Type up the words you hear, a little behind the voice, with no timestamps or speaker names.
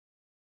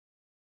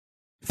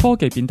科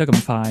技變得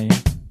咁快，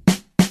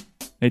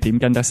你點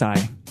跟得晒？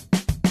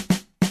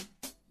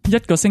一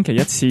個星期一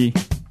次，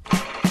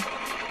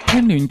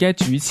聽亂嘅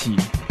主持。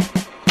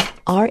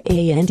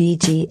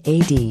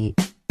RANDGAD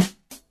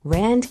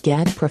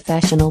RandGad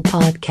Professional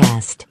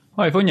Podcast。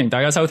喂，歡迎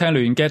大家收聽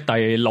亂嘅第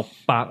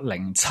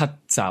607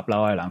集啦！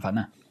我係藍粉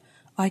啊，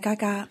我係嘉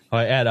嘉，我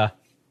係 Ed 啊，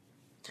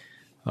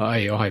我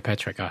係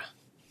Patrick 啊。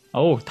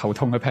好頭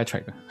痛嘅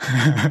Patrick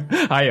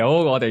係好，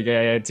我哋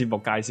嘅節目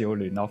介紹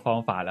聯絡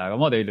方法啦。咁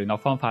我哋聯絡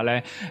方法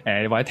咧，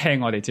或者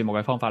聽我哋節目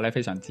嘅方法咧，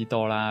非常之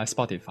多啦。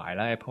Spotify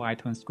啦、Apple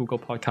iTunes、Google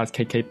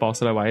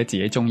Podcast、KKBox 啦，或者自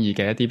己中意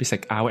嘅一啲食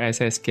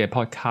RSS 嘅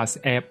Podcast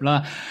App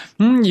啦。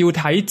要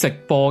睇直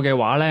播嘅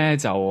話咧，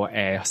就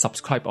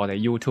subscribe 我哋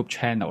YouTube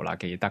Channel 啦，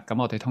記得。咁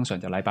我哋通常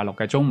就禮拜六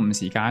嘅中午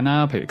時間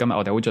啦。譬如今日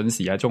我哋好準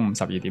時啊，中午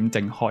12點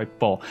正開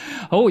播。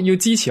好，要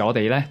支持我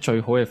哋咧，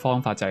最好嘅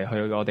方法就係去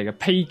我哋嘅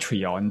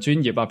Patreon 專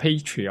頁啊。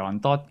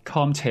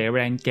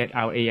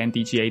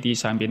patreon.com/RANDGAD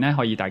上邊咧，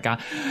可以大家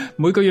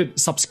每個月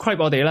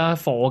subscribe 我哋啦，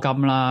課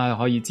金啦，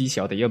可以支持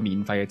我哋呢個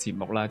免費嘅節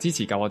目啦，支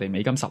持夠我哋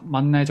美金10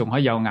蚊咧，仲可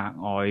以有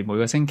額外每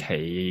個星期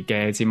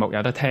嘅節目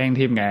有得聽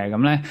添嘅。咁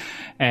咧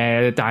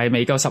但係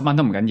未夠10蚊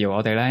都唔緊要，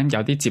我哋咧有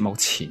啲節目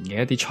前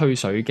嘅一啲吹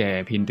水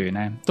嘅片段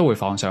咧都會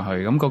放上去，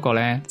咁嗰個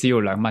咧只要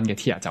2蚊嘅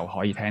tier 就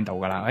可以聽到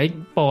噶啦。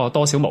不過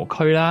多少無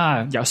拘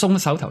啦，有手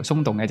頭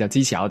鬆動嘅就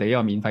支持我哋呢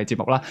個免費節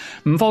目啦，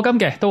唔課金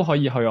嘅都可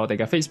以去我哋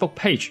嘅Facebook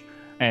page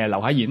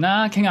留下言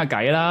啦，傾下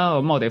偈啦。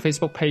咁我哋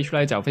Facebook page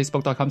咧就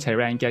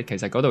facebook.com/rangget， 其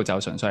實嗰度就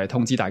純粹係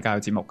通知大家有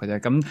節目嘅啫。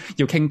咁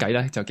要傾偈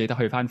咧就記得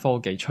去翻科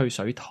技吹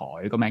水台，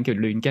個名叫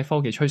亂 get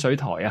科技吹水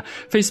台啊。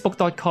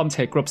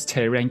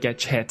facebook.com/groups/rangget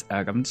chat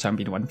咁上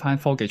邊揾翻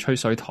科技吹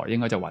水台應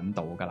該就揾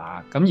到噶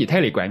啦。咁而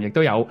Telegram 亦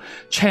都有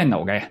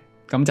channel 嘅。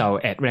咁就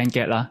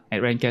 @rangget 啦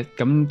 @rangget，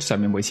 咁上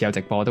面每次有直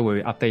播都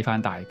會 update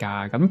翻大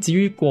家。咁至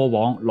於過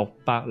往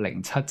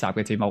607集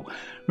嘅節目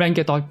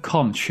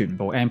rangget.com 全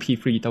部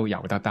MP3 都有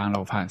得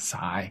download 翻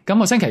晒。今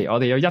個星期我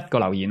哋有1個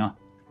留言咯。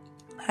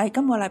喺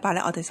今個禮拜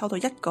咧，我哋收到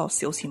1個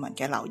小市民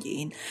嘅留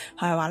言，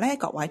係話咧，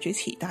各位主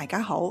持大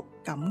家好，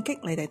感激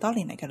你哋多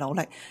年嚟嘅努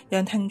力，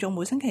讓聽眾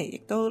每星期亦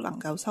都能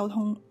夠收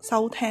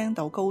聽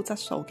到高質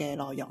素嘅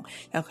內容，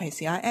尤其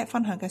是阿 Ed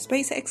分享嘅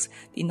SpaceX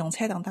電動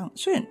車等等。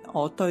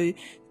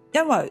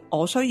因為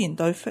我雖然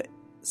對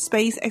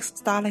SpaceX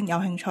Starlink 有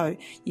興趣，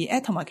而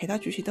Ed 同埋其他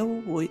主持都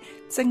會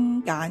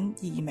精簡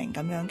易明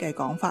咁樣嘅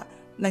講法，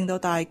令到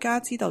大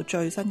家知道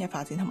最新嘅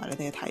發展同埋你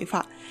哋嘅睇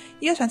法。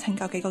依家想請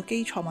教幾個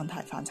基礎問題，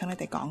煩請你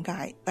哋講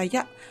解。第一，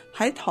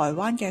喺台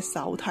灣嘅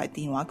手提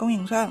電話供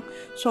應商，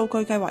數據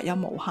計劃有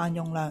無限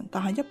用量，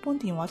但係一般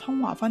電話通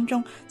話分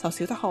鐘就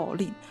少得可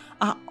憐，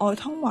額外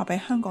通話比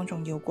香港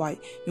仲要貴。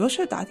如果需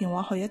要打電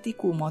話去一啲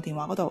固網電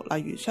話嗰度，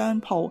例如商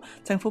鋪、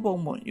政府部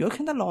門，如果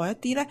傾得耐一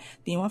啲呢，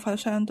電話費都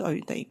相對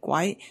地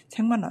貴。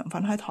請問涼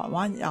粉喺台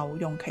灣有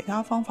用其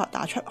他方法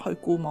打出去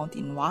固網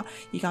電話，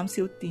以減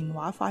少電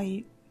話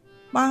費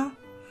嗎？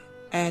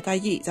第二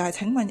就係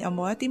請問有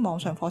冇一啲網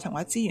上課程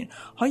或者資源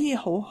可以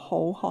好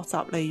好學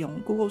習利用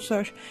Google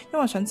Search， 因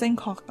為想精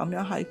確咁樣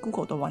喺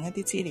Google 度揾一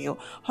啲資料，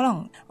可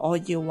能我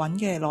要揾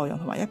嘅內容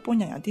同埋一般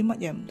人有啲乜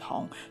嘢唔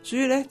同，所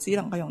以咧只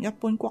能夠用一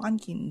般關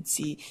鍵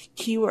字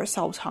keyword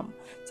搜尋，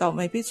就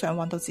未必想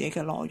揾到自己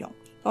嘅內容。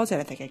多謝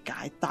你哋嘅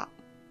解答。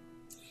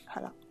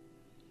係啦，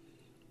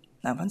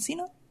涼粉先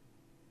啦，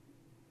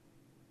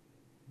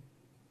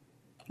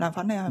涼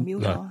粉你係瞄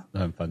咗啊？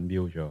涼粉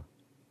瞄咗。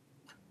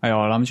係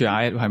我諗住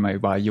阿 Ed 係咪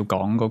話要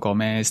講嗰個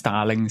咩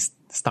Starlink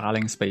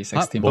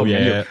SpaceX 冇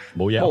嘢，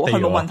佢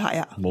冇問題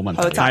啊，冇問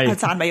題，係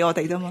讚美我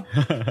哋啫嘛。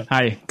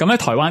係咁喺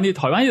台灣呢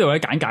度咧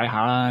簡介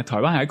下啦。台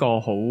灣係一個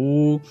好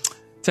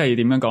即係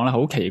點樣講咧，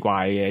好奇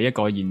怪嘅一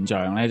個現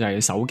象咧，就係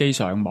手機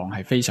上網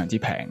係非常之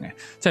平嘅。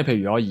即係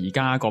譬如我而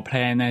家個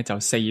plan 咧就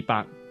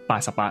488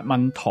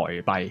蚊台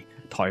幣。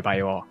咁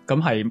係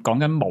講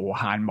緊無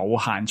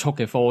限速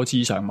嘅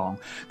 4G 上網，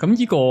咁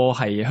呢個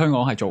係香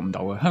港係做唔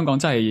到嘅，香港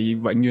真係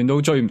永遠都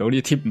追唔到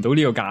貼唔到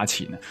呢個價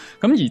錢啊！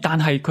咁但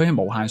係佢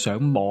係無限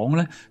上網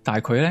咧，但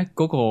係佢咧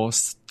嗰個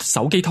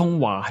手機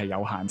通話係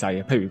有限制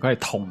嘅，譬如佢係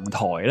同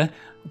台咧。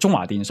中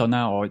華電信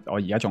啦，我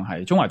而家仲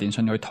係中華電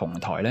信，佢同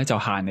台咧就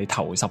限你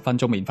頭10分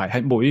鐘免費，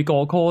係每個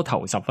call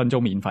頭10分鐘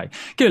免費，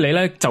跟住你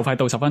咧就快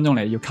到10分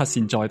鐘，你要 cut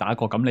線再打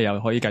過，咁你又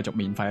可以繼續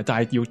免費，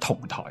但係要同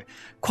台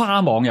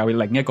跨網又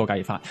另一個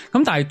計法。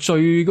咁但係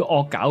最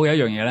惡搞嘅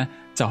一樣嘢咧，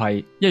就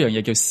係一樣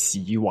嘢叫市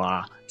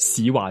話，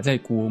即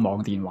係固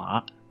網電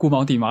話。固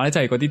網電話咧，即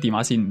係嗰啲電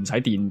話線唔使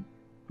電。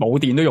冇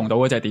電都用到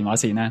嗰隻電話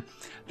線咧，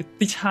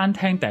啲餐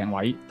廳訂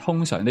位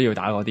通常都要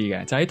打嗰啲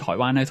嘅。就喺台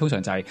灣咧，通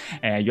常就係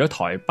如果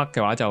台北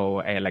嘅話就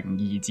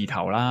02字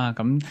頭啦，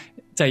咁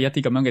即係一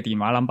啲咁樣嘅電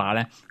話 number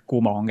咧，固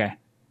網嘅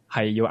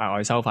係要額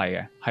外收費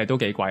嘅，係都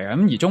幾貴嘅。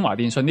咁而中華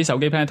電信啲手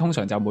機 plan 通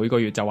常就每個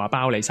月就話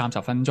包你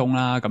30分鐘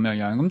啦咁樣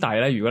樣。咁但係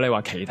咧，如果你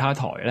話其他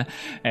台咧，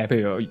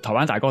譬如台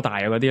灣大哥大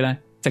啊嗰啲咧，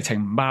直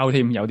情唔包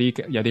添，有啲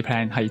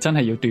plan 係真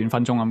係要斷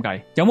分鐘咁計。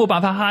有冇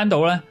辦法慳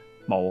到咧？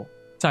冇。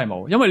真係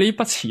冇，因為呢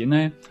筆錢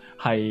咧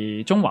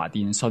係中華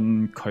電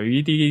信佢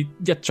呢啲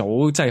一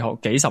早即係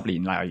幾十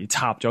年嚟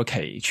插咗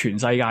旗，全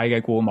世界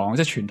嘅固網，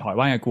即係全台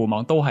灣嘅固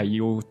網都係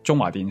要中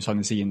華電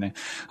信先咧。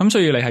咁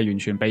所以你係完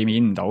全避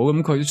免唔到，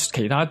咁佢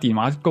其他電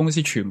話公司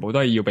全部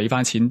都係要俾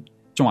翻錢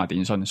中華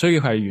電信，所以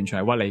佢係完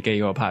全係屈你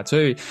機嗰 part。所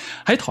以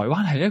喺台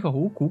灣係一個好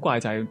古怪，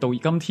就係到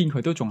今天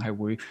佢都仲係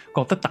會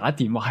覺得打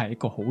電話係一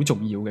個好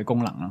重要嘅功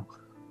能咯。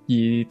而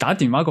打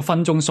電話個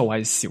分鐘數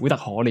係少得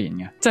可憐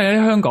嘅，即係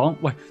喺香港，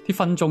喂啲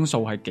分鐘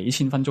數係幾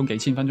千分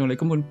鐘，你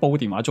根本煲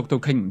電話粥都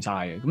傾唔晒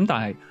嘅。咁但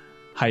係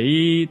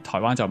喺台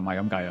灣就唔係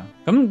咁計啦。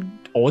咁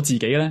我自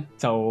己咧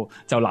就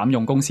濫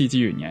用公司資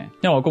源嘅，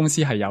因為我公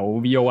司係有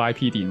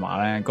VoIP 電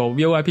話咧，個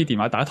VoIP 電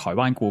話打台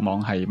灣固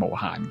網係無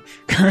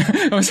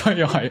限，咁所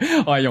以我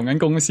係用緊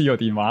公司個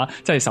電話，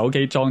即係手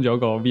機裝咗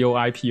個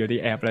VoIP 嗰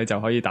啲 app 咧，就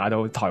可以打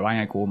到台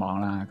灣嘅固網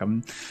啦。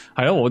咁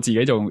係咯，我自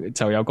己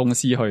就有公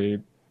司去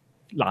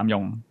濫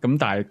用，咁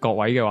但係各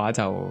位嘅話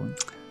就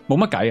冇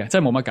乜計啊，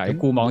真係冇乜計。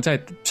固網真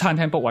係餐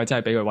廳 book 位真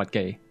係俾佢屈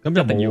機，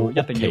咁一定要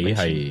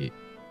係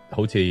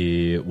好似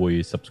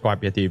會 subscribe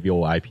一啲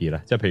VoIP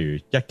咧，即係譬如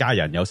一家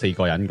人有4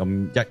個人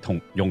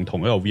咁用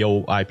同一個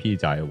VoIP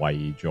就係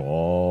為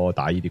咗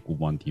打呢啲固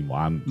網電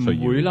話，唔需要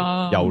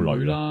憂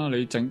慮啦。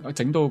你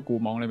整到個固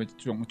網，你咪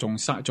仲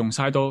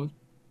嘥多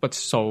筆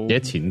數。幾多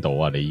錢到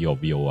啊？你呢個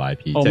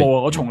VoIP？我冇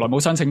啊，我從來冇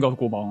申請過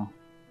固網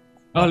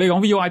啊。你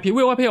講 VoIP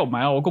唔係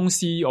啊，我公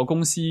司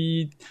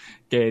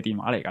嘅電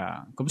話嚟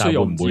噶，咁所以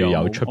我唔知我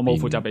冇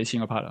負責俾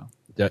錢嗰 part 啦。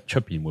出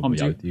邊會唔會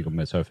有啲咁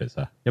嘅 service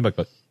啊？因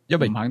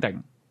為唔肯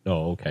定。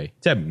OK，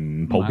 即係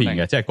唔普遍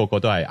嘅，即係個個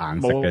都係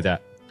硬食嘅啫。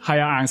係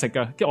啊，硬食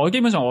嘅。我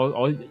基本上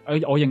我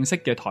認識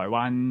嘅台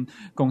灣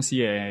公司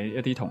嘅一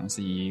啲同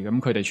事，咁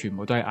佢哋全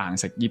部都係硬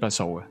食呢筆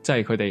數嘅，即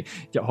係佢哋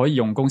又可以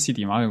用公司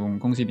電話用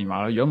公司電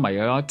話啦。如果唔係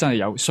嘅話，真係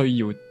有需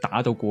要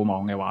打到固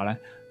網嘅話咧，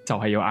就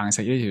係要硬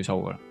食呢條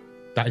數噶啦。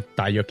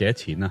大約幾多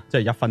錢啊？即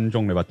係1分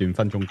鐘，你話斷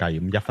分鐘計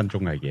咁，1分鐘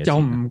係幾多錢？又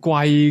唔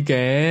貴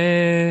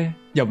嘅，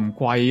又唔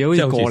貴，好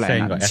似個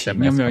零銀錢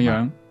咁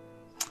樣。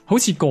好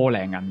似個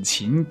零銀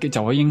錢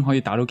就已經可以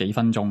打到幾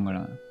分鐘噶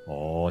啦。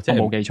哦，即係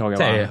冇記錯嘅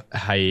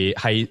話，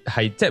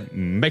係即係唔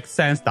make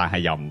sense，但係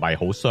又唔係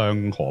好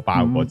傷荷包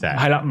嗰隻。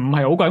係啦，唔係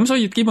好貴，咁所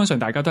以基本上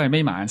大家都係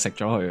眯埋眼食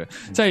咗佢嘅。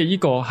即係呢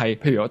個係，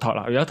譬如我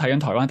而家睇緊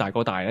台灣大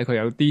哥大咧，佢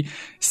有啲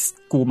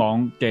固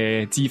網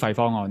嘅資費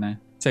方案咧，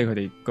即係佢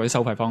哋嗰啲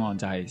收費方案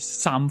就係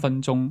3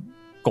分鐘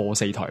過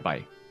4台幣。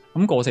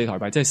咁過4台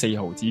幣即係4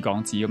毫子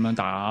港紙咁樣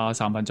打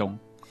3分鐘。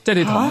即係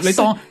你當呢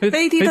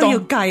啲都要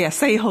計啊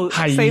，4毫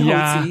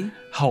子，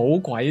好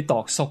鬼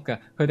度縮嘅。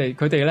佢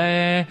哋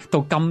咧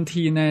到今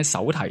天咧，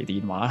手提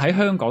電話喺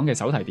香港嘅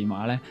手提電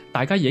話咧，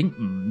大家已經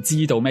唔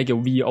知道咩叫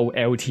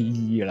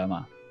VoLTE 噶啦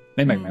嘛。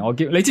你明唔明？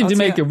你知唔知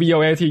咩叫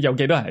VoLTE？有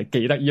幾多人係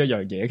記得呢一樣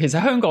嘢？其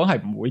實香港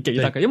係唔會記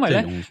得嘅，因為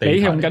咧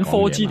你用緊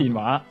 4G 電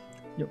話，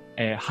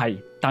係，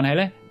但係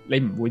咧。你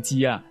唔會知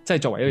啊，即係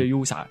作為一個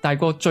user，但係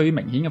個最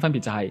明顯嘅分別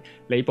就係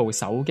你部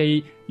手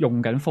機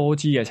用緊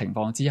 4G 嘅情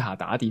況之下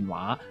打電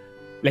話，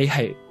你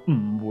係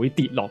唔會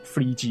跌落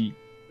 3G，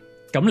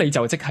 咁你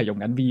就即係用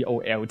緊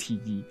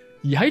VoLTE。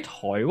而喺台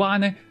灣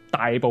咧，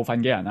大部分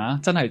嘅人啊，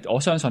真係我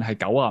相信係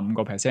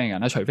95% 嘅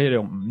人啦，除非你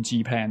用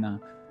 5G plan 啦。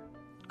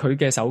佢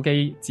嘅手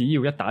機只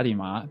要一打電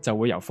話就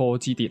會由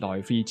 4G 跌落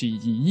去 3G，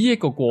 而呢一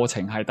個過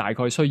程係大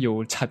概需要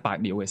7-8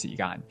秒嘅時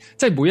間，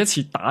即係每一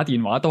次打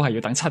電話都係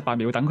要等7-8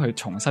秒，等佢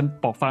重新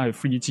駁翻去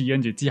 3G，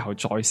 跟住之後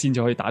再先至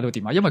可以打到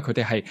電話，因為佢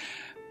哋係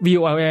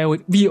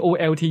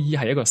VoLTE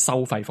係一個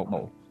收費服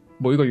務，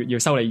每個月要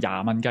收你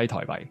20蚊雞台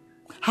幣。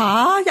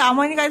吓，20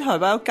蚊雞台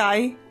幣有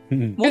計？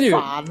跟住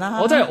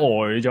我真係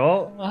呆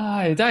咗，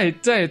唉，真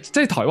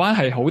係台灣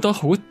係好多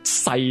好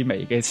細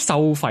微嘅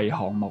收費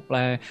項目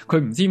咧，佢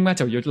唔知點解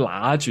就要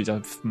揦住就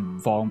唔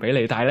放俾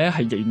你，但係咧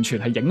係完全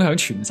係影響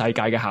全世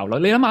界嘅效率。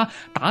你諗下，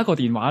打個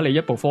電話，你一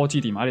部 4G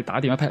電話，你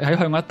打電話喺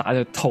香港一打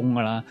就通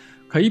噶啦。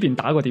佢呢邊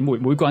打個點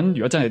每個人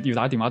如果真係要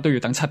打電話都要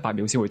等7-8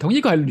秒先回通，呢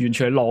個係完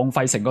全係浪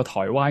費成個台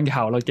灣嘅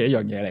效率嘅一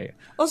樣嘢嚟。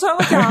我想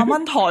講20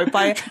蚊台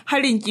幣係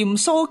連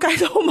鹽酥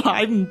雞都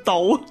買唔到，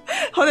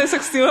我哋食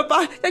小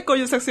巴一個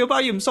月食小巴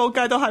鹽酥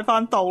雞都係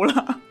翻到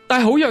啦。但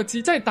係好弱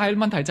智，即係但係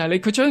問題就係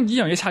佢將呢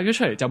樣嘢拆咗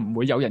出嚟，就唔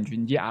會有人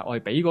願意額外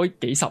俾嗰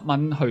幾十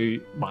蚊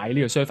去買呢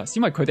個 service，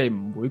 因為佢哋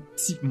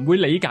唔會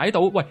理解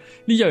到，喂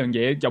呢樣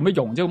嘢有咩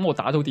用啫？咁我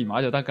打到電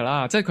話就得噶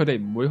啦，即係佢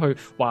哋唔會去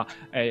話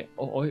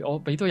我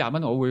俾多20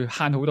蚊，我會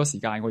慳好多時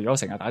間。我如果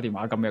成日打電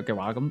話咁樣嘅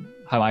話，咁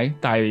係咪？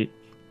但係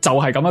就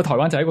係咁啦，台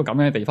灣就係一個咁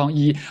樣嘅地方，而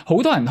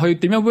好多人去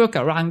點樣 work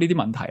around 呢啲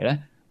問題咧？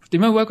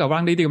點樣 work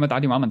around 呢啲咁嘅打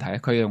電話問題咧？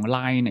佢哋用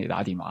Line 嚟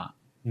打電話。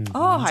即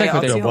係佢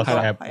哋用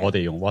WhatsApp，我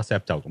哋用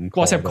WhatsApp 就咁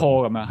WhatsApp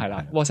call 咁樣係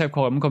啦 ，WhatsApp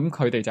call 咁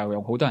佢哋就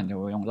用好多人就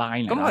會用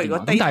Line 嚟打電話。咁如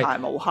果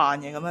data 無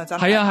限嘅咁樣真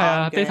係係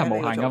啊 data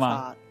無限噶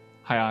嘛，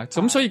係啊，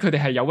咁所以佢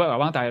哋係有 work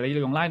around，但係你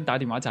用 Line 打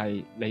電話就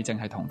係你淨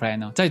係同 friend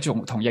咯，即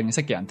係同認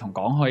識嘅人同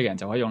講開嘅人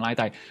就可以用 Line，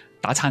但係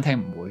打餐廳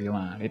唔會噶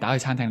嘛，你打去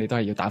餐廳你都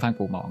係要打翻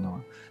固網噶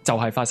嘛，就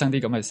係發生啲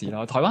咁嘅事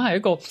咯。台灣係一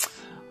個，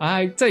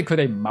即係佢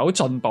哋唔係好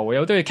進步，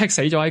有啲嘢棘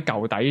死咗喺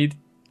舊底，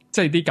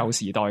即係啲舊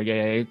時代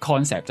嘅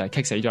concept 就係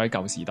棘死咗喺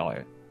舊時代。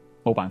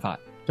冇辦法。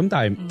咁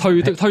但係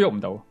推喐唔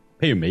到。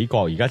譬如美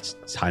國而家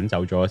鏟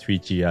走咗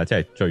 3G 啊，即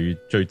係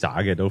最渣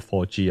嘅都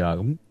 4G 啊，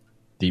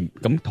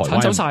咁台灣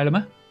鏟走晒啦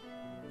咩？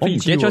我唔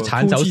記得咗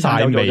鏟走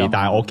晒未，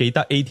但係我記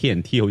得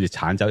AT&T 好似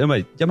鏟走，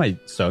因為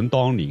想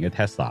當年嘅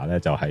Tesla 咧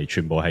就係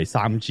全部係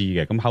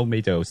 3G 嘅，咁後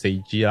尾就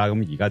 4G 啦，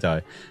咁而家就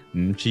係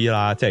 5G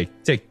啦，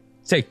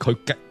即係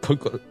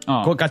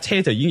佢架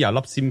車就已經有粒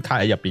SIM 卡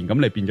喺入邊，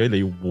咁你變咗你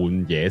要換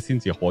嘢先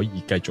至可以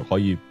繼續可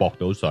以駁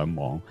到上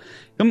網。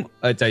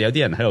咁就有啲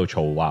人喺度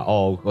嘈話，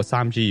個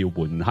 3G 要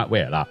換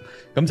hardware 啦。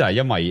咁就係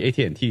因為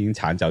AT&T 已經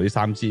鏟走啲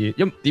 3G，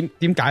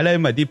點解咧？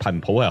因為啲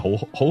頻譜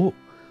係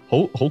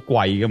好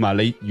貴噶嘛。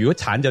你如果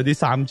鏟走啲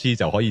 3G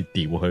就可以調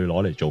去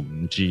攞嚟做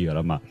 5G 噶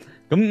啦嘛。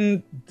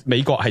咁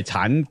美國係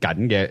鏟緊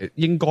嘅，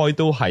應該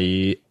都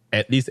係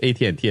at least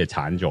AT&T 係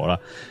鏟咗啦。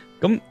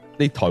咁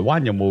你台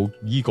灣有冇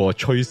呢個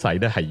趨勢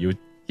咧？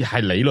係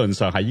理論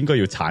上係應該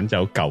要鏟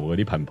走舊嗰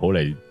啲頻譜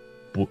嚟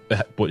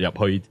撥入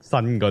去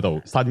新嗰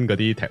度，新嗰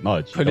啲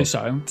technology。佢哋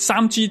想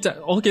 3G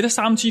我記得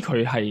 3G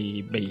佢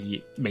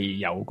係未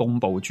有公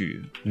布住。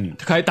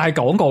佢但係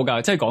講過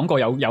㗎，即係講過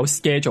有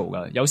schedule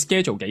㗎，有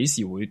schedule 幾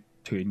時會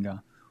斷㗎。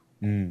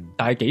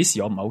但係幾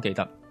時我唔係好記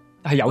得。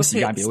係有時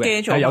間表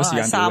嘅，係有時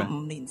間表嘅。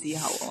3-5年之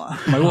後啊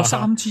嘛，唔係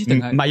 3G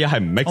定係唔係啊？係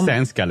唔 make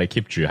sense 㗎？你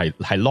keep 住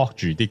係 lock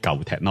住啲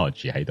舊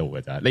technology 喺度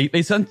㗎咋？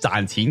你想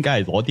賺錢，梗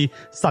係攞啲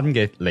新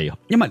嘅嚟，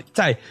因為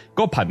真係嗰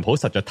個頻譜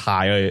實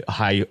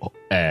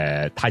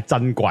在太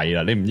珍貴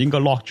啦！你唔應該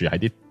lock 住喺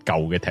啲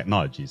舊嘅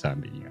technology 上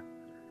面嘅。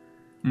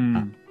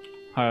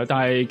係啊，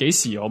但係幾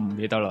時我唔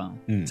記得啦。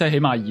即係起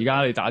碼而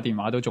家你打電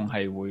話都仲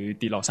係會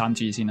跌落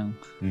 3G 先啦。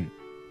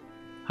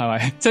係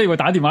咪？即係會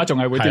打電話仲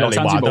係會跌落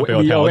 3G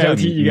冇 VoLTE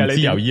嘅？你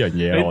知有呢樣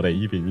嘢，我哋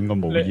呢邊應該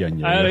冇呢樣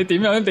嘢。係啊，你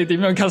點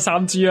樣 cut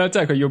 3G 啊？即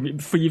係佢要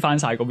free 翻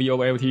晒個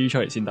VoLTE 出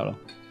嚟先得咯。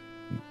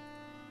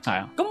係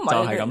啊，咁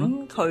就係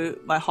咁，佢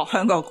咪學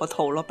香港嗰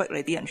套咯，逼你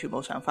啲人全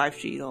部上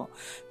 5G 咯。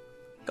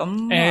咁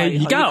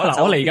而家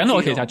嗱，我嚟緊，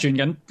我其實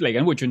嚟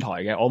緊會轉台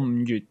嘅。我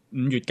5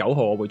月9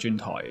號我會轉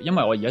台，因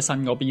為我而家新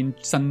屋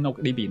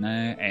呢邊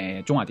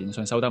咧，中華電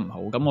信收得唔好，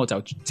咁我就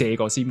借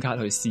個 SIM 卡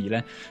去試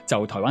咧，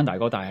就台灣大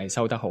哥大係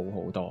收得好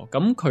好多。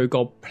咁佢個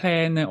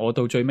plan 咧，我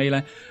到最尾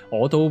咧，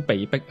我都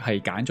被逼係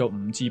揀咗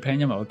 5G plan，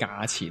因為個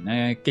價錢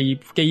咧幾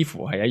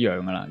乎係一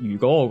樣噶啦。如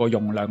果我個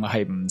用量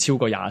係唔超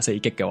過24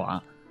 G 嘅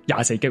話。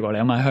24 G 喎，你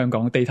諗下香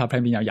港 data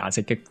plan 邊有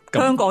24 G？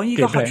香港依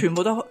家係全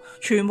部都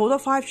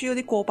 5G 嗰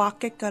啲過百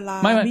G 噶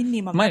啦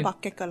，minimum 100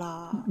 G 噶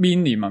啦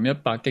，minimum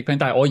 100 G plan。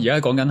但係我而家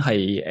講緊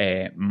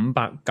係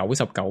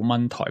599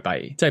蚊台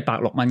幣，即係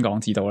106蚊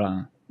港紙到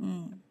啦。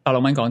106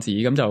蚊港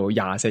紙咁就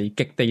24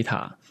 G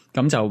data，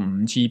咁就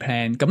 5G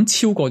plan。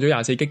咁超過咗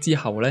24 G 之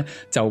後咧，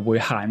就會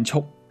限速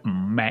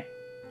5 Mbps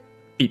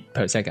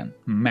per second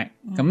 5 Mbps，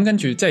咁跟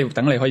住即係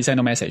等你可以 send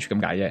到 message 咁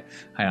解啫，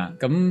係啦。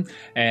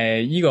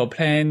咁依個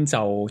plan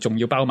就仲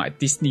要包埋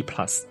Disney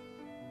Plus，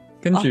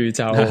 跟住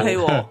就 OK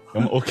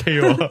咁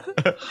OK 喎，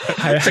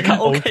係啊，即刻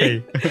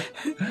OK，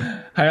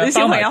 係啊，你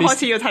小朋友開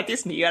始要睇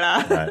Disney 噶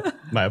啦，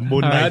唔係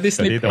Moonlight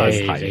Disney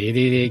Plus，你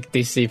啲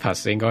Disney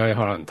Plus 應該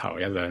可能頭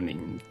1-2年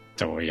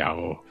就會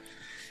有。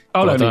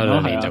2年咯，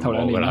係啊，頭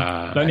2年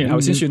啦，2年後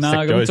先算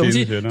啦。咁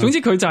總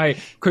之佢就係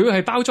佢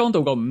係包裝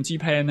到個 5G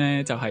plan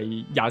咧，就係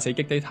24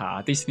 G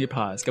data Disney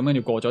Plus， 咁跟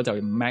住過咗就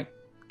要 Mac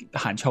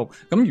限速。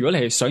咁如果你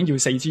係想要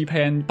 4G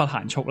plan 不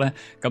限速咧，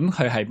咁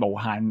佢係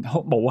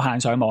無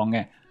限上網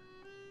嘅，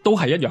都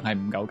係一樣係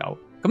599。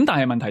咁但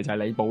係問題就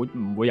係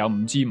你唔會有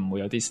 5G， 唔會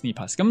有 Disney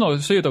Plus。咁我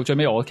需要到最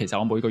尾，其實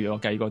我每個月我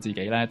計過自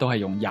己咧，都係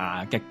用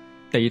20 G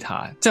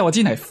data， 即係我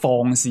之前係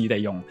放肆地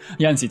用，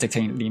有陣時直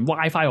情連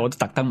WiFi 我都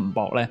特登唔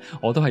駁咧，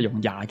我都係用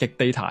20 G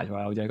data 左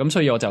右啫。咁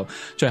所以我就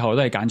最後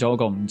都係揀咗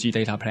個 5G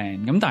data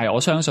plan。咁但係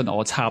我相信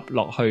我插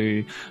落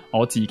去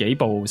我自己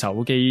部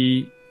手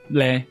機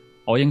咧，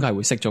我應該係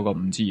會熄咗個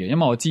 5G 嘅，因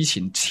為我之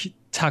前測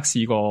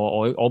試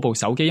過我部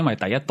手機，因為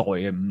第一代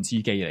嘅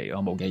 5G 機嚟，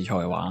我冇記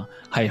錯嘅話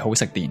係好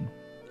食電。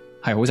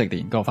係好食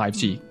電個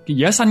 5G， 而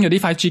家新嗰啲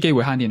 5G 機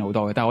會慳電好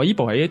多嘅，但係我呢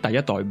部係第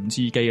一代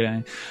 5G 機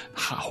咧，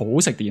好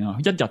食電啊！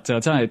一日就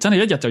真係一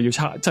日就要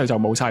差，即係就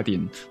冇晒電。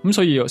咁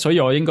所以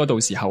我應該到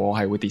時候我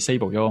係會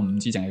disable 咗個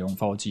 5G， 淨係用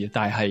 4G，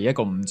 但係一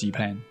個 5G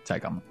plan 就係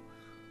咁。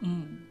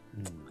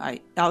係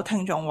有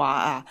聽眾話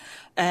啊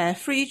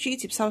，3G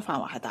接收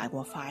範圍係大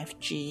過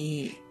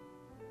 5G，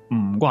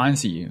 唔關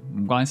事，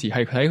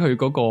係睇佢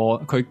嗰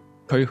個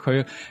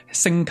佢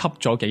升級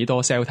咗幾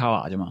多 cell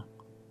tower 啫嘛。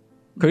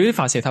佢啲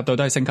發射塔都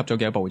係升級咗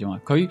幾多部啫嘛？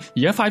佢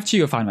而家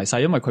 5G 嘅範圍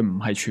細，因為佢唔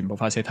係全部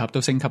發射塔都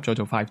升級咗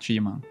做 5G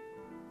啊嘛。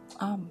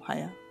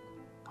係啊，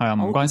係啊，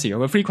唔關事嘅。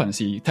個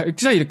frequency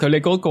即係佢你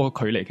嗰個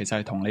距離，其實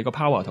係同你個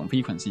power 同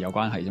frequency 有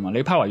關係啫嘛。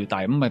你 power 越大，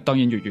咁咪當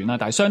然越遠啦。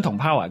但係相同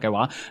power 嘅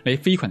話，你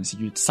frequency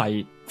越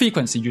細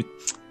 ，frequency 越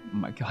唔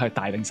係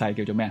大定細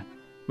叫做咩啊？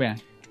咩啊？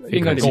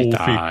應該點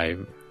大？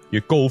越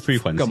高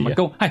frequency 唔係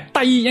高，係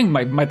低，應唔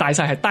係大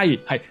細係低，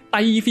係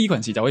低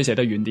frequency 就可以射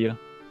得遠啲咯。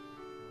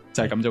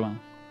就係咁啫嘛。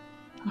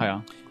係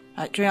啊，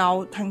係，仲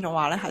有聽眾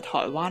話咧，喺台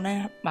灣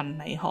咧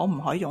問你可唔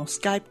可以用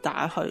Skype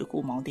打去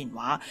固網電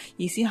話，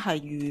意思係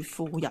預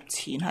付入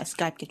錢喺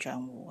Skype 嘅賬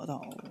戶嗰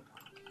度。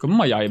咁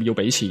咪又係要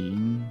俾錢？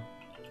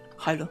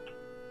係咯，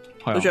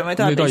係啊，到最尾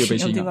都係俾錢，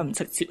咁點解唔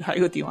直接喺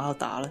個電話度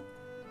打咧？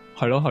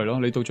係咯，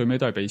你到最尾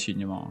都係俾錢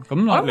啫嘛。咁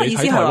你你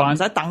喺台灣唔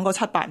使等個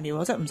7-8秒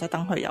咯，即係唔使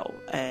等佢由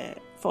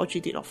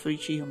4G 跌落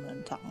 3G 咁樣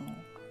等咯，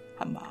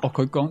係嘛？哦，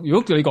佢講如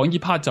果你講依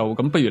part 就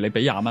咁，不如你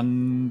俾20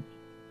蚊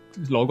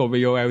攞個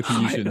VoLTE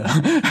算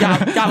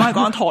啦。廿蚊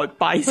講緊台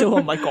幣啫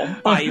喎，唔係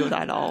港幣喎，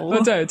大佬。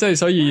即係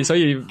所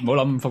以唔好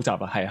諗咁複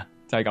雜啊。係啊，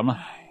就係咁啦。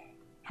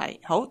係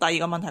好，第二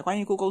個問題關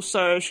於 Google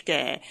Search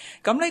嘅，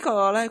咁呢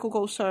個咧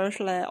Google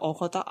Search 咧，我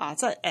覺得啊，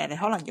即係你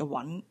可能要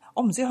揾，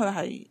我唔知佢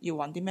係要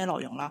揾啲咩內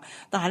容啦，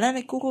但係咧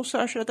你 Google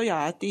Search 咧都有一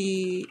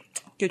啲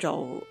叫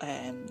做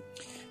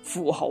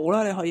符號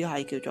啦，你可以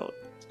係叫做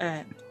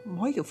唔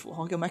可以叫符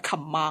號，叫咩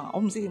command， 我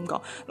唔知點講。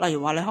例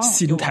如話你可能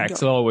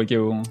syntax 咯，我會叫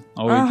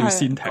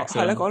syntax。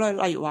係啦，嗰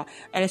類例如話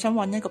你想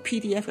揾一個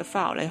PDF 嘅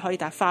file，你可以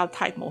打 file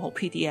type 冇號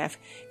PDF，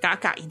 隔一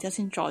格，然之後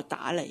先再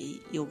打你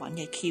要揾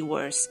嘅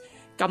keywords。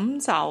咁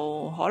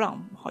就可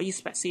能可以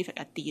specific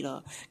一啲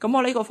啦。咁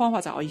我呢個方法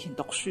就我以前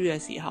讀書嘅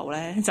時候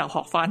咧就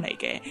學翻嚟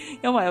嘅，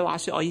因為話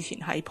說我以前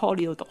喺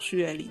Poly 度讀書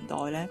嘅年代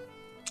咧，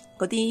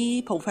嗰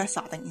啲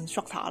professor 定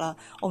instructor 啦，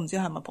我唔知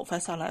係咪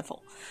professor level，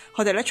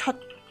 佢哋咧出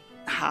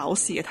考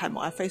試嘅題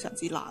目係非常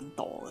之懶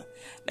惰嘅。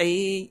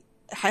你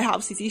喺考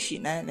試之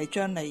前咧，你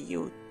將你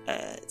要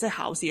即係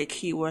考試嘅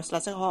keywords 啦，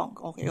即係可能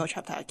我幾個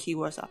chapter 嘅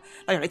keywords 啊，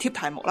例如你貼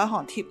題目啦，可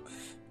能貼。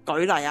舉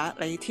例啊，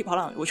你貼可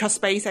能會出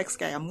SpaceX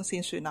嘅咁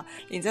先算啦，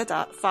然之後就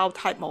file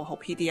type 冇號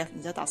PDF，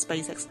 然之後打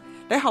SpaceX，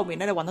 你後面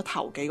咧你揾到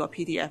頭幾個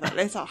PDF，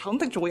 你就肯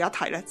定仲會有一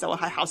題咧就會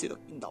喺考試度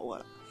見到噶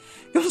啦。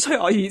咁所以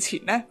我以前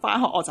咧返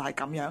學我就係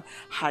咁樣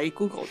喺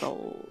Google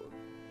度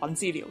揾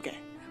資料嘅，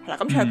係啦。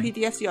咁除咗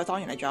PDF 之外，當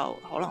然你仲有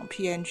可能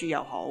PNG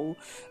又好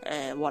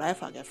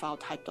，whatever 嘅 file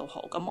type 都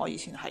好。咁我以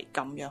前係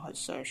咁樣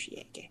去 search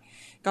嘢嘅。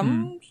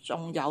咁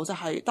仲有就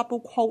係 double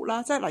quote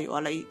啦，即係例如話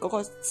你嗰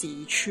個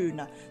字串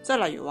啊，即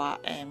係例如話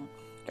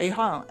你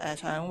可能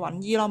想揾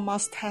Elon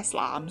Musk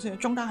Tesla 咁先，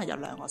中間係有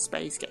2個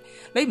space 嘅，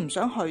你唔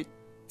想去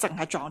淨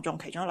係撞中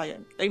其中一類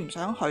型，你唔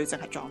想去淨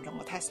係撞中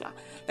個 Tesla，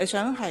 你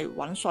想係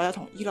揾所有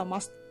同 Elon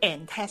Musk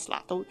and Tesla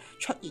都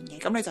出現嘅，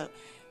咁你就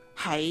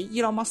喺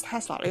Elon Musk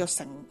Tesla 呢個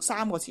成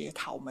3個字嘅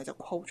頭尾就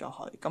quote 咗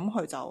佢，咁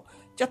佢就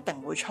一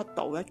定會出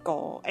到一個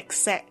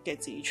exact 嘅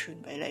字串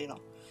俾你咯。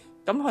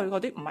咁佢嗰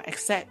啲唔係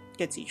exact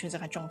嘅字串，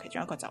淨係中其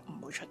中一個就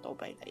唔會出到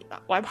俾你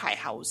啦，或者排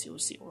後少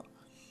少咯，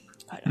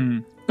係啦。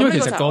因為其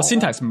實個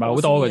syntax 唔係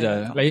好多嘅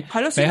啫，你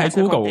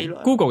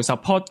喺 Google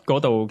Support 嗰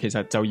度其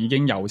實就已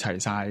經有齊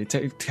晒，即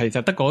係其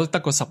實得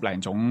個10零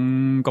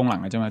種功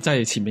能嘅啫嘛，即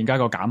係前面加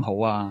個減號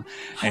啊，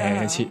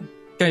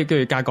跟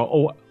住加個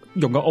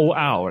用個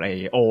OR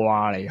嚟 OR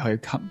啊嚟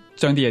去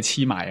將啲嘢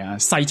黐埋啊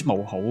 ，site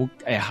冇好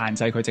限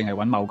制佢淨係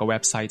揾某個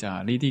website 咋，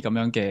呢啲咁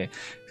樣嘅。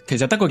其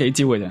實得個幾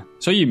招嘅啫，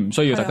所以唔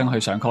需要特登去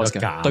上 course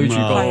嘅。對住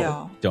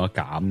個仲有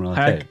減啦，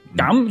係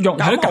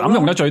減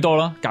用得最多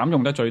啦，減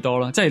用得最多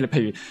啦。即係你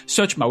譬如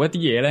search 某一啲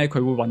嘢咧，佢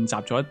會混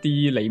雜咗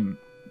一啲你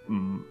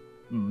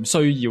唔需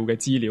要嘅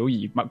資料，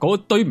而嗰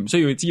堆唔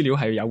需要嘅資料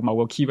係有某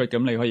個 keyword，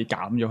 咁你可以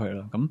減咗佢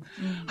啦。咁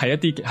係一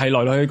啲係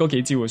來來去嗰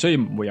幾招，所以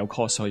唔會有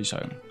course 可以上。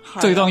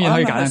即係當然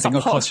可以簡單整個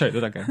course 出嚟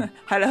都得嘅。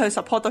係你去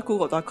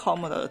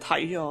support.google.com 嗰度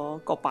睇咗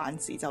個版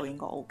字就應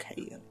該 OK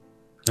嘅。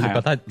你覺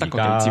得得個幾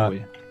招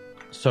嘅？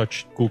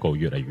 search Google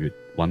越嚟越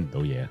揾唔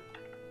到嘢啊！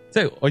即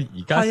係我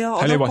而家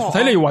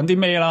睇你要揾啲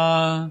咩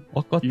啦。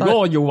我覺得如果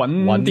我要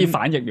揾啲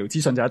反疫苗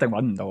資訊，就一定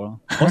揾唔到咯。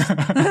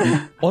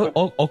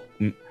我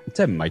唔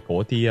即係唔係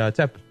嗰啲啊！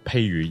即係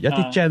譬如一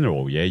啲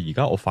general 嘢，而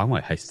家我反為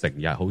係成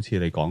日好似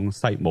你講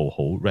西務好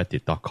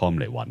reddit.com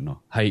嚟揾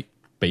咯，係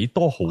俾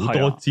多好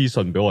多資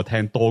訊俾我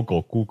聽，多過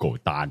Google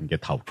彈嘅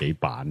頭幾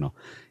版咯。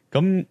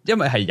咁因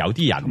為係有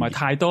啲人同埋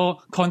太多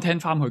content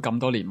farm 佢咁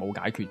多年冇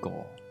解決過，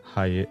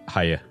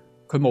係啊。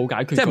佢冇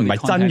解決，即係唔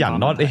係真人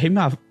咯？你起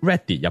碼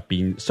Reddit 入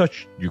邊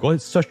search， 如果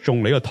search 中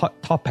你個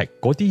topic，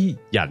 嗰啲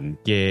人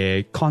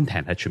嘅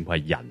content 係全部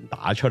係人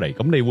打出嚟，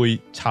咁你會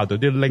抄到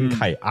啲 link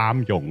係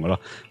啱用噶咯。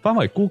反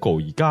為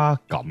Google 而家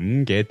咁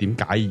嘅，點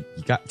解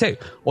而家即係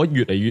我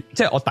越嚟越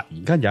即係我突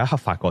然間有一刻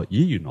發覺，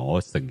咦，原來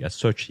我成日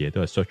search 嘢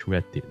都係 search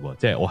Reddit 喎，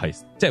即係我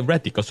係即係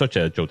Reddit 個 search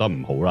就做得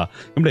唔好啦。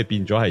咁你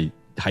變咗係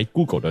喺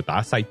Google 度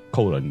打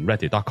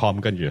site:/reddit.com，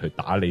 跟住去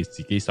打你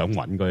自己想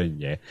揾嗰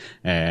樣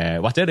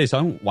嘢，或者你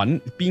想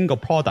揾邊個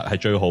product 係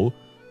最好，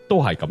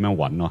都係咁樣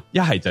揾咯。一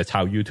係就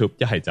抄 YouTube，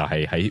 一係就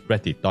係喺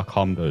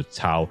reddit.com 度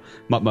抄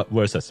乜乜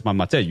versus 乜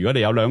乜。即係如果你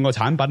有兩個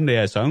產品，你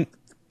係想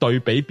對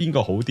比邊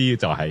個好啲，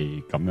就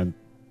係咁樣，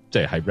即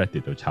係喺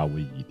Reddit 度抄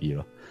會易啲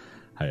咯。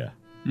係啊，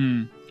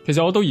其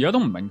實我到而家都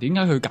唔明點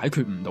解佢解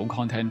決唔到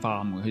content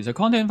farm 嘅。其實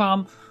content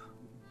farm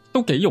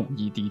都幾容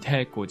易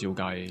detect 嘅，照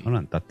計。可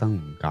能特登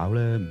唔搞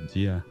咧，唔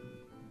知啊。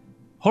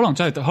可能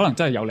真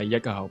係有利益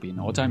㗎後邊，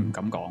我真係唔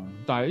敢講。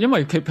但係因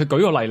為佢舉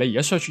個例，你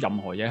而家 search 任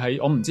何嘢喺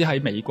我唔知喺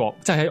美國，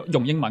即係喺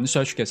用英文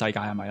search 嘅世界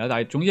係咪啦？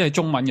但係總之係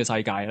中文嘅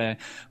世界咧，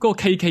嗰個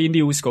KK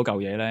News 嗰嚿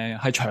嘢咧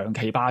係長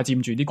期霸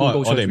佔住啲 Google。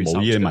我哋冇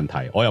呢啲問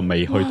題，我又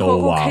未去到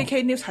話。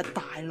KK News 係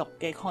大陸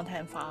嘅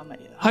content farm 嚟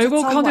嘅，係嗰個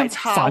content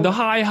煩到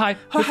high，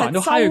 佢煩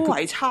到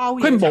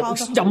high， 佢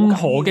冇任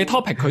何嘅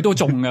topic 佢都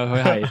中㗎，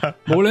佢係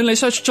無論你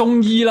search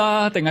中醫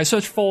啦，定係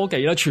search 科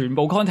技啦，全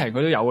部 content 佢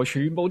都有啊，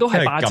全部都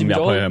係霸佔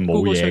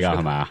咗。嘢㗎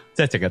係嘛？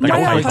即係淨係得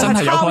佢真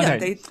係有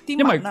content，因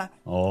為即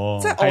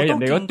係我人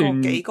哋嗰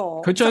段幾個，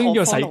佢將呢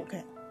個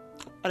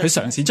佢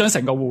嘗試將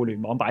成個互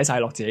聯網擺晒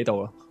落自己度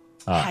咯。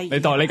你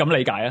咁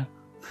理解啊？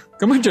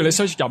咁跟住你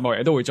search 任何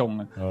嘢都會中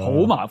啊，好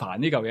麻煩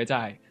呢嚿嘢真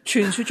係。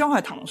傳說中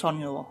係騰訊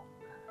嘅，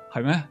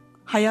係咩？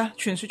係啊，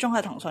傳說中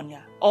係騰訊嘅。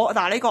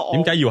但係呢個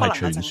點解要係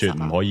傳說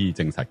唔可以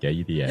證實嘅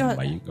呢啲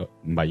嘢？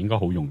唔係應該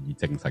好容易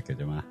證實嘅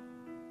啫嘛？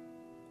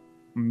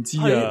唔知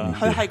啊，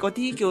佢係嗰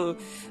啲叫。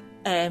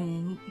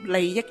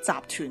利益集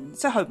團，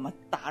即係佢唔係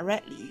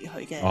directly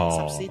佢嘅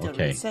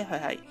subsidiary，即係佢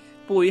係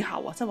背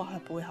後啊，即係話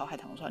佢背後係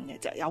騰訊嘅，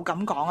即係有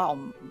咁講啊，我唔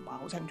係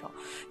好清楚。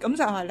咁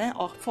就係咧，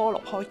我 follow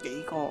開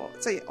幾個，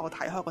即係我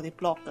睇開嗰啲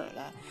blogger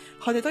咧，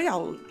佢哋都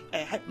有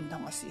喺唔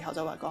同嘅時候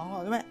就話講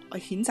我咩，我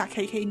譴責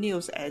KK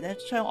News 咧，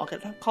將我嘅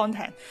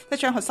content， 即係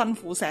將佢辛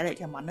苦寫嚟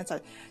嘅文咧，就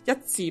一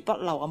字不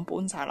漏咁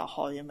搬晒落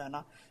去咁樣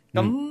啦。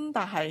咁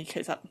但係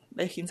其實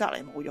你譴責嚟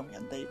冇用，人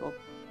哋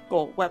個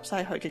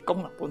website 佢嘅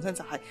功能本身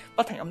就係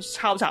不停咁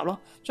抄襲咯，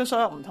將所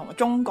有唔同嘅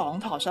中港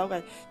台所有嘅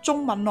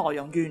中文內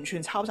容完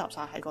全抄襲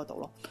晒喺嗰度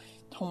咯。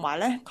同埋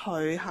咧，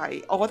佢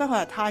係我覺得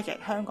佢係 target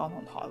香港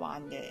同台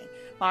灣嘅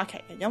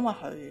market 嘅，因為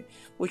佢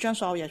會將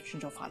所有嘢轉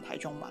做繁體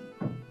中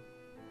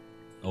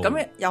文。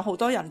咁有好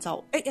多人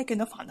就一見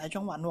到繁體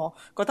中文，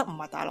覺得唔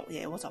係大陸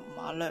嘢，就唔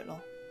alert咯。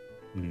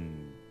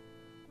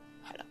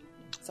係啦，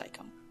就係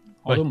咁。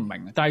我都唔明，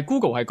但係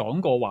Google 係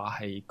講過話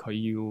係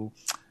佢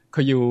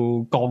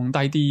要降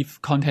低啲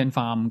content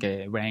farm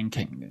嘅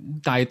ranking 嘅，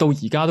但係到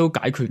而家都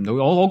解決唔到。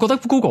我覺得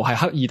Google 係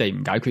刻意地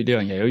唔解決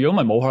呢樣嘢，如果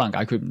唔係冇可能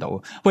解決唔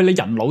到。喂，你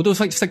人腦都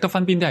識得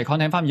分邊啲係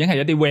content farm，已經係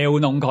一啲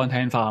well-known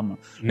content farm 啊，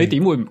你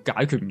點會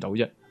解決唔到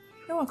啫？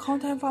因為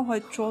content farm 可以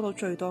做到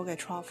最多嘅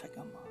traffic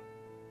啊嘛。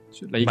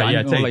我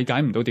理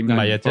解唔到點解。唔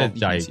係啊，即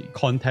係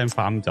content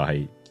farm 就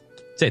係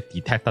即係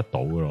detect 得到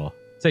嘅咯，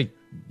即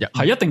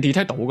係一定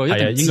detect 到嘅，係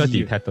啊，應該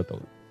detect 得到。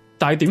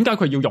但係點解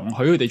佢要容許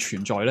佢哋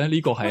存在咧？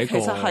呢個係一個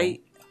其實係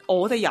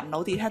我哋人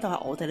腦 detect 到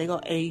係我哋呢個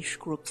age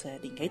group 啫，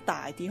年紀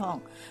大啲可能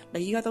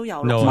你依家都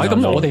有。唔係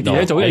咁，我哋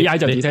detect 到 AI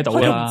就 detect 到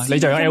啦，你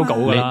就有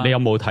algo 噶啦。你有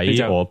冇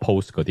睇我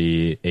post 嗰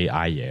啲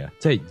AI 嘢啊？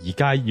即係而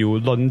家要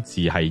論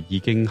字係已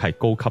經係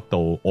高級到，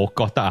我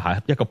覺得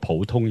係一個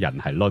普通人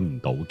係論唔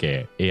到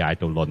嘅 AI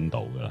都論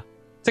到噶啦。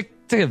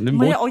即係你唔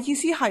係，我意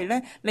思係咧，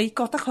你覺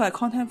得佢係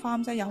content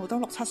farm 啫，有好多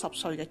60-70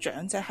歲嘅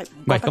長者係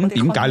唔係咁？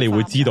點解你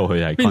會知道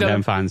佢係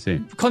content farm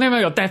先 ？content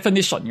farm 有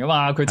definition 噶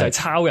嘛？佢就係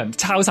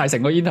抄晒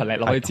成個 internet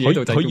落去自己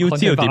度，就佢要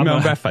知道點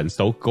樣 reference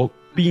到嗰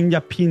邊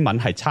一篇文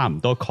係差唔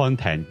多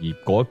content， 而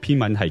嗰篇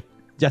文係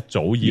一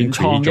早已經原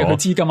創嘅，佢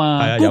知噶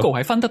嘛 ？Google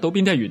係分得到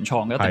邊啲係原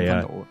創嘅，一定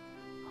分到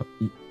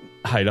嘅。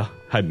係咯，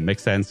係唔 make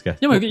sense 嘅，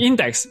因為佢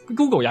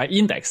index，Google 又係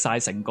index 晒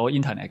成個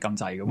internet 咁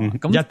滯噶嘛。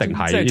咁一定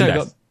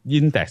係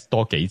index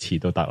多幾次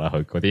都得啦，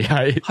佢嗰啲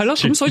係咯，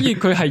咁所以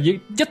佢係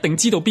一定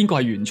知道邊個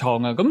係原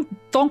創啊。咁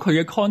當佢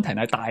嘅 content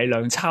係大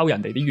量抄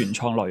人哋啲原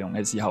創內容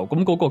嘅時候，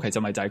咁嗰個其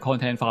實咪就係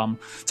content farm。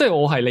即係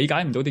我係理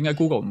解唔到點解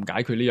Google 唔解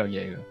決呢樣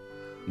嘢嘅。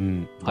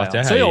或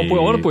者所以我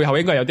覺得背後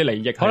應該有啲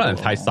利益，可能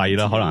太細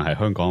啦，可能係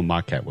香港嘅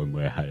market 會唔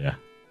會係啊？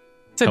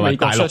即係美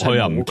國大陸佢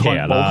又唔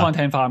care 啦，冇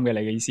content farm 嘅，你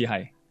嘅意思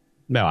係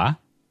咩話？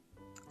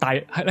但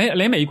係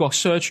你喺美國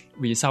search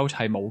result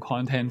係冇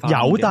content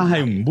farm， 有，但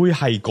係唔會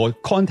係個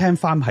content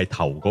farm 係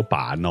頭嗰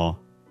版咯。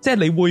即係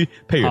你會，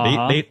譬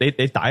如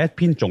你打一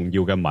篇重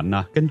要嘅文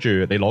啦，跟住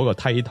你攞個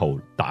title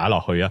打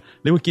落去啊，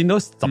你會見到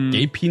10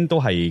幾篇都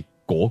係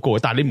嗰個，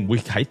但係你唔會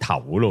喺頭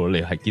咯，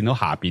你係見到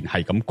下邊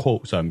係咁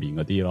quote 上面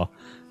嗰啲咯。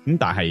咁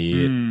但係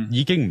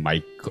已經唔係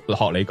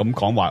學你咁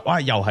講話，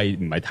哇，又係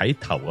唔係睇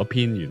頭嗰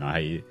篇，原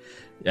來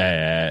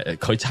係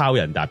佢抄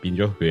人，但係變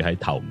咗佢喺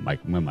頭，唔係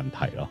咁嘅問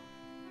題咯。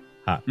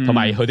同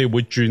埋佢哋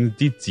會轉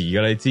啲字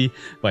嘅，你知？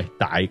喂，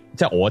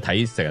即係我成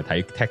日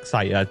睇 tech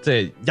site 啊，即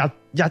係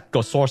一個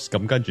source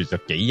咁，跟住就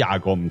幾廿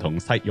個唔同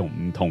site 用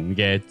唔同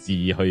嘅字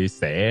去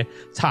寫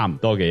差唔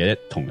多嘅嘢，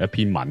同一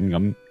篇文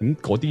咁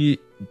嗰啲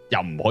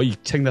又唔可以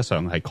稱得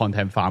上係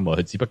content farm，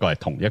 佢只不過係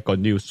同一個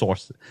news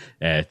source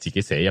自己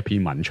寫一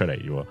篇文出嚟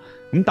嘅。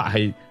咁但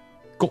係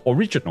個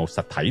original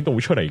實睇到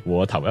出嚟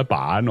嘅頭一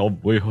版，我唔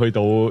會去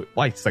到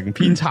喂成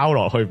篇抄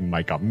落去，唔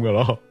係咁嘅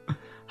咯。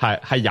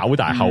係有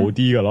但係厚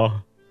啲嘅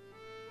咯。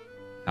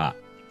呢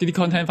啲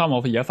content farm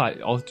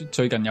我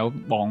最近有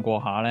望過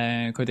下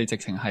咧，佢哋直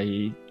情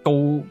係高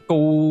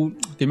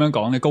點樣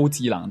講咧，高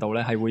智能度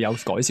咧係會有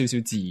改少少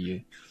字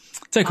嘅，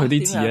即係佢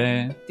啲字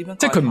咧，即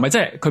係佢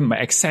唔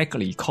係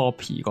exactly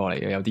copy 過嚟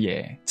嘅，有啲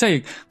嘢，即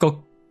係個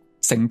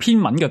成篇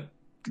文嘅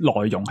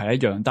內容係一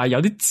樣，但係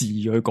有啲字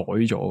佢改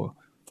咗。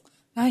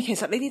其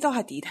實呢啲都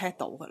係 detect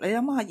到嘅。你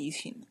諗下以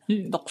前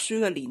讀書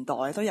嘅年代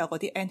都有嗰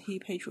啲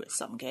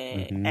anti-plagiarism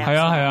嘅 app， 係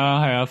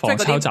啊，防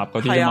抄襲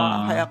嗰啲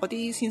啊嘛，係啊，嗰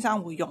啲先生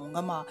會用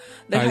噶嘛。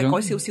你係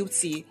改少少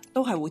字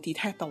都係會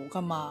detect 到噶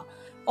嘛。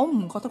我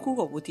唔覺得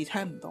Google 會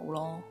detect 唔到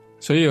咯。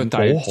所以要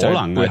睇可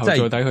能嘅，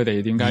即係睇佢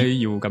哋點解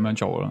要咁樣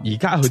做咯。而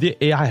家佢啲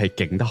AI 係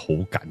勁得好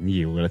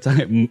緊要嘅啦，真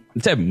係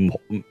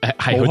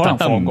係佢特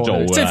登唔做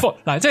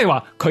嘅。即係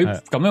話佢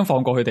咁樣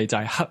放過佢哋就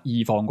係刻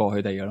意放過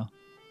佢哋嘅咯。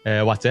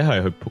或者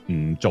係佢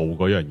唔做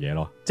嗰樣嘢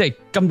咯，即係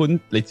根本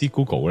你知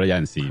Google 咧有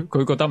陣時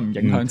佢覺得唔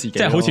影響自己，即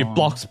係好似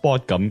Blogspot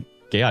咁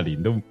幾廿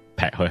年都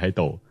劈佢喺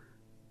度。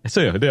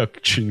雖然佢都有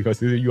串過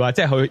少少 UI，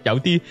即係佢有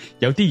啲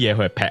嘢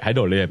佢係劈喺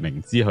度，你係明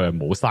知佢係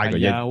冇嘥過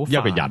一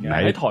個人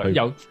喺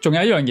台。仲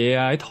有一樣嘢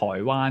啊，喺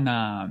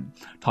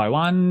台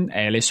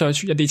灣你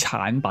search 一啲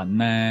產品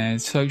咧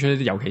 ，search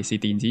尤其是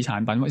電子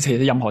產品，其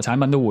實任何產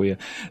品都會嘅。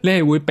你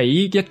係會俾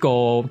一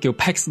個叫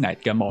Pexnet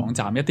嘅網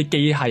站，一啲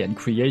機械人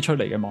create 出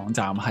嚟嘅網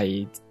站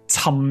係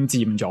侵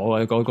佔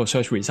咗嗰個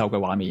search result 嘅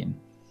畫面。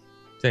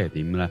即係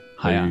點咧？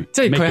係啊，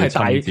即係佢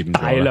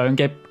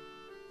係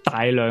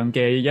大量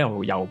嘅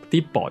由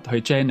啲 bot 去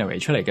generate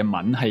出嚟嘅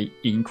文係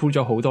include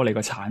咗好多你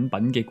個產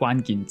品嘅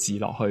關鍵字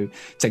落去，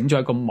整咗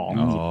一個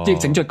網頁，即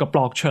係整咗一個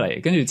blog 出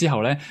嚟，跟住之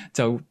後咧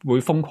就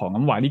會瘋狂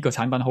咁話呢個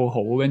產品好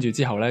好，跟住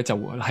之後咧就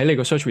喺你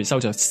個 search result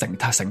就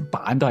成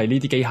版都係呢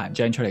啲機械人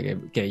gen 出嚟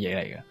嘅嘢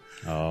嚟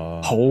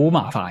嘅，好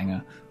麻煩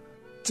噶。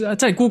即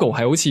係 Google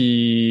係好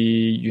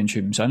似完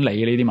全唔想理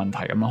呢啲問題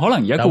咁啊！可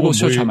能而家 Google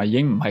Search 係咪已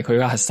經唔係佢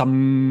嘅核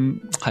心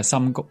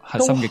嘅？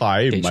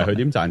唔係佢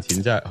點賺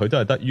錢啫？佢都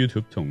係得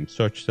YouTube 同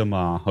Search 啫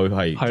嘛，佢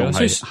係仲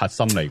係核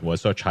心嚟嘅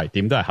Search 係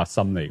點都係核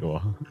心嚟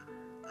嘅。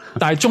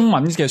但係中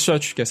文嘅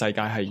Search 嘅世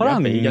界係可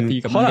能俾一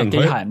啲咁嘅機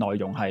械人內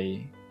容係，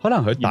可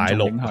能佢大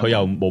陸佢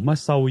又冇乜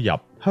收入，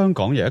香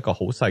港有一個好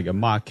細嘅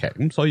market，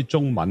咁所以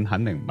中文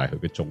肯定唔係佢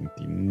嘅重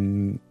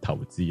點投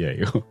資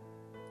嚟嘅。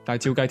但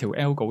係照計條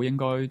algo 應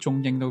該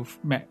中英都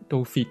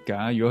fit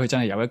㗎。如果佢真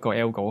係有一個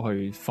algo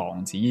去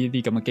防止呢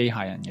啲咁嘅機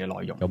械人嘅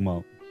內容，咁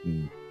啊，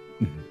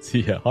唔知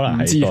啊，可能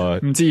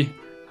係唔知。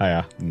係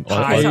啊，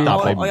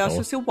我有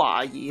少少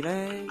懷疑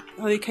咧，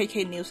好似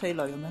KK News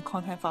呢類咁樣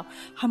content 化，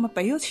係咪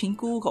俾咗錢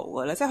Google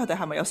嘅咧？即係佢哋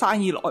係咪有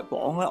生意來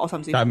往咧？我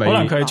甚至可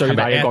能佢係最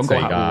大嘅廣告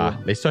客戶。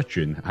你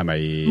search 完係咪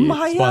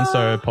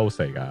sponsor post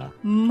嚟㗎？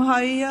唔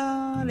係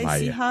啊，你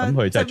試下咁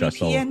佢真係着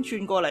VPN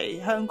轉過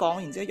嚟香港，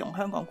然之後用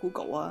香港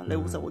Google 啊，你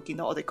就會見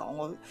到我哋講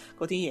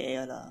嗰啲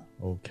嘢㗎啦。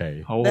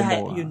OK， 好，你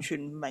係完全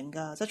唔明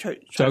㗎，即係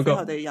除非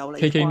佢哋有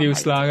你 KK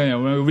News 啦，跟住有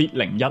咩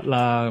Read 01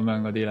啦咁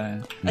樣嗰啲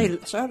咧。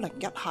所有01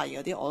係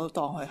嗰啲我都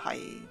當佢係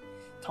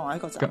同一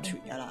個集團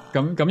㗎啦。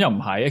咁又唔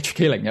係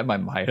HK01咪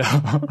唔係咯，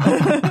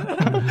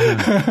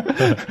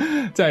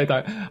即係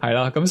係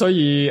啦。咁所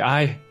以，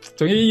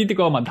總之呢啲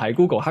個問題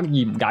 ，Google 刻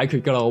意唔解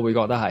決㗎啦，我會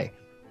覺得係。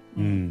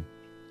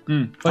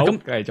好，咁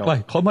繼續。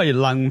喂，可唔可以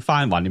諗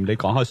翻？橫掂你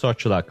講開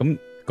search 啦，咁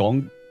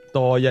講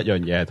多一樣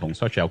嘢係同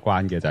search 有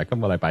關嘅，就係今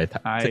個禮拜即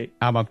啱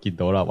啱見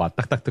到啦，話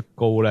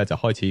Duckduckgo咧就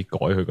開始改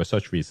佢個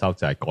search result，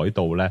就係改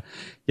到咧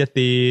一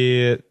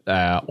啲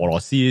俄羅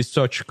斯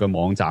search 嘅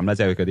網站咧，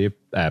即係嗰啲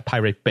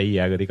Pirate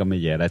Bay 啊嗰啲咁嘅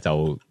嘢咧，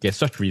就嘅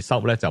search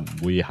result 咧就唔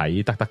會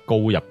喺Duckduckgo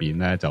入邊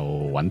咧就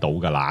揾到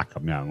噶啦咁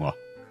樣喎。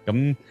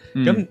咁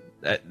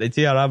你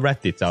知啦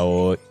 ，Reddit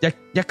就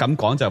一咁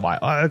講就話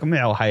咁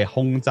又係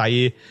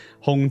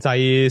控制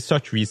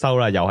search result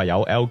啦，又係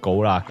有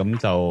algo 啦，咁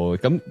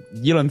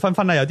議論紛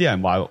紛啦。有啲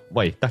人話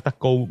喂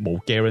，Duckduckgo冇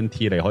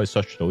guarantee 你可以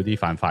search 到啲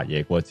犯法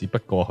嘢喎，只不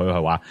過佢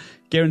係話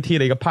guarantee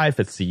你嘅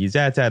privacy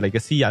啫，即係你嘅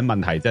私隱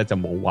問題啫，就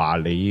冇話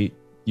你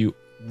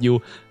要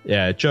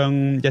將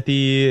一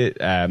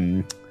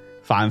啲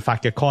犯法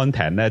嘅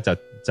content 咧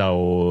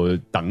就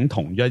等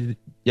同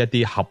一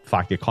啲合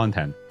法嘅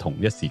content 同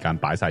一時間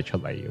擺晒出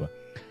嚟嘅。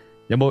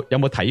有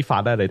冇睇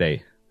法咧？你哋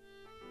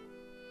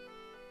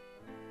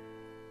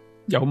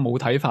有冇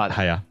睇法？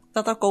係啊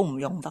，Duckduckgo唔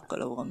用得噶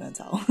咯，咁樣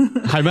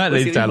就係咩？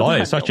你就係攞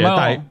嚟 search，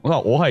但係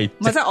我係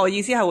唔係即係我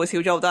意思係會少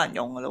咗好多人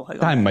用噶咯，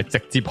但係唔係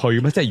直接去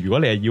咩？即係如果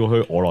你係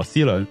要去俄羅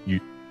斯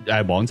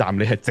網站，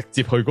你係直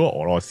接去嗰個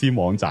俄羅斯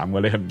網站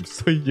嘅，你係唔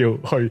需要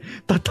去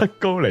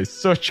Duckduckgo嚟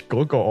search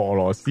嗰個俄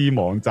羅斯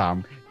網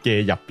站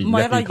嘅入邊。唔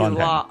係，例如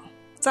話，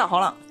即係可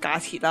能假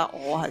設啦，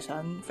我係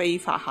想非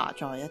法下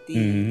載一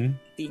啲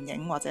電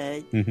影或者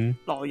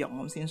內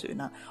容咁先算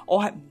啦。我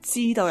係唔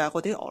知道有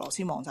嗰啲俄羅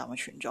斯網站嘅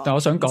存在。但我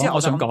想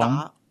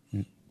講，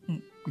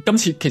今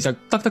次其實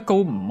Duckduckgo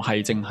唔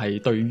係淨係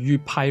對於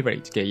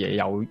pirate 嘅嘢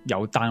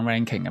有 down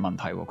ranking 嘅問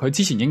題，佢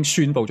之前已經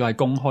宣布咗，係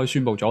公開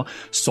宣布咗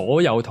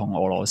所有同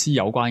俄羅斯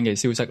有關嘅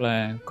消息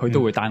咧，佢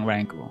都會 down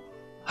rank 嘅。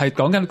係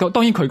講緊，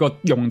當然佢個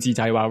用字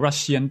就係話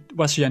Russian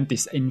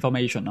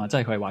disinformation 啦，即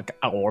係佢係話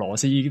俄羅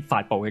斯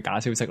發布嘅假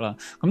消息啦。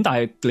咁但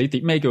係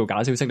你咩叫做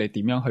假消息？你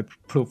點樣去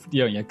prove 呢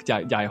樣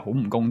嘢？又係好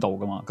唔公道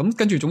噶嘛？咁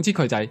跟住總之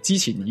佢就係之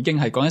前已經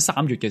係講緊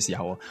3月嘅時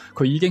候，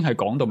佢已經係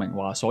講到明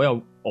話所有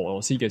俄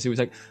羅斯嘅消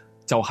息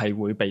就係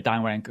會被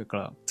down rank 噶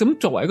啦。咁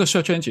作為一個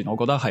search engine，我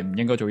覺得係唔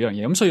應該做呢樣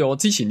嘢。咁所以我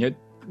之前嘅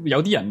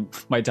有啲人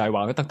咪就係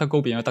話得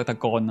高變咗得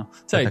乾咯，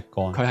即係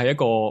佢係一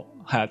個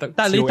係啊得。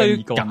但係你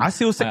對假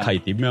消息係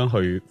點樣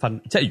去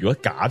分？即係如果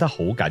假得好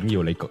緊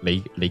要，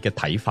你嘅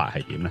睇法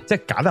係點咧？即係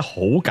假得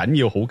好緊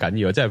要，好緊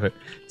要，即係佢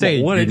即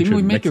係冇啊！你點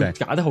會咩叫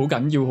假得好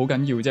緊要，好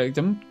緊要啫？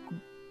咁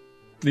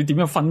你點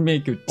樣分咩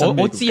叫真？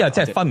我知啊，即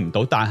係分唔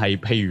到。但係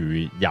譬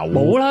如有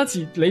冇啦，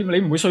你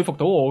唔會說服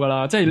到我噶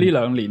啦。即係呢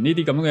2年呢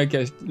啲咁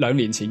嘅2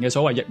年前嘅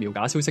所謂疫苗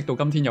假消息，到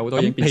今天有好多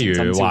已經變成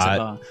真消息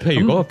啦。譬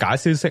如嗰個假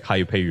消息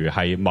係，譬如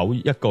係某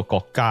一個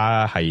國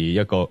家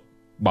係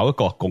某一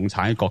個共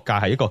產嘅國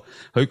家係一個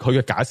佢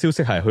嘅假消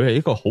息係佢係一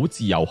個好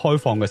自由開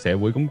放嘅社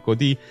會。咁嗰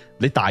啲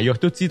你大約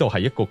都知道係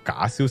一個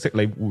假消息，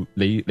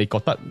你覺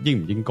得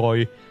應唔應該？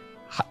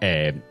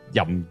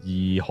任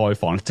意開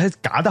放，即係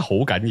假得好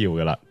緊要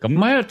噶啦。咁唔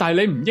係啊，但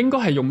係你唔應該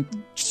係用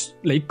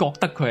你覺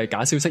得佢係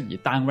假消息而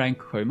down rank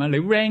佢咩？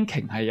你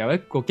ranking 係有一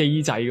個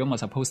機制噶嘛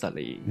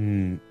supposedly。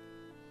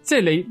即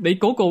係你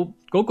嗰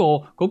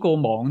個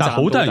網站，但係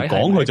好多人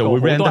講佢就會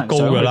rank 得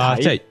高噶啦。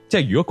即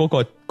係如果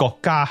嗰個國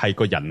家係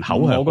個人口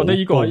係，我覺得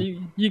呢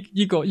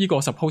個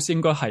suppose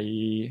應該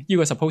係呢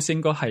個 suppose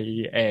應該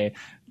係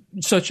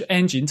search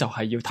engine 就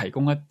係要提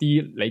供一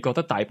啲你覺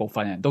得大部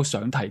分人都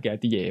想睇嘅一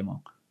啲嘢嘛。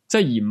即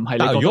係而唔係你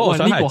覺得，如果我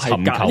想係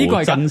尋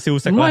求真消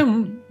息，唔係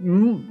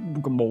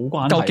冇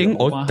關係。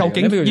究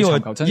竟呢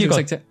個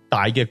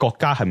大嘅國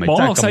家係咪網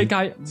絡世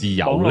界自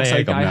由咧？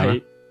咁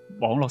樣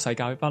網絡世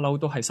界不嬲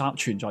都係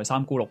存在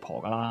三姑六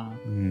婆噶啦。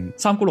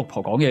三姑六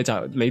婆講嘢就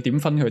係你點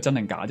分佢真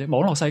定假啫？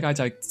網絡世界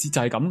就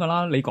係咁噶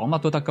啦，你講乜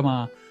都得噶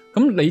嘛。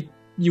咁你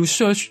要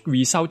search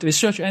result， 你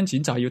search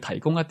engine 就係要提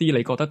供一啲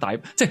你覺得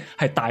即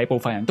係大部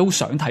分人都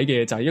想睇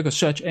嘅嘢，就係一個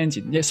search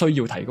engine 需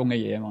要提供嘅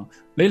嘢啊嘛。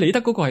你理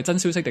得嗰個係真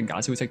消息定假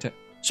消息啫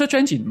 ？search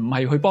engine 唔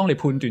係去幫你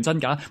判斷真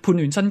假，判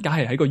斷真假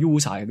係喺個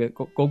user 嘅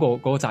嗰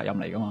個責任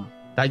嚟噶嘛。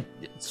但係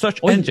search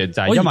engine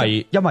就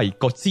係因為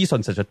個資訊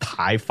實在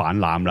太泛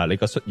濫啦，你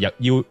個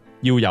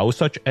要有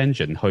search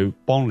engine 去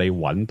幫你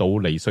揾到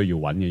你需要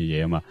揾嘅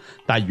嘢啊嘛。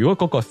但係如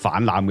果嗰個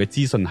泛濫嘅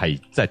資訊係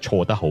真係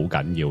錯得好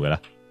緊要嘅咧？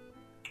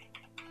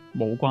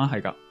冇關係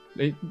噶，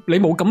你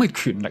冇咁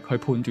嘅權力去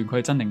判斷佢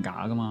係真定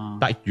假噶嘛？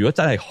但係如果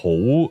真係好，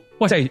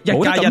喂，即係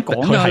一加一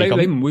講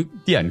嘅，你唔會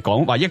啲人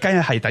講話一加一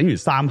係等於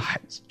3，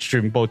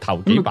全部頭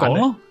幾版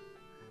咯。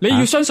你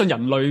要相信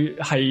人類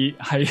係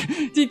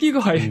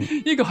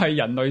呢個係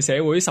人類社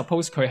會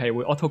suppose 佢係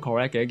會 auto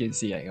correct 嘅一件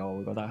事嚟嘅，我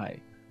會覺得係。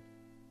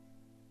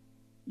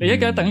你一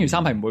加一等於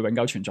3係唔會永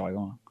久存在噶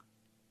嘛？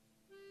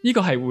呢個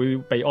係會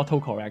被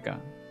auto correct 噶。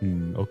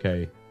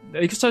OK。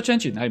你 search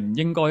engine 係唔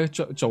應該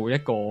做一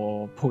個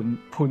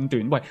判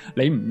斷，喂，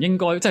你唔應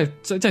該即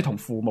係同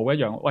父母一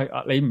樣，喂，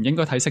你唔應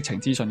該睇色情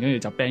資訊，跟住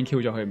就 ban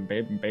Q 咗佢，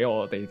唔俾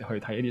我哋去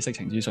睇一啲色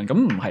情資訊，咁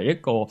唔係一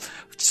個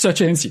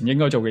search engine 應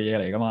該做嘅嘢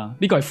嚟噶嘛？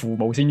呢個係父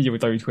母先要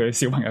對佢嘅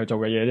小朋友做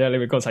嘅嘢啫。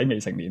你個仔未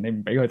成年，你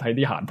唔俾佢睇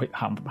啲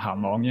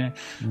鹹網啫，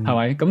係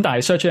咪？咁但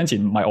係 search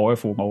engine 唔係我嘅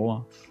父母啊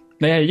嘛，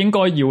你係應該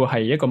要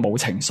係一個冇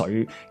情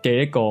緒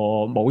嘅一個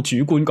冇主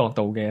觀角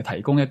度嘅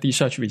提供一啲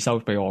search result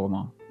俾我噶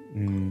嘛。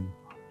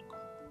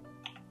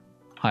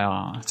係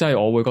啊，即係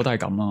我會覺得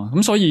係咁咯。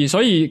咁所以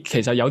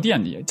其實有啲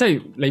人即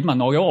係你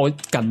問我嘅，我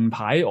近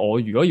排我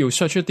如果要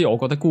search 一啲我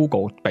覺得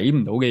Google 俾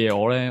唔到嘅嘢，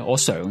我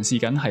嘗試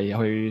緊係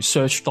去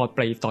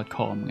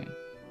search.brave.com 嘅。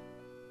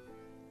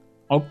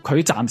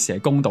佢暫時係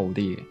公道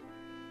啲嘅。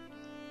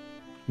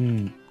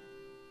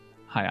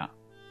係啊，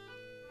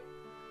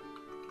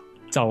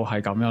就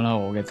係咁樣啦。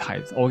我嘅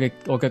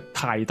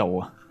態度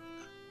啊。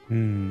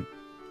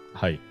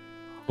係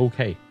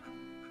OK。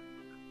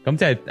咁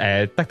即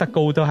係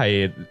Duckduckgo都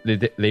係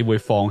你會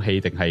放棄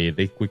定係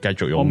你會繼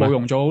續用？我冇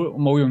用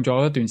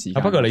咗一段時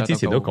間。不過你之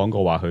前都講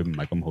過話佢唔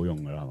係咁好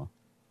用噶啦，係嘛？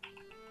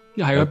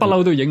係佢不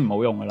嬲都已經唔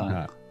好用噶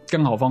啦，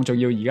更何況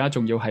而家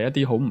仲要係一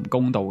啲好唔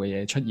公道嘅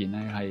嘢出現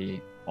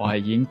咧，我係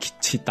已經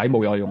徹底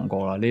冇有用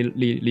過啦。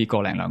呢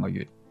個零2個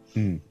月。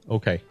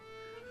OK。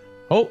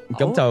好，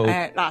咁就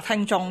嗱，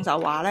聽眾就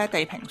話咧，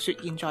地平說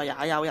現在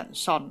也有人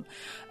信。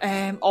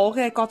我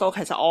嘅角度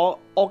其實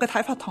我嘅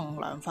睇法同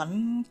涼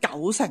粉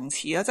90成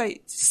似啦，即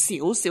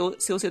係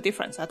少少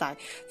difference 啦，但係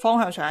方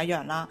向上一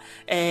樣啦。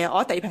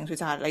我覺得地平說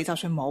就係你就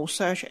算冇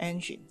search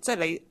engine， 即係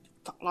你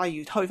例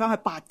如退翻去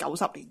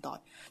80-90年代，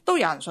都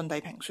有人信地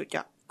平說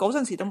㗎。嗰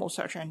陣時都冇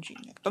search engine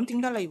嘅，咁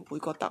點解你會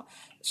覺得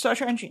search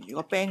engine 如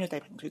果 ban 咗地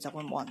平說就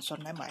會冇人信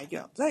咧？咪一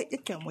樣，即係一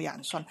樣會有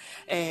人信。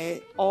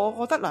我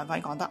覺得涼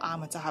粉講得啱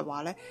嘅，就係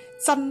話咧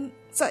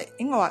即係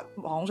應該話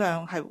網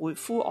上係會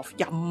full of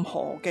任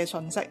何嘅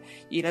信息，而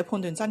你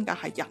判斷真假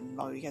係人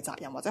類嘅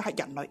責任，或者係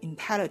人類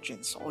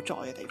intelligence 所在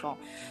嘅地方。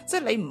即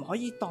係你唔可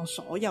以當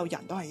所有人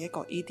都係一個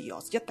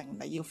idiot， 一定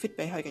你要 fit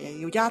俾佢嘅嘢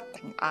要一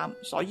定啱，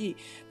所以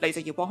你就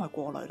要幫佢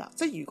過濾啦。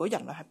即係如果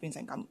人類係變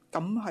成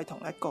咁係同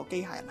一個機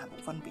械人係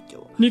冇分別嘅。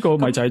呢個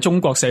咪就係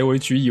中國社會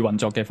主義運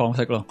作嘅方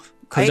式咯。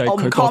佢就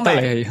佢覺得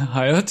你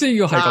係啊，即係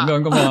要係咁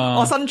樣噶嘛。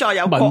我身在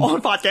有國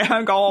安法嘅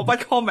香港，我不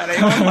comment 你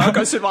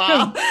嗰句說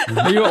話。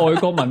你要外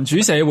國民主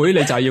社會，你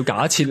就係要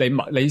假設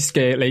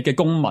你嘅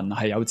公民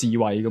係有智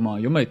慧噶嘛。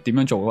如果咪點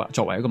樣做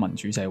作為一個民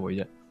主社會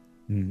啫？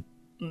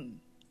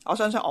我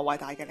相信我偉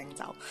大嘅領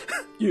袖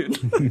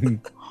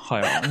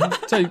完係啊，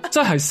即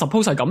係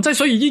suppose 係咁，即係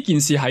所以呢件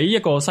事喺一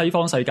個西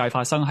方世界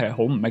發生係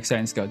好唔 make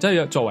sense 噶，即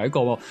係作為一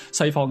個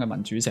西方嘅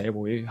民主社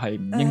會係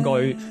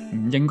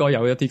唔應該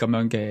有一啲咁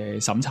樣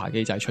嘅審查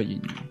機制出現。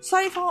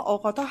西方我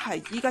覺得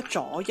係依家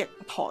左翼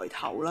抬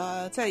頭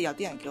啦，即係有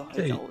啲人叫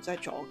佢做即係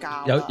左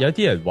膠。有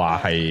啲人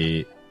話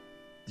係。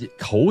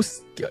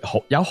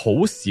有好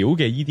少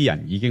嘅呢啲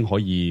人已經可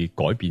以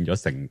改變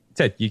咗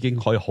即係已經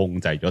可以控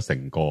制咗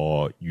成個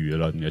輿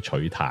論嘅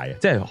取態，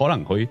即係可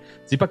能佢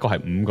只不過係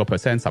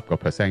5%、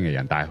10%嘅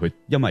人，但係佢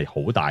因為好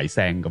大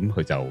聲，咁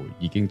佢就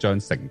已經將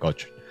成個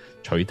取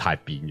態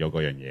變咗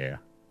嗰樣嘢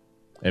啊！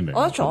你明？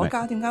我覺得左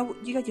膠點解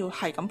依家要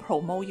係咁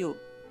promote 要？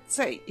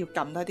即係要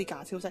撳低啲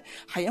假消息，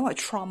係因為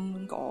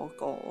Trump 嗰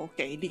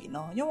幾年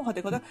咯，因為佢哋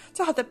覺得，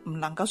即係佢哋唔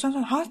能夠相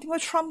信嚇，點解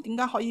Trump 點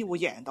解可以會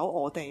贏到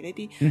我哋呢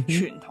啲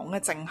傳統嘅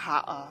政客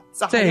啊？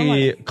即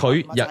係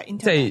佢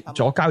即係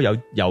左膠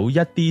有一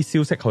啲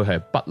消息，佢係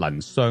不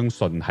能相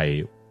信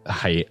係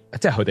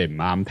即係佢哋唔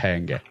啱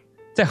聽嘅，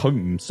即係佢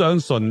唔相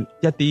信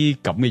一啲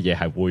咁嘅嘢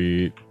係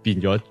會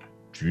變咗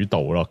主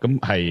導咯，咁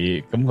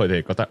佢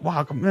哋覺得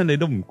哇咁樣你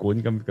都唔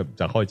管，咁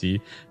就開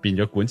始變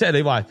咗管。即係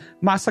你話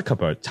Mark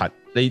Zuckerberg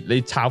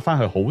你抄翻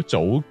佢好早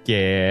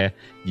嘅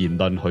言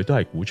論，佢都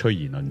係鼓吹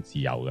言論自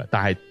由嘅。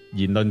但係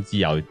言論自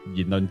由，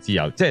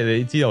即係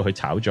你知道佢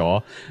炒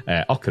咗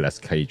Oculus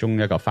其中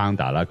一個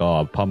founder 啦，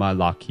嗰個 Palmer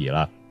Luckey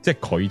啦，即係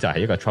佢就係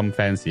一個 Trump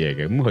fans 嚟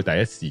嘅。咁佢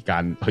第一時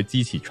間去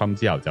支持 Trump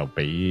之後，就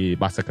俾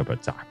Mark Zuckerberg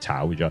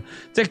炒咗。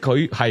即係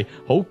佢係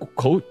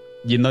好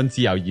言論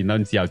自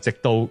由，直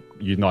到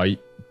原來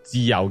自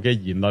由嘅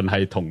言論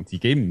係同自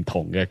己唔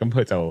同嘅，咁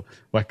佢就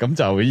咁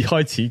就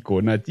開始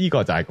管啦。呢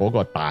個就係嗰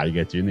個大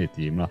嘅轉捩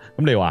點啦。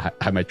咁你話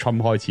係咪 Trump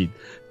開始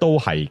都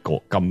係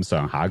咁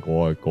上下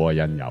嗰個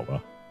因由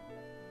咯？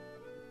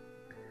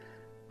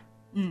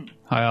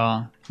係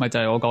啊，咪就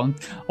係我講，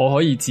我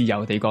可以自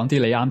由地講啲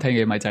你啱聽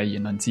嘅，咪就係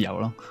言論自由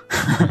咯。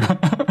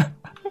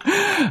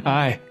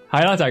唉，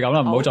係啦，就係咁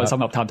啦，唔好再深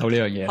入探討呢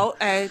樣嘢。好，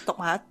讀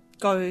埋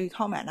句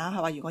comment 啦，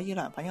係話如果以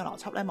良品嘅邏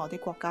輯咧，某啲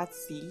國家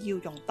只要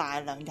用大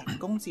量人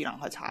工智能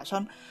去查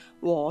詢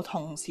和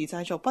同時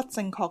製造不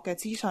正確嘅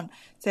資訊，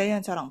這樣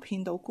就能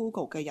騙到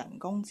Google 嘅人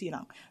工智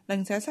能，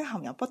令這些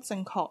含有不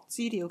正確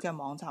資料嘅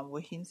網站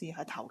會顯示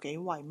喺頭幾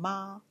位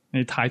嗎？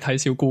你太睇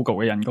小 Google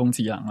嘅人工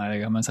智能啦，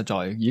你咁樣實在。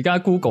而家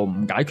Google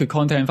唔解決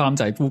content farm，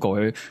就係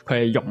Google 佢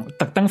係用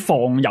特登放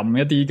任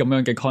一啲咁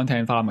樣嘅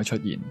content farm 嘅出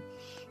現。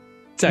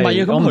即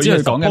係我唔知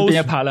佢講緊邊一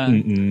part 啦，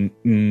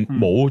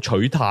冇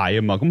取態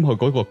啊嘛，咁佢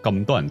嗰個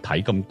咁多人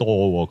睇咁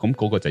多，咁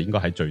嗰個就應該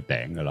喺最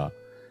頂噶啦。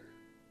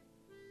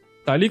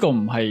但係呢個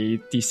唔係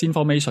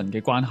disinformation 嘅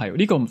關係，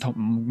呢個唔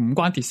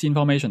關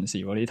disinformation 事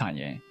喎，呢壇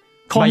嘢。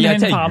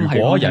content farm 係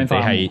content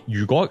farm，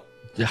如果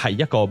係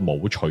一個冇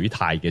取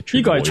態嘅，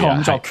呢個係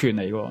創作權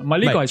嚟喎，唔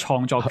係呢個係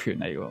創作權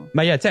嚟喎。唔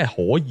係啊，即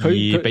係可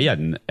以俾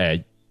人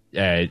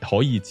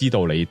可以知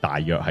道你大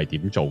約係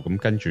點做，咁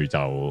跟住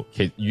就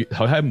其實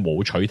佢喺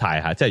冇取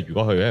態下，即係如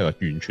果佢一個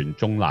完全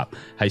中立，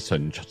係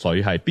純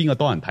粹係邊個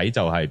多人睇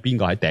就係邊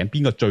個喺頂，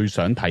邊個最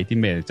想睇啲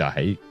咩就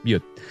喺呢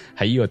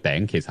個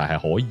頂，其實係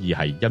可以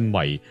係因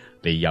為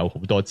你有好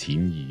多錢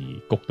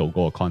而谷到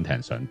嗰個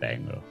content 上頂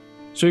噶咯。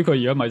所以佢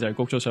而家咪就係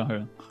谷咗上去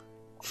咯。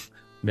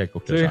咩谷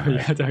咗？所以佢而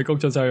家就係谷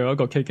咗上去一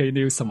個 KK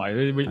News 同埋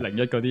啲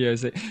01嗰啲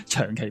嘢，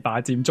長期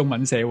霸佔中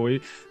文社會、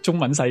中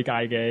文世界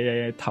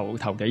嘅頭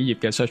幾頁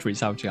嘅 search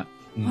result 啊。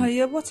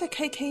係啊，即係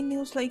KK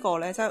News 呢個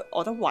咧，即係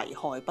我覺得危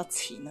害不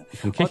淺啊。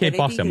同 KK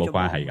Box 有冇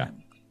關係㗎？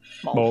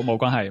冇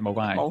關係，冇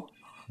關係。冇。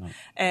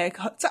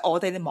即係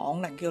我哋嘅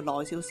網齡叫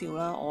耐少少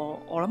啦。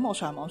我諗我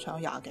上網上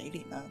咗20幾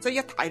年啦，即係一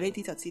睇呢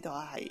啲就知道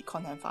係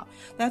content farm。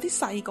但有啲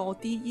細個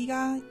啲，依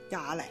家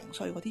20零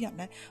歲嗰啲人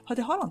咧，佢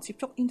哋可能接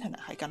觸 internet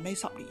係近呢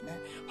10年咧，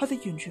佢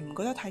哋完全唔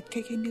覺得睇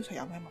KK News 係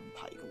有咩問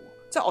題嘅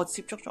喎。即係我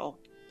接觸咗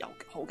有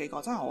好幾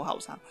個，真係好後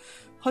生，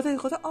佢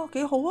哋覺得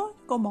幾好啊，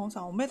個網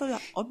站咩都有，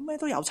我咩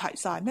都有齊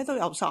晒，咩都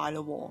有晒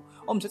咯，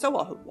我唔使周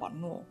圍去揾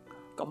喎。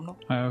咁咯，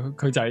係啊，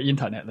佢就係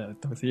internet 啦，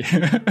到時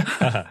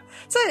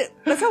即係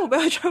你真係會俾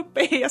佢出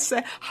啤一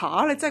聲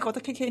吓，你真係覺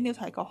得 KK News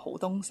係個好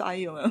東西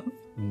咁樣，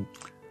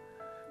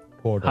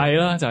係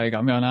啦，就係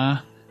咁樣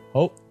啦。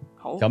好，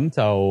咁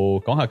就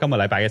講下今日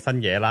禮拜嘅新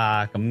嘢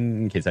啦。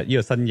咁其實呢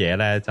個新嘢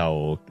咧就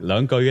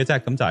2句嘅啫，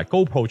咁就係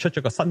GoPro 出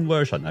咗個新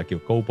version 啊，叫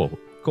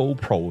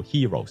GoPro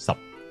Hero 10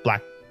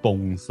 Black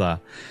Bones 啦。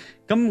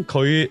咁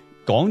佢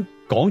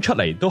講出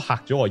嚟都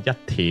嚇咗我一跳，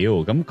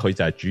咁佢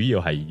就係主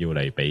要係要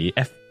嚟俾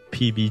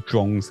FPV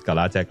drones 噶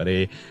啦，即係嗰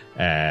啲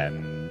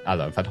阿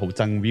梁佛好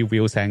憎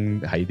view 聲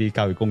喺啲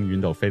郊野公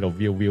園度飛到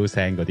view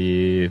聲嗰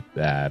啲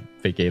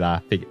飛機啦，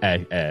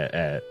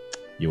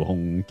遙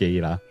控機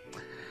啦。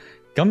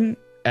咁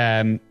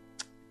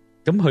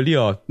佢呢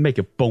個咩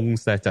叫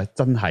bones 咧？就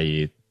真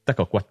係得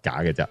個骨架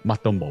嘅啫，乜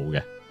都冇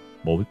嘅，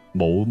冇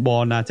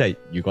mon 啦。即係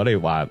如果你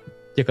話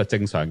一個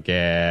正常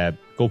嘅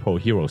GoPro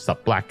Hero 10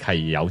 Black 係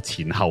有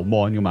前後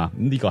mon 噶嘛，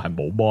咁呢個係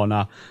冇 mon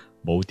啦，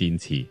冇電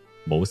池。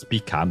冇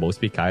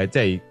speaker，即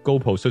係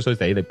GoPro 衰衰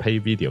地，你 play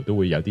video 都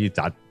會有啲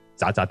雜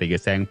渣渣地嘅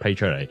聲 play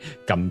出嚟，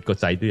撳個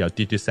掣都有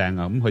啲啲聲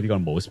啊。咁佢呢個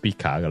冇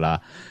speaker 噶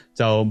啦，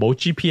就冇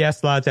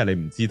GPS 啦，即係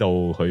你唔知道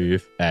佢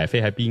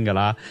飛喺邊噶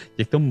啦，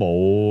亦都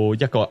冇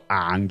一個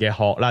硬嘅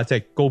殼啦，即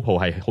係 GoPro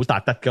係好達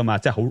得噶嘛，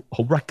即係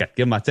好 rugged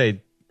噶嘛，即係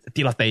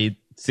跌落地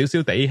少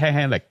少地輕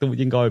輕力都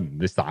應該唔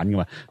會散噶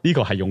嘛。呢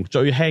個係用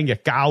最輕嘅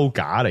膠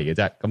架嚟嘅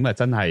啫，咁啊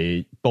真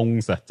係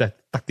bones 啊，即係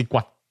得啲骨，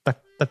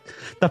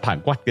得棚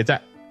骨嘅啫。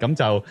咁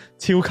就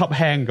超級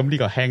輕，咁呢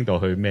個輕到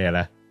去咩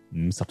咧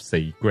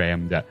？54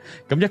 gram 啫。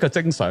咁一個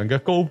正常嘅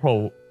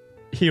GoPro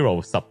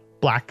Hero 10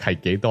 Black 係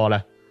幾多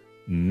咧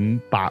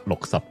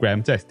？560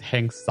 gram， 即係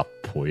輕10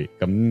倍。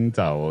咁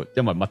就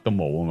因為乜都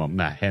冇啊嘛，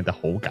咁啊輕得好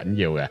緊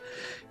要嘅。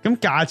咁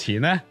價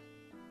錢咧，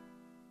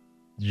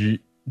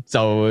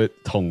就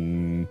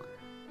同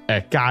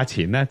價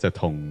錢咧就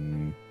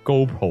同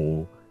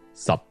GoPro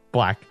 10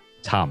 Black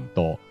差唔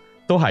多，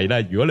都係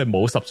咧。如果你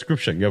冇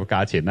subscription 嘅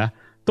價錢咧，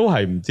都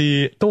係唔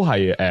知，都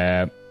係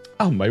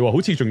唔係，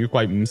好似仲要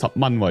貴50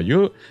蚊。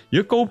如果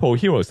GoPro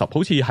Hero 10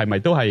好似係咪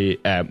都係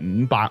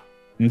500，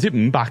唔知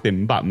500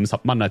定550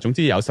蚊啊？總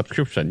之有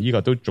subscription 呢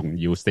個都仲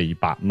要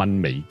400蚊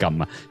美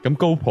金啊！咁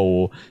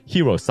GoPro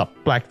Hero 10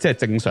 Black 即係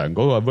正常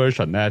嗰個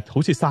version 咧，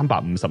好似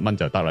350蚊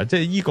就得啦。即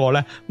係呢個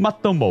咧乜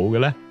都冇嘅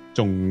咧，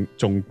仲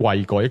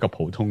貴過一個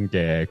普通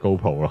嘅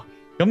GoPro 咯。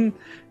咁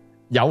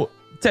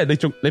即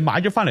係你買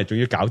咗翻嚟，仲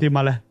要搞啲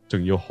乜咧？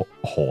仲要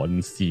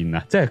焊線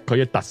啊！即係佢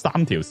要突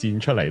3條線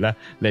出嚟咧，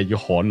你係要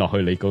焊落去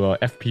你嗰個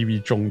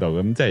FPV 鐘度，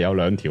咁即係有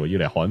2條要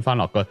嚟焊翻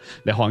落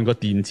你焊個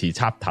電池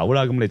插頭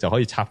啦，咁你就可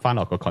以插翻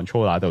落個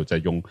controller 度，就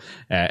用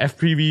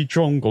FPV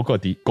鐘嗰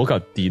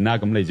嚿電啦，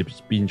咁你就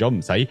變咗唔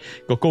使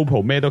個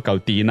GoPro 咩都夠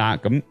電啦，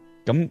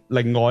咁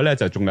另外咧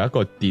就仲有一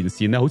個電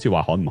線咧，好似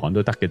話焊唔焊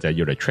都得嘅，就係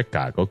要嚟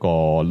trigger 嗰個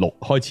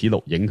開始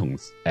錄影同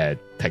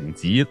停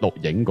止錄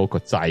影嗰個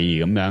掣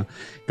咁樣。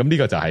咁呢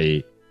個就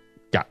係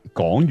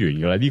講完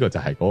嘅啦，呢個就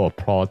係嗰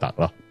個 product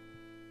咯。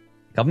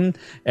咁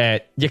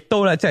亦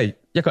都咧，即係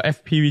一個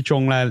FPV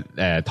鐘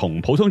咧，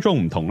同普通鐘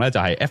唔同咧，就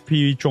係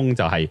FPV 鐘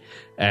就係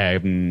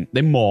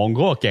你望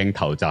嗰個鏡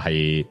頭就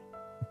係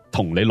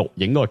同你錄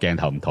影嗰個鏡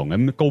頭唔同。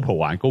咁 GoPro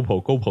還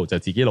GoPro 就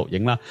自己錄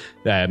影啦。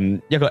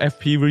一個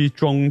FPV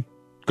鐘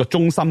個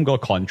中心嗰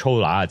個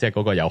controller， 即係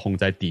嗰個有控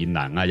制電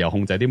能啊，有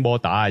控制啲摩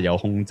打啊，有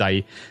控制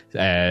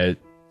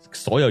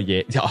所有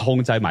嘢，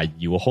控制埋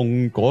遙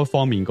控嗰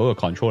方面嗰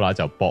個 controller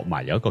就駁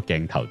埋有一個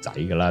鏡頭仔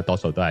噶啦，多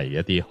數都係一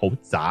啲好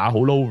渣好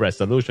low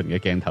resolution 嘅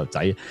鏡頭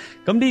仔。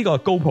咁呢個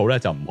GoPro 咧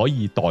就唔可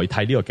以代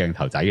替呢個鏡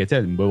頭仔嘅，即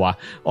係唔會話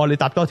你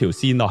搭多條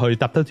線落去，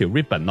搭多條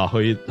ribbon 落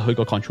去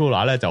個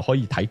controller 咧就可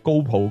以睇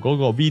GoPro 嗰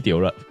個 video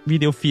啦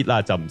 ，video feed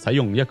啦，就唔使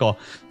用一個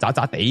渣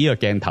渣地嘅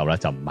鏡頭啦，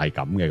就唔係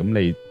咁嘅。咁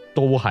你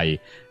都係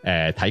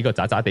睇個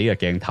渣渣地嘅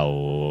鏡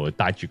頭，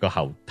戴住個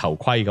頭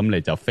盔，咁你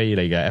就飛你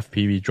嘅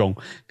FPV 鐘。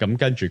咁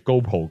跟住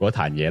GoPro 嗰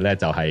壇嘢咧，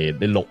就係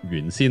你錄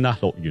完先啦，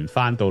錄完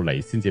翻到嚟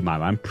先至慢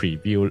慢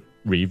preview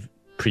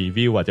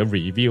或者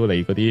review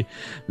你嗰啲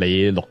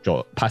你錄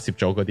咗拍攝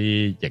咗嗰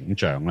啲影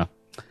像啦。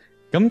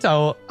咁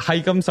就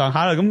係咁上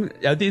下啦。咁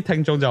有啲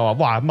聽眾就話：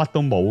哇，乜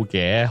都冇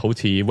嘅，好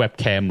似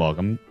webcam 喎。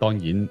咁當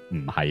然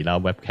唔係啦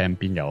 ，webcam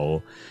邊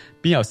有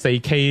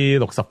 4K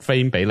 60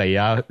 frame 俾你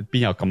啊？邊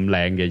有咁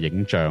靚嘅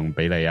影像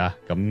俾你啊？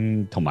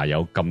咁同埋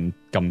有咁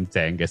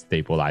正嘅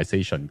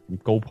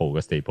stabilization，GoPro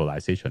嘅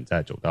stabilization 真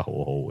係做得好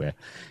好嘅。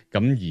咁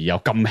而又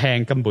咁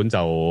輕，根本就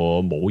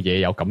冇嘢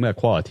有咁嘅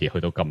quality 去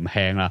到咁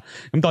輕啦。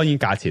咁當然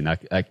價錢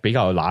比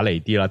較揦脷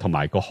啲啦，同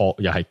埋個殼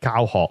又係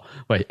膠殼。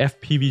喂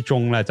 ，FPV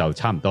鐘咧就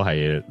差唔多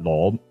係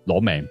攞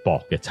命搏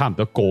嘅，差唔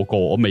多個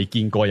我未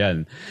見過有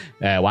人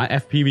玩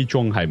FPV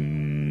鐘係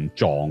唔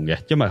撞嘅，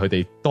因為佢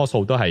哋多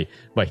數都係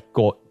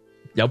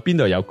有邊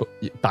度有個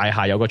大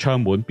廈有個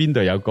窗門，邊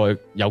度有個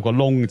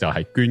窿就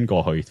係捐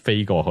過去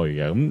飛過去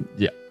嘅。咁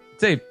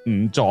即係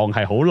唔撞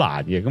係好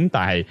難嘅。咁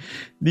但係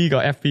呢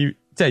個 FPV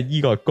即係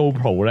呢個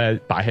GoPro 咧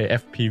擺喺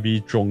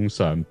FPV 鐘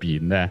上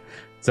邊咧，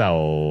就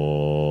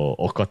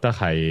我覺得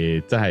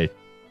係真係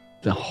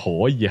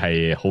可以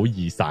係好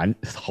易散，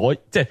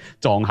即係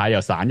撞下又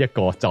散一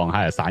個，撞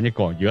下又散一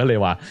個。如果你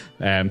話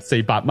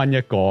400蚊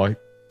一個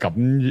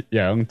咁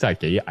樣，真係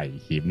幾危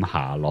險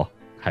下咯，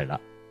係啦。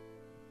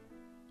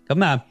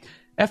咁啊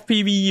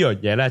 ，FPV 呢樣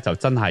嘢咧就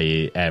真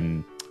係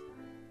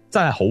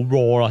真係好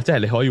raw 咯，即係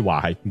你可以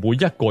話係每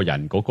一個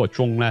人嗰個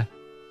鐘咧，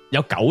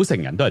有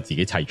90%人都係自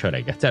己砌出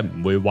嚟嘅，即係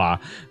唔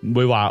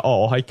會話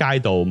我喺街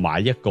度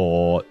買一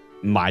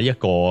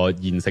個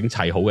現成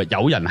砌好嘅，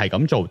有人係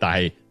咁做，但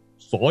係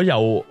所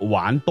有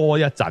玩多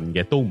一陣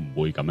嘅都唔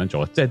會咁樣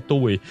做，即係都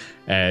會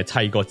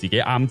砌過自己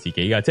啱自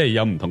己嘅，即係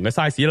有唔同嘅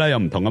size 啦，有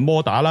唔同嘅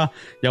摩打啦，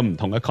有唔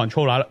同嘅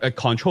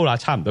controller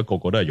差唔多個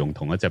個都係用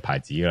同一隻牌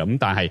子嘅，咁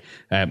但係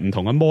唔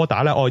同嘅摩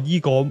打咧，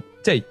依個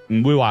即係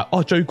唔會話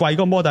最貴嗰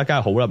個摩打梗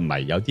係好啦，唔係，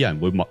有啲人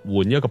會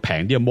換一個平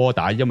啲嘅摩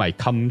打，因為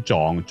襟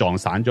撞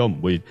散咗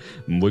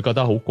唔會覺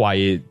得好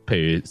貴，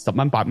譬如10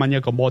蚊8蚊一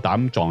個摩打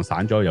咁撞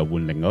散咗又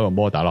換另外一個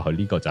摩打落去，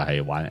呢個就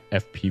係玩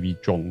FPV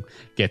鐘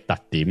嘅特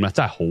點啦，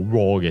真係好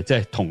raw 嘅，即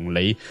係同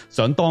你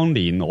想當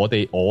年我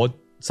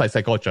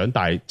細個長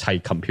大砌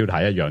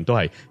computer 一樣，都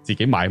係自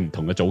己買唔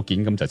同嘅組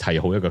件，咁就砌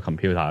好一個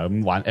computer。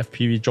咁玩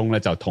FPV 鐘咧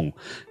就同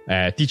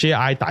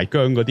DJI 大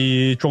疆嗰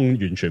啲鐘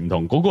完全唔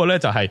同。嗰個咧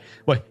就係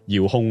喂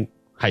遙控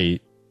係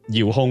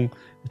遙控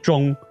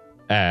鐘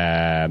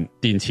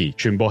電池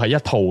全部係一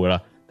套噶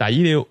啦。但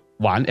係呢啲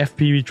玩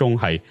FPV 鐘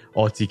係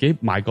我自己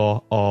買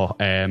個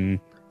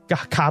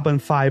carbon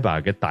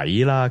fiber 嘅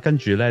底啦，跟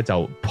住咧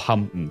就噴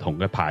唔同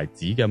嘅牌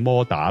子嘅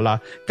摩打啦，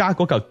加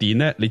嗰嚿電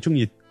咧，你中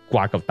意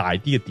掛嚿大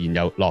啲嘅電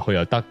又落去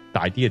又得，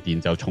大啲嘅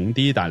電就重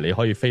啲，但係你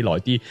可以飛耐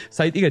啲，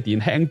細啲嘅電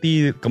輕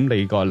啲，咁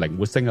你個靈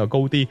活性又高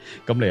啲，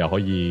咁你又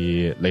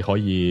可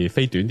以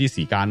飛短啲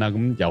時間啦，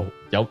咁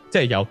有即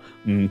係有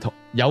唔同，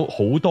有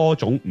好多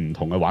種唔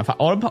同嘅玩法。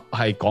我諗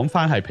係講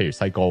翻係，譬如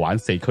細個玩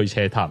四驅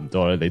車差唔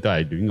多啦，你都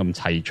係亂咁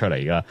砌出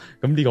嚟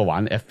噶，咁呢個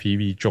玩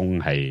FPV 鐘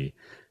係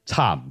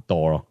差唔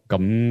多咯，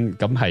咁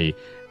係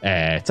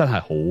真係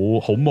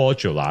好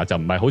modular， 就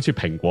唔係好似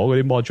蘋果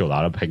嗰啲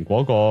modular 啦。蘋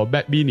果個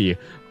Mac Mini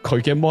佢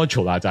嘅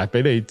modular 就係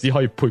俾你只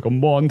可以配個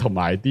mon 同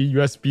埋啲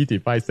USB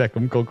device，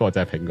 咁嗰個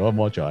就係蘋果嘅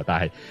modular。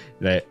但係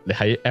你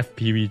喺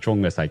FPV 鐘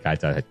嘅世界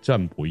就係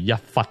真係每一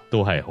忽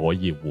都係可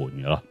以換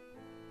嘅咯。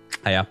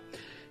係啊，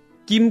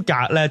兼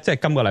夾咧，即係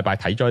今個禮拜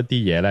睇咗一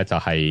啲嘢咧，就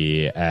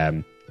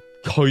係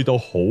去到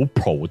好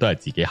pro 都係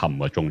自己冚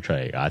個鐘出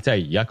嚟噶，即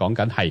係而家講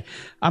緊係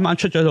啱啱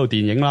出咗一套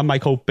電影啦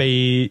 ，Michael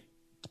Bay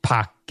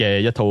拍嘅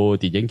一套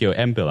電影叫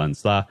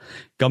Ambulance 啦。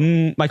咁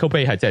Michael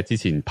Bay 係即係之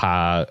前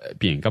拍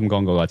變形金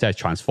剛嗰個，即係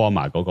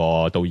Transformer 嗰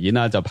個導演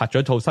啦，就拍咗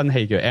一套新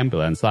戲叫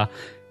Ambulance 啦。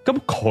咁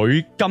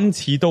佢今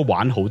次都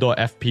玩好多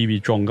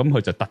FPV 鐘，咁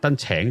佢就特登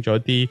請咗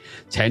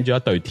一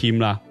隊 team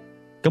啦。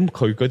咁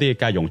佢嗰啲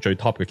梗係用最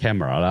top 嘅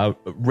camera 啦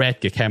 ，red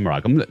嘅 camera，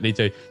 咁你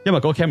就因為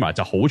嗰個 camera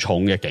就好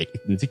重嘅，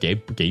唔知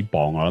幾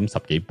磅，我諗10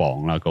幾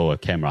磅啦嗰個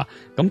camera，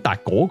 咁但係